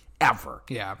films ever.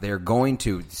 Yeah, they're going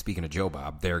to. Speaking of Joe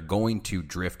Bob, they're going to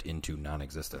drift into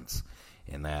non-existence,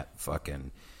 and that fucking.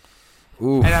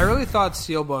 Oof. And I really thought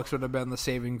Steelbooks would have been the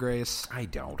saving grace. I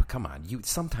don't. Come on.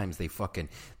 Sometimes they fucking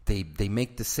they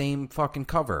make the same fucking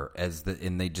cover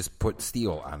and they just put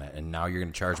steel on it, and now you're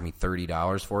going to charge me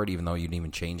 $30 for it, even though you didn't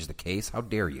even change the case. How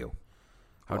dare you?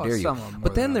 How dare you?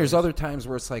 But then there's other times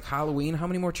where it's like Halloween. How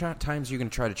many more times are you going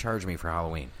to try to charge me for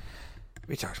Halloween?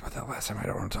 We talked about that last time. I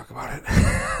don't want to talk about it.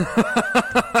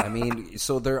 I mean,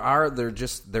 so there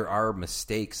are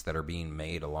mistakes that are being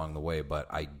made along the way, but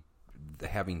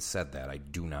having said that, I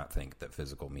do not think that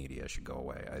physical media should go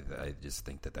away. I just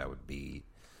think that would be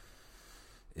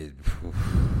it.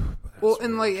 Well,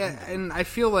 and and I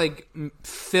feel like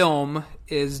film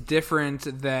is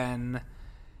different than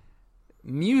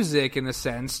music in a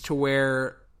sense, to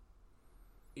where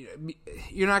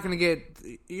you're not going to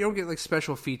you don't get like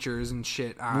special features and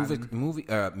shit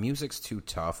on music's too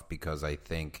tough, because I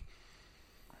think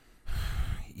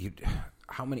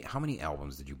How many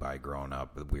albums did you buy growing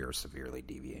up? We are severely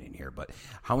deviating here, but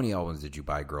how many albums did you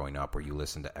buy growing up where you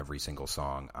listened to every single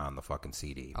song on the fucking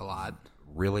CD? A lot.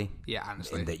 Really? Yeah,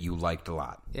 honestly. And that you liked a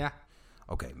lot? Yeah.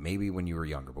 Okay, maybe when you were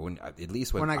younger, but at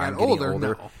least when I got I'm older,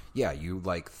 no. Yeah, you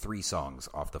like 3 songs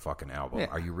off the fucking album. Yeah.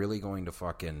 Are you really going to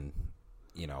fucking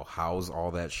house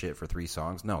all that shit for 3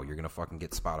 songs? No, you're going to fucking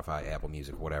get Spotify, Apple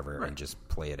Music, whatever, right, and just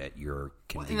play it at your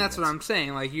convenience. And that's what I'm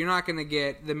saying. Like, you're not going to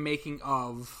get the making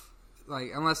of,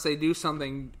 like, unless they do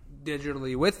something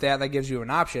digitally with that gives you an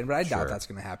option, but I doubt that's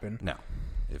going to happen. No.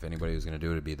 If anybody was going to do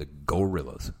it, it'd be the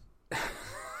Gorillaz.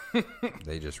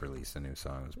 They just released a new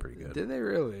song. It was pretty good. Did they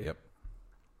really? Yep.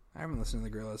 I haven't listened to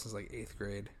the Gorillaz since, 8th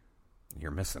grade.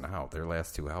 You're missing out. Their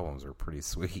last 2 albums are pretty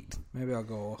sweet. Maybe I'll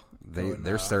go.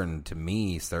 They're starting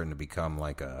to become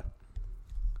like a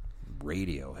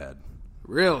Radiohead.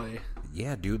 Really?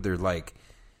 Yeah, dude. They're like,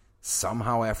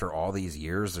 somehow after all these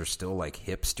years, they're still like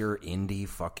hipster indie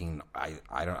fucking.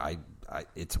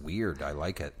 It's weird. I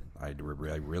like it. I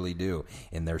really do.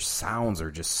 And their sounds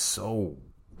are just so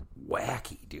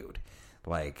wacky, dude.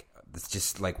 Like, it's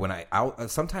just like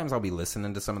sometimes I'll be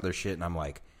listening to some of their shit and I'm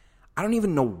like, I don't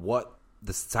even know what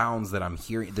the sounds that I'm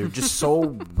hearing. They're just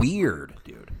so weird,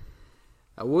 dude.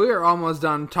 We're almost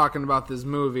done talking about this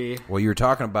movie. Well, you were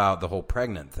talking about the whole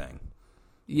pregnant thing.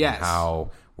 Yes. And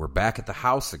how we're back at the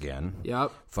house again.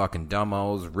 Yep. Fucking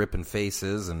dumbos ripping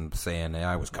faces and saying, hey,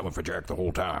 I was coming for Jack the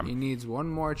whole time. He needs one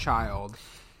more child.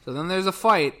 So then there's a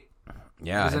fight.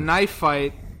 Yeah. There's a knife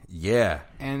fight. Yeah.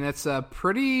 And it's a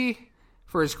pretty,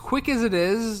 for as quick as it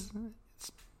is,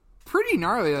 it's pretty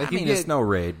gnarly. Like, it's no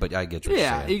raid, but I get what you're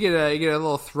saying. You get a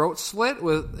little throat slit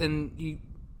was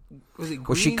it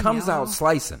green, she comes yellow? out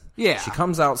slicing. Yeah. She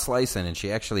comes out slicing, and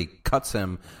she actually cuts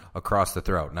him across the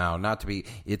throat. Now,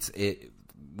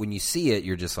 when you see it,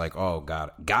 you're just like, oh,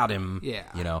 got him.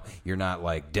 Yeah. You're not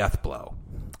like death blow.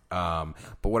 But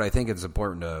what I think is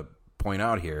important to point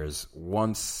out here is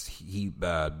once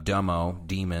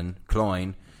Demon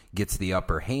Cloyne gets the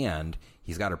upper hand,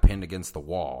 he's got her pinned against the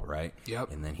wall, right?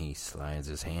 Yep. And then he slides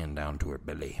his hand down to her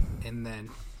belly. And then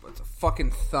it's a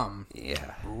fucking thumb.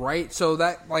 Yeah. Right? So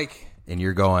that, like... And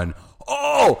you're going,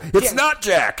 oh, it's not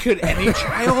Jack. Could any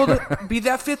child be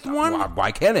that 5th one?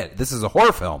 Why can't it? This is a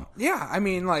horror film. Yeah, I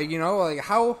mean,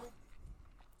 how...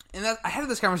 And I had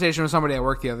this conversation with somebody at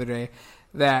work the other day,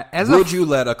 that would you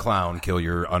let a clown kill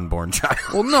your unborn child?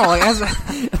 Well, no,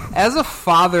 as a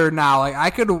father now, I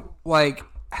could,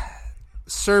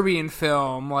 Serbian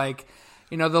film, like,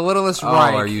 you know, The Littlest Oh,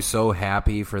 Reich. are you so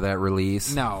happy for that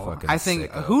release? No. Fucking I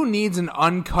think, sicko. who needs an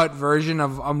uncut version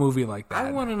of a movie like that?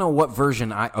 I want to know what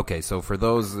version Okay, so for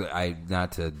those,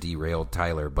 not to derail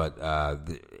Tyler, but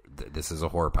this is a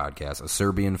horror podcast. A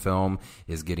Serbian film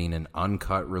is getting an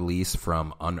uncut release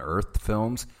from Unearthed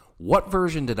Films. What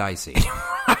version did I see?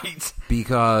 Right.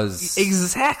 Because...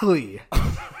 Exactly.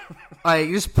 Like,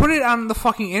 just put it on the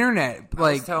fucking internet. I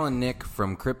was telling Nick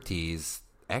from Cryptese,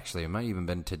 actually, it might have even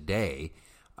been today,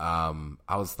 I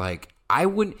was like, I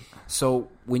wouldn't... So,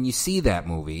 when you see that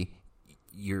movie,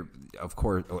 you're, of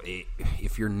course,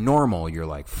 if you're normal, you're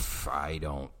like, I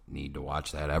don't need to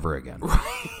watch that ever again.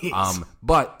 Right.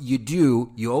 But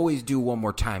you always do one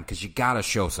more time because you got to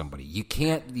show somebody. You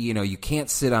can't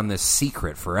sit on this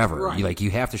secret forever. Right. You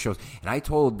have to show... And I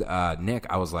told Nick,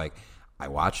 I was like, I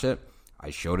watched it. I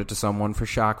showed it to someone for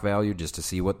shock value just to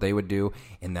see what they would do,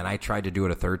 and then I tried to do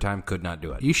it a third time, could not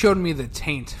do it. You showed me The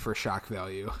Taint for shock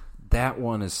value. That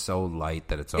one is so light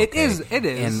that it's okay. It is.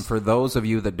 And for those of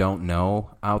you that don't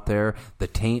know out there, The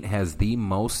Taint has the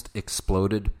most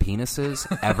exploded penises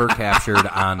ever captured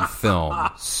on film.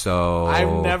 So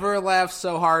I've never laughed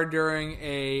so hard during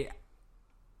a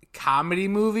comedy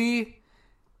movie.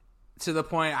 To the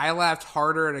point, I laughed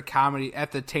harder at a comedy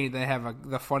at The Taint than I have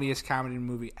the funniest comedy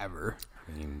movie ever.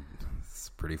 I mean, it's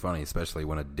pretty funny, especially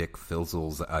when a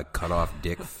cut off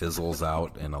dick fizzles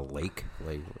out in a lake.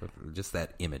 Like, just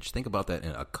that image. Think about that.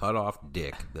 A cut off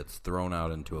dick that's thrown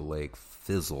out into a lake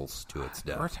fizzles to its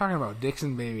death. We're talking about dicks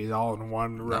and babies all in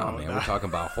one room. No, man, we're talking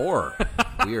about horror.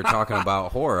 We are talking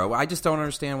about horror. I just don't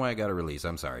understand why I got a release.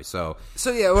 I'm sorry. So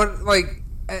yeah, what, like...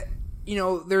 you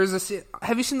know, there's a...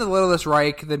 Have you seen The Littlest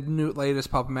Reich, the new latest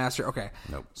Puppet Master? Okay.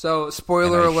 Nope. So,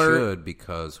 spoiler and I alert. should,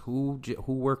 because who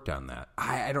worked on that?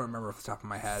 I don't remember off the top of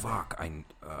my head. Fuck.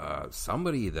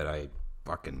 Somebody that I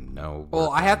fucking know. Well,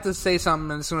 I have to say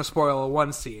something, and it's going to spoil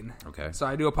one scene. Okay. So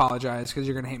I do apologize, because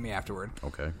you're going to hate me afterward.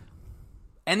 Okay.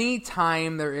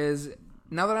 Anytime there is...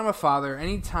 Now that I'm a father,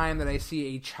 anytime that I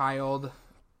see a child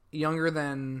younger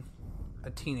than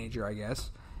a teenager, I guess,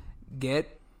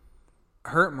 get...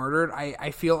 hurt, murdered,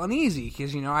 I feel uneasy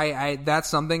because, you know, I that's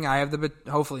something I have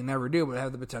hopefully never do, but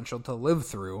have the potential to live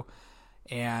through.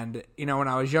 And, you know, when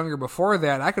I was younger before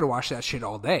that, I could watch that shit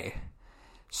all day.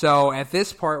 So at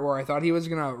this part where I thought he was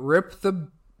going to rip the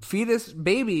fetus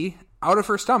baby out of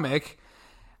her stomach,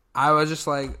 I was just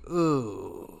like,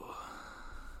 ooh.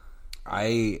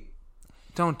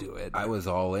 Don't do it. I was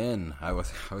all in. I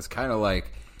was kind of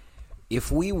like, if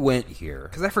we went here...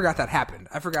 Because I forgot that happened.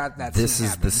 I forgot that this is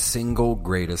happened. the single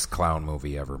greatest clown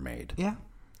movie ever made. Yeah.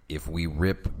 If we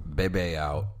rip Bebe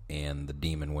out and the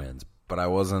demon wins. But I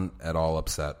wasn't at all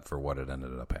upset for what had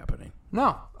ended up happening.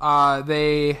 No.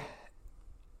 They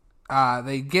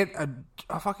get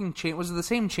a fucking chain. Was it the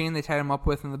same chain they tied him up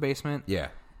with in the basement? Yeah.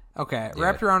 Okay. Yeah.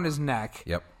 Wrapped around his neck.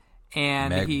 Yep. And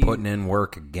Meg putting in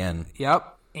work again.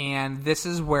 Yep. And this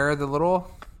is where the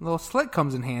little slit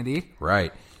comes in handy.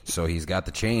 Right. So he's got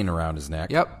the chain around his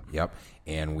neck. Yep.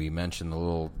 And we mentioned the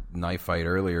little knife fight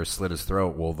earlier, slit his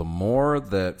throat. Well, the more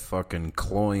that fucking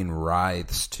Cloyne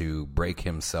writhes to break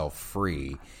himself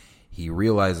free, he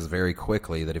realizes very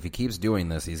quickly that if he keeps doing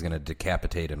this, he's going to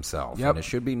decapitate himself. Yep. And it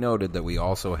should be noted that we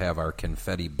also have our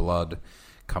confetti blood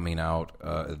coming out,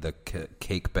 the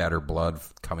cake batter blood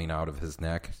coming out of his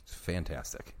neck. It's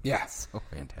fantastic. Yeah. So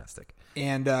fantastic.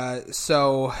 And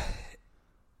so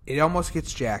it almost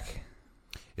gets Jack.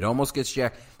 It almost gets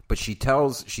Jack, but she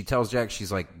tells Jack,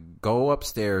 she's like, go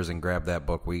upstairs and grab that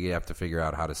book. We have to figure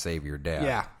out how to save your dad.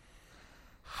 Yeah.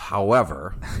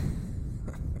 However,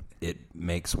 it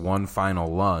makes one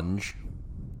final lunge.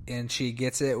 And she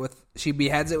beheads it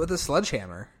with a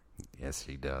sledgehammer. Yes,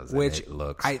 she does. Which and it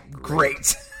looks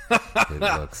great. It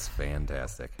looks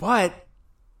fantastic. But,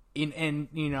 and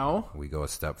you know, we go a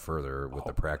step further with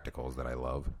the practicals that I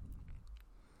love.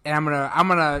 And I'm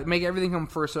gonna make everything come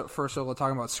first circle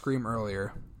talking about Scream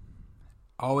earlier.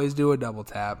 Always do a double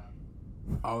tap.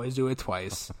 Always do it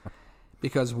twice.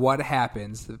 Because what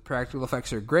happens, the practical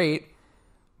effects are great,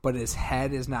 but his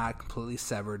head is not completely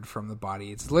severed from the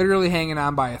body. It's literally hanging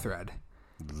on by a thread.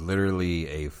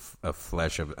 Literally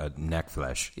a neck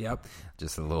flesh. Yep.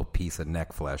 Just a little piece of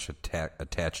neck flesh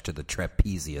attached to the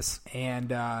trapezius. And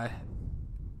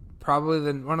probably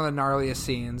one of the gnarliest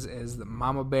scenes is that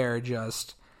Mama Bear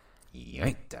just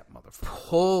yank that motherfucker.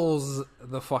 Pulls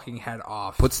the fucking head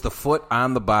off. Puts the foot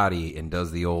on the body and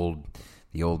does the old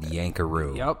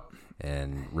yankaroo. Yep.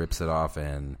 And rips it off,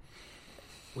 and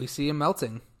we see him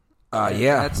melting.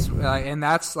 Yeah.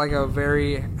 That's like a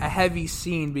heavy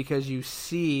scene because you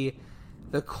see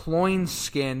the cloyne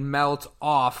skin melt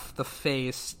off the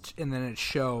face, and then it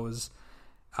shows.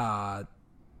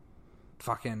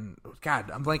 Fucking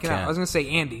God, I'm blanking out. I was gonna say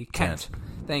Andy Kent.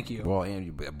 Thank you. Well, Andy,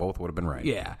 both would have been right.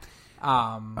 Yeah.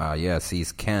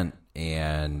 Sees Kent,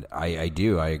 and I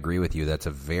agree with you. That's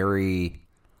a very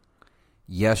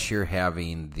yes. You're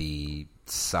having the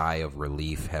sigh of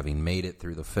relief having made it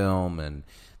through the film, and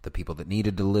the people that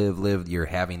needed to live lived. You're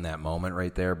having that moment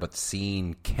right there. But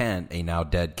seeing Kent, a now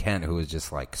dead Kent, who was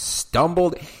just like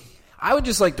stumbled. I would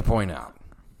just like to point out,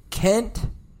 Kent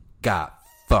got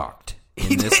fucked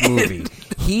in this movie.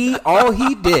 All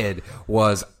he did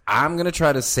was, I'm going to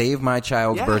try to save my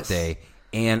child's birthday,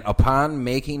 and upon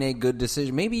making a good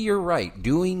decision, maybe you're right,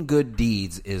 doing good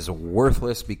deeds is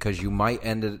worthless because you might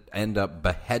end up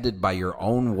beheaded by your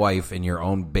own wife in your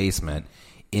own basement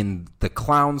in the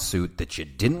clown suit that you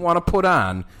didn't want to put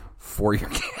on for your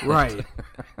kid. Right.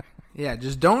 Yeah,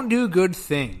 just don't do good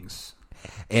things.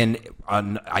 And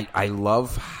I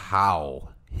love how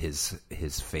his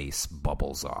face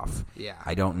bubbles off. Yeah.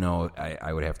 I don't know.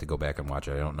 I would have to go back and watch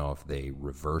it. I don't know if they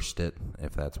reversed it,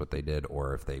 if that's what they did,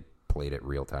 or if they played it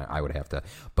real time. I would have to.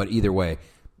 But either way,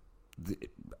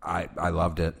 I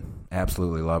loved it.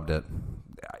 Absolutely loved it.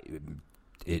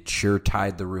 It sure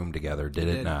tied the room together, did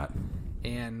it not?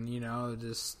 And,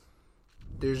 just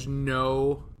there's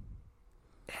no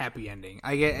happy ending.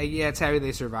 It's happy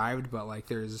they survived, but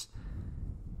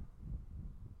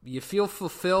you feel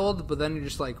fulfilled, but then you're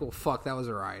just like, well, fuck, that was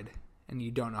a ride. And you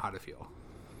don't know how to feel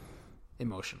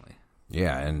emotionally.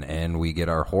 Yeah, and we get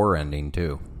our horror ending,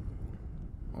 too.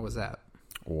 What was that?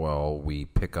 Well, we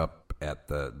pick up at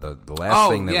the last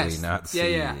thing that we not see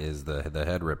is the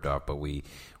head ripped off, but we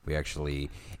actually...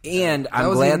 And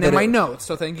I'm glad that in my notes,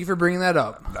 so thank you for bringing that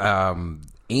up.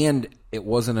 And it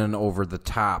wasn't an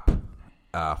over-the-top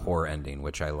horror ending,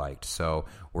 which I liked. So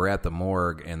we're at the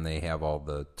morgue, and they have all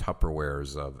the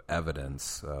Tupperwares of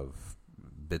evidence, of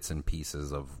bits and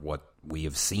pieces of what we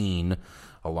have seen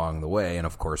along the way. And,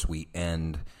 of course, we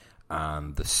end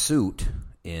on the suit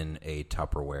in a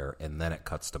Tupperware, and then it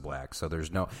cuts to black. So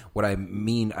there's no... What I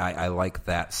mean, I like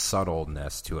that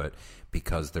subtleness to it,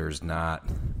 because there's not,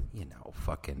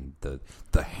 fucking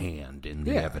the hand in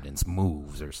the evidence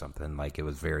moves or something. Like, it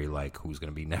was very like, who's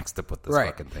going to be next to put this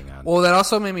fucking thing on? Well, that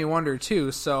also made me wonder,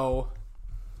 too. So,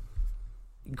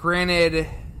 granted,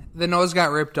 the nose got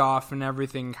ripped off and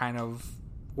everything kind of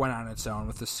went on its own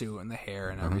with the suit and the hair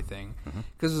and everything,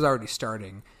 because it was already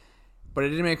starting. But it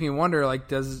did make me wonder,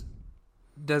 does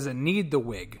it need the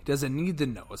wig? Does it need the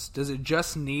nose? Does it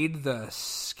just need the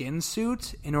skin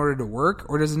suit in order to work?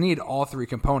 Or does it need all three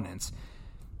components?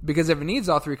 Because if it needs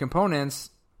all three components,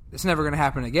 it's never going to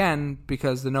happen again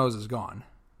because the nose is gone.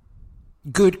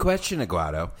 Good question,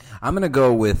 Aguado. I'm going to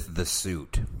go with the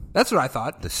suit. That's what I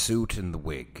thought. The suit and the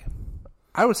wig.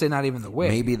 I would say not even the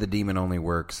wig. Maybe the demon only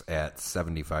works at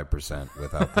 75%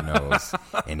 without the nose,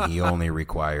 and he only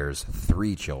requires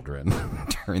 3 children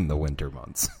during the winter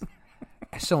months.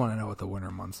 I still want to know what the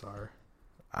winter months are.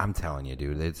 I'm telling you,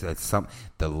 dude. It's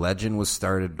the legend was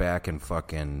started back in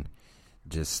fucking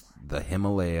just the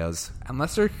Himalayas.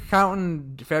 Unless they're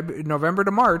counting November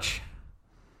to March.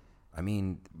 I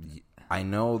mean, I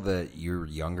know that you're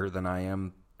younger than I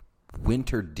am.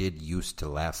 Winter did used to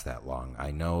last that long.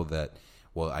 I know that.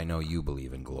 Well, I know you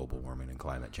believe in global warming and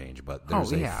climate change, but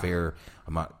there's a fair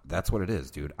amount. That's what it is,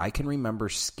 dude. I can remember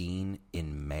skiing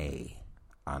in May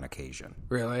on occasion.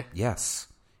 Really? Yes.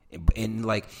 And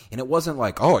it wasn't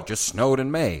like, oh, it just snowed in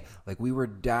May. Like, we were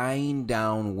dying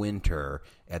down winter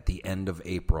at the end of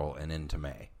April and into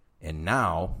May. And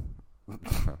now...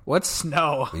 What's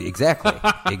snow?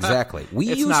 Exactly.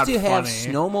 We used to have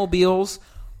snowmobiles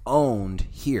owned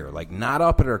here. Like, not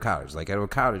up at our cottage. Like, at our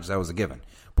cottage, that was a given.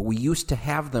 But we used to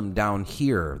have them down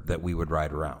here that we would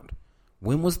ride around.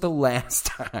 When was the last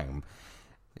time?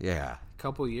 Yeah.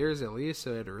 Couple years at least,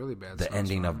 so it had a really bad The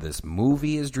ending of this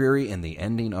movie is dreary, and the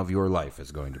ending of your life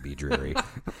is going to be dreary.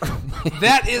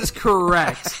 That is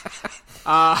correct.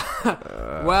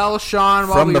 Well, Sean,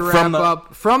 while we wrap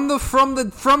up from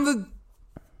the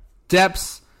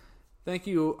depths, thank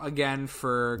you again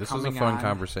for coming on. This was a fun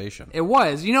conversation. It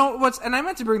was. You know what's, and I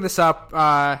meant to bring this up.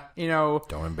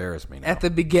 Don't embarrass me now. At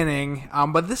the beginning,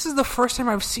 but this is the first time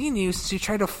I've seen you since you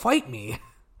tried to fight me.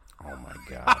 Oh my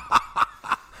god.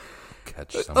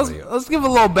 Let's give a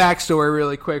little backstory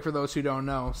really quick for those who don't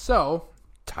know. So,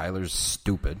 Tyler's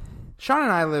stupid. Sean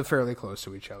and I live fairly close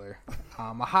to each other.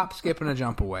 A hop, skip, and a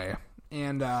jump away.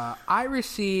 And I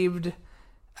received...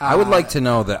 I would like to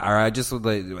know that, or I just would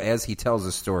like, as he tells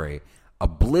the story,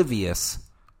 oblivious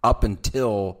up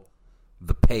until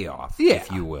the payoff,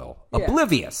 if you will. Yeah.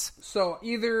 Oblivious. So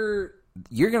either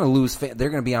you're going to lose. They're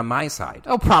going to be on my side.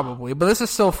 Oh, probably. But this is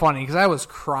so funny because I was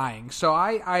crying. So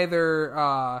I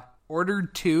either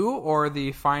ordered 2 or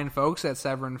the fine folks at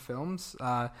Severin Films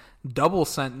double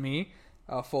sent me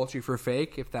Fulci for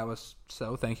Fake, if that was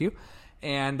so. Thank you.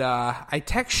 And I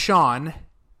text Sean,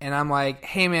 and I'm like,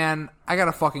 hey, man, I got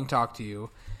to fucking talk to you.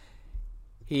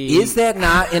 Is that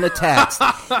not in a text?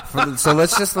 So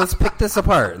let's pick this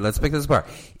apart.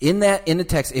 In a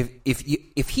text,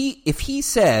 if he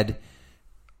said,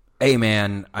 "Hey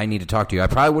man, I need to talk to you," I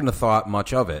probably wouldn't have thought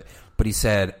much of it. But he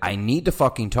said, "I need to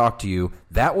fucking talk to you."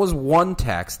 That was one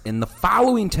text, and the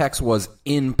following text was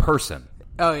in person.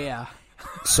 Oh yeah.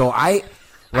 So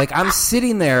I'm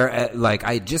sitting there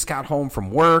I just got home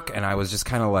from work, and I was just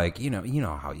kind of like, you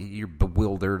know how you're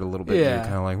bewildered a little bit. Yeah. You're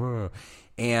kind of like, whoa.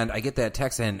 And I get that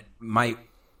text, and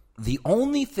the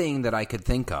only thing that I could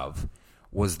think of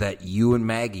was that you and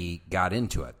Maggie got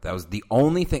into it. That was the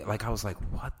only thing. Like, I was like,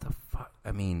 what the fuck?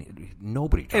 I mean,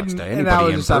 nobody talks to anybody in person anymore. And I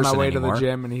was just on my way to the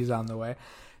gym, and he's on the way.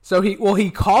 So he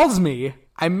calls me.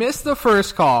 I missed the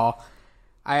first call.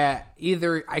 I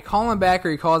call him back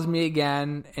or he calls me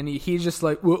again, and he's just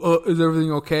like, well, is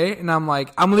everything okay? And I'm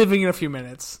like, I'm leaving in a few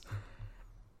minutes.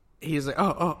 He's like,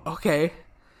 oh, okay.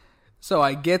 So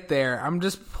I get there. I'm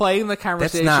just playing the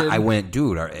conversation. That's not. I went,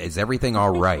 dude. Is everything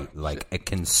all right? Like a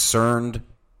concerned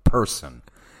person,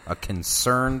 a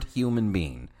concerned human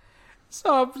being.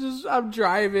 So I'm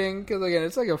driving because again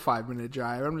it's like a 5-minute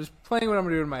drive. I'm just playing what I'm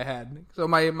gonna do in my head. So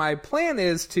my plan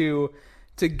is to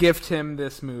gift him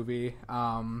this movie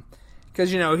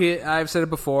because I've said it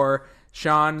before.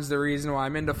 Sean's the reason why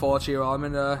I'm into Fulci, while I'm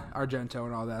into Argento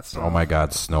and all that stuff. Oh my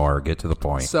God, snore! Get to the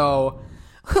point. So.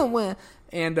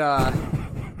 And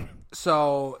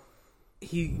so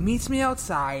he meets me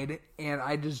outside, and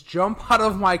I just jump out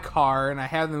of my car, and I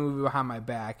have the movie behind my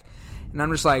back. And I'm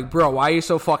just like, bro, why are you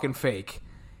so fucking fake?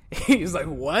 He's like,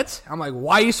 what? I'm like,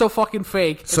 why are you so fucking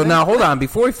fake? So now, hold on.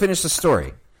 Before we finish the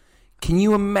story, can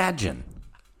you imagine?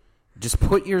 Just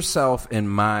put yourself in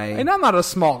my... And I'm not a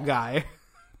small guy.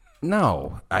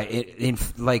 No.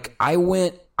 I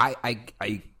went...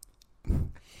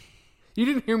 You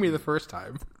didn't hear me the first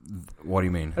time. What do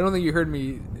you mean? I don't think you heard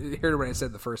it when I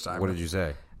said the first time. What did you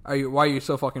say? Why are you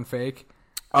so fucking fake?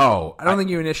 Oh. I don't think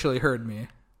you initially heard me.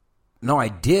 No, I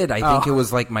did. I think it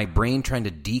was like my brain trying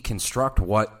to deconstruct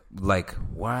what? It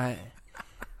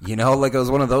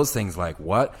was one of those things like,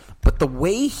 what? But the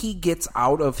way he gets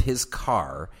out of his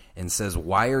car and says,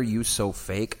 why are you so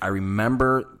fake? I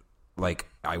remember,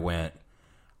 I went,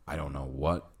 I don't know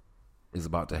what is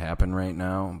about to happen right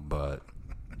now, but...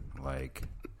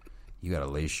 you gotta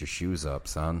lace your shoes up,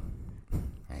 son.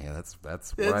 Yeah, that's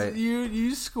right.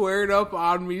 You squared up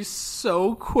on me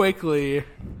so quickly.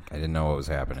 I didn't know what was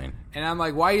happening. And I'm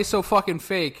like, why are you so fucking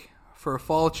fake for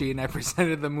Fulci? And I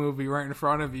presented the movie right in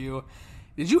front of you.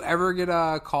 Did you ever get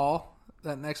a call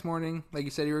that next morning like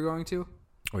you said you were going to?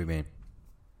 What do you mean?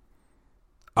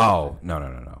 Oh, no.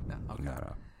 Okay.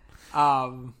 No.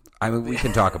 I mean, we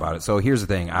can talk about it. So here's the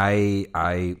thing.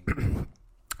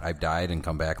 I've died and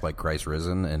come back like Christ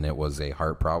risen, and it was a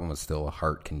heart problem. It's still a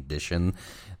heart condition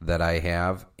that I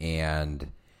have,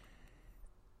 and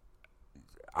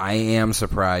I am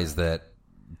surprised that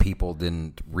people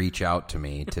didn't reach out to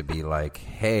me to be like,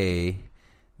 hey,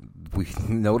 we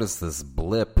noticed this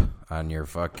blip on your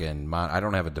fucking... I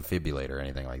don't have a defibrillator or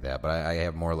anything like that, but I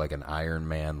have more like an Iron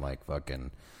Man, like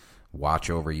fucking watch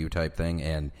over you type thing,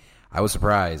 and I was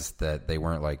surprised that they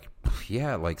weren't like,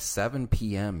 yeah, 7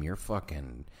 p.m., your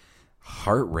fucking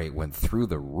heart rate went through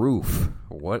the roof.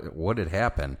 What had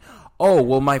happened? Oh,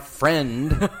 well, my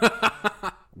friend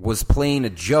was playing a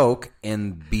joke,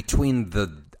 and between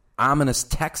the ominous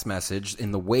text message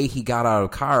and the way he got out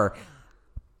of the car,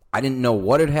 I didn't know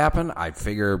what had happened. I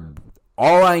figured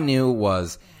all I knew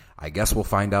was, I guess we'll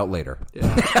find out later.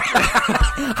 Yeah.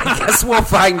 I guess we'll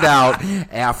find out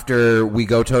after we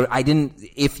go to...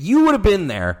 If you would have been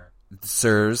there,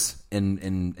 sirs and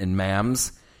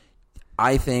ma'ams,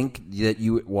 I think that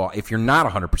you... Well, if you're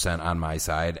not 100% on my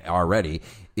side already,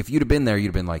 if you'd have been there, you'd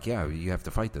have been like, yeah, you have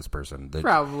to fight this person.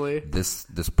 Probably. This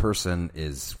person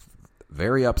is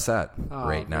very upset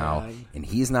right now, and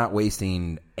he's not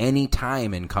wasting any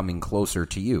time in coming closer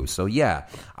to you. So, yeah,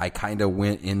 I kind of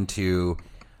went into...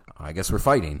 I guess we're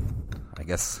fighting. I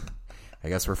guess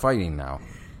we're fighting now.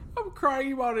 I'm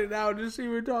crying about it now just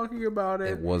even talking about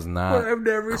it. It was not. But I've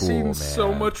never cool, seen man.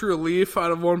 so much relief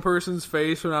out of one person's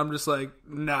face when I'm just like,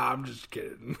 nah, I'm just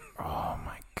kidding. Oh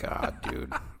my God,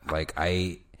 dude.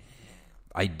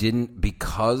 I didn't,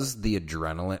 because the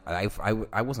adrenaline,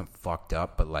 I wasn't fucked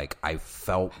up, but I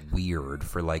felt weird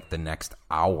for the next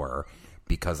hour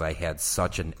because I had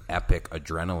such an epic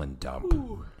adrenaline dump.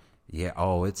 Ooh. Yeah,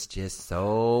 it's just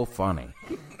so funny.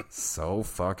 So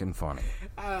fucking funny.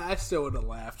 I still would have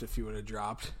laughed if you would have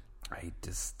dropped.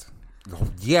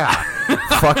 Yeah.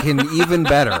 Fucking even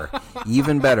better.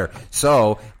 Even better.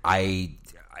 So, I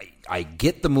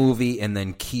get the movie and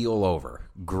then keel over.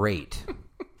 Great.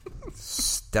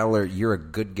 Stellar. You're a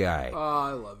good guy. Oh,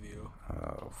 I love you.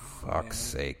 Oh, fuck's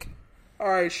sake. All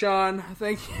right, Sean,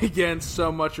 thank you again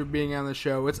so much for being on the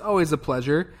show. It's always a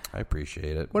pleasure. I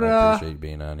appreciate it. I appreciate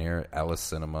being on here. Ellis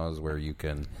Cinemas, where you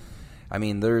can... I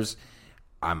mean,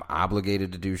 I'm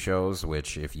obligated to do shows,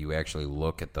 which if you actually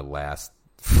look at the last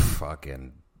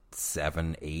fucking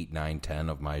 7, 8, 9, 10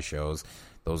 of my shows,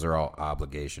 those are all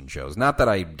obligation shows. Not that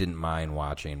I didn't mind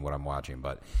watching what I'm watching,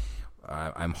 but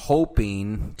I'm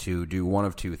hoping to do one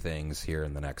of two things here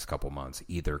in the next couple months.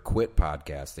 Either quit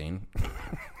podcasting...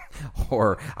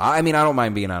 Or, I mean, I don't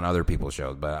mind being on other people's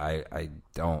shows, but I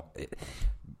don't.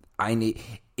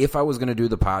 If I was going to do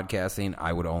the podcasting,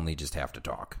 I would only just have to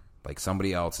talk. Like,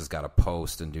 somebody else has got to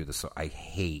post and do I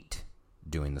hate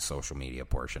doing the social media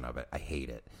portion of it. I hate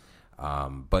it.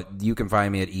 But you can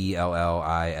find me at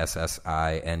ELLISSINEMA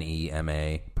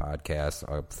podcast,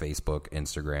 Facebook,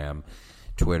 Instagram,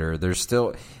 Twitter.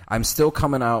 I'm still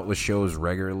coming out with shows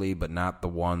regularly, but not the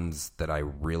ones that I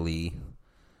really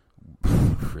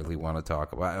want to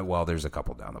talk about. Well, there's a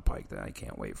couple down the pike that I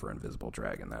can't wait for. Invisible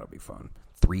Dragon, that'll be fun.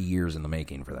 3 years in the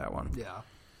making for that one. Yeah.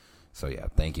 So yeah,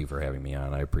 thank you for having me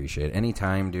on. I appreciate it.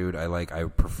 Anytime, dude. I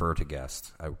prefer to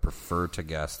guest. I prefer to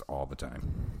guest all the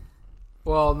time.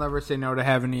 Well, I'll never say no to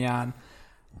having you on.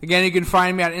 Again, you can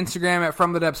find me on Instagram at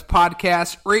From the Depths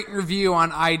Podcast. Rate and review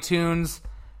on iTunes.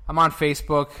 I'm on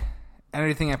Facebook.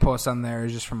 Anything I post on there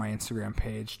is just from my Instagram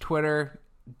page. Twitter,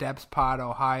 Depths Pod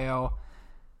Ohio.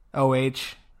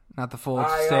 OH, not the full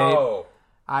state.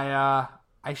 I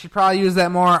should probably use that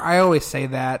more. I always say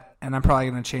that, and I'm probably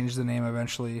going to change the name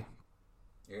eventually.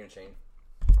 You're going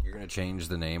to change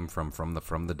the name from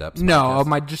the Depths? No,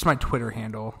 just my Twitter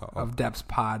handle of Depths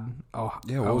Pod. Oh,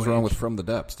 yeah. What was wrong with From the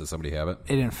Depths? Does somebody have it?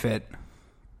 It didn't fit.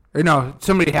 Or no,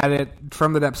 somebody had it.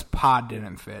 From the Depths Pod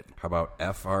didn't fit. How about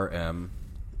FRM?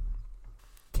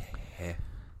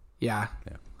 Yeah.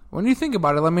 When you think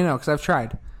about it, let me know because I've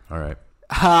tried. All right.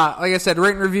 Like I said,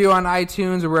 rate and review on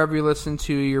iTunes or wherever you listen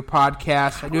to your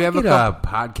podcast. I do have a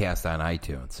podcast on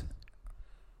iTunes.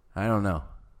 I don't know.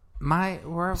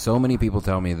 So many people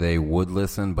tell me they would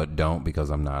listen but don't because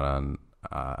I'm not on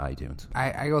iTunes.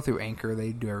 I go through Anchor.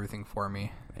 They do everything for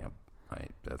me. Yep.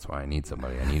 That's why I need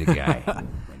somebody. I need a guy.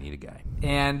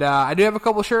 And I do have a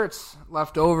couple shirts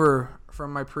left over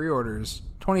from my pre-orders.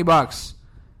 $20.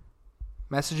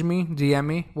 Message me, DM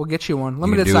me. We'll get you one.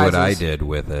 Limited you can do sizes. what I did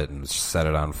with it and set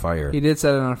it on fire. He did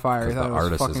set it on fire. He thought the it was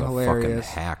artist fucking is a hilarious.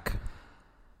 fucking hack.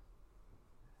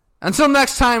 Until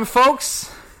next time, folks.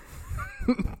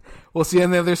 We'll see you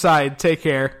on the other side. Take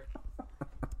care.